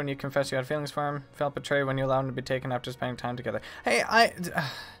astonished when you confessed you had feelings for him. Felt betrayed when you allowed him to be taken after spending time together. Hey,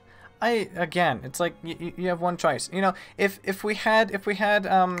 again, it's like you have one choice. You know, if we had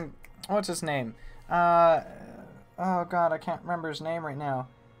what's his name? Oh God, I can't remember his name right now.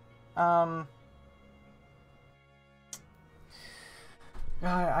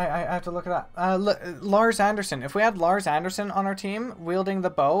 I have to look it up. Lars Anderson. If we had Lars Anderson on our team wielding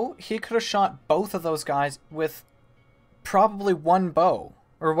the bow, he could have shot both of those guys with probably one bow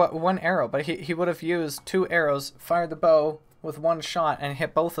or one arrow. But he would have used 2 arrows, fired the bow with 1 shot, and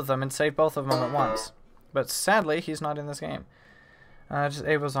hit both of them and saved both of them at once. But sadly, he's not in this game. Just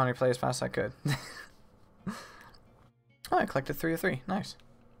able to only play as fast as I could. Oh, I collected 3 of 3. Nice.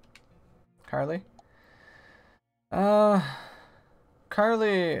 Carly.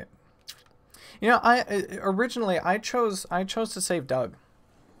 Carly, you know, originally I chose to save Doug.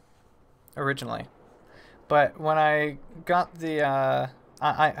 Originally, but when I got the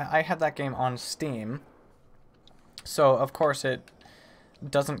I had that game on Steam, so of course it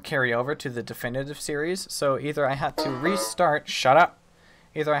doesn't carry over to the definitive series. So either I had to restart. Shut up.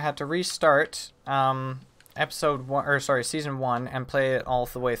 Either I had to restart episode 1, or sorry, season 1, and play it all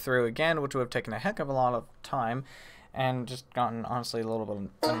the way through again, which would have taken a heck of a lot of time. And just gotten, honestly, a little bit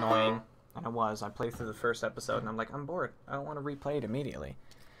annoying. And it was. I played through the first episode, and I'm like, I'm bored. I don't want to replay it immediately.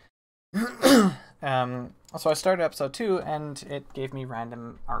 So I started episode 2, and it gave me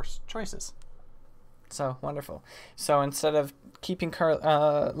random arse choices. So, wonderful. So instead of keeping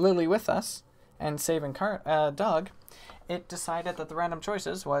Lily with us and saving Doug, it decided that the random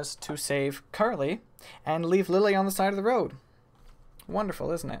choices was to save Carly and leave Lily on the side of the road.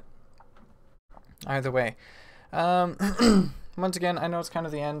 Wonderful, isn't it? Either way. Once again, I know it's kind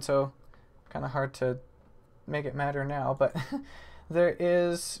of the end, so kind of hard to make it matter now, but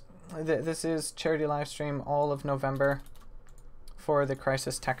this is charity live stream all of November for the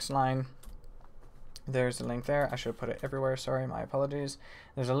crisis text line. There's a link there. I should have put it everywhere. Sorry, my apologies.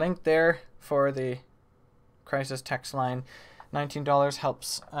 There's a link there for the crisis text line. $19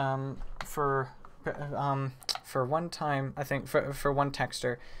 helps for one time, I think, for one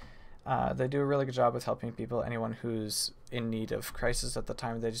texter. They do a really good job with helping people. Anyone who's in need of crisis at the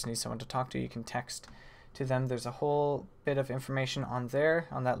time, they just need someone to talk to. You can text to them. There's a whole bit of information on there,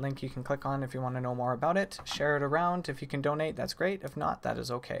 on that link you can click on if you want to know more about it. Share it around. If you can donate, that's great. If not, that is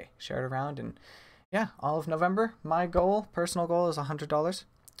okay. Share it around, and yeah, all of November. My goal, personal goal, is $100.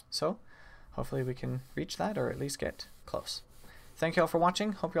 So hopefully we can reach that, or at least get close. Thank you all for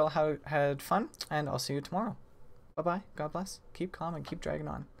watching. Hope you all had fun, and I'll see you tomorrow. Bye-bye. God bless. Keep calm and keep dragging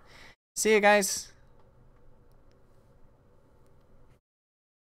on. See you guys.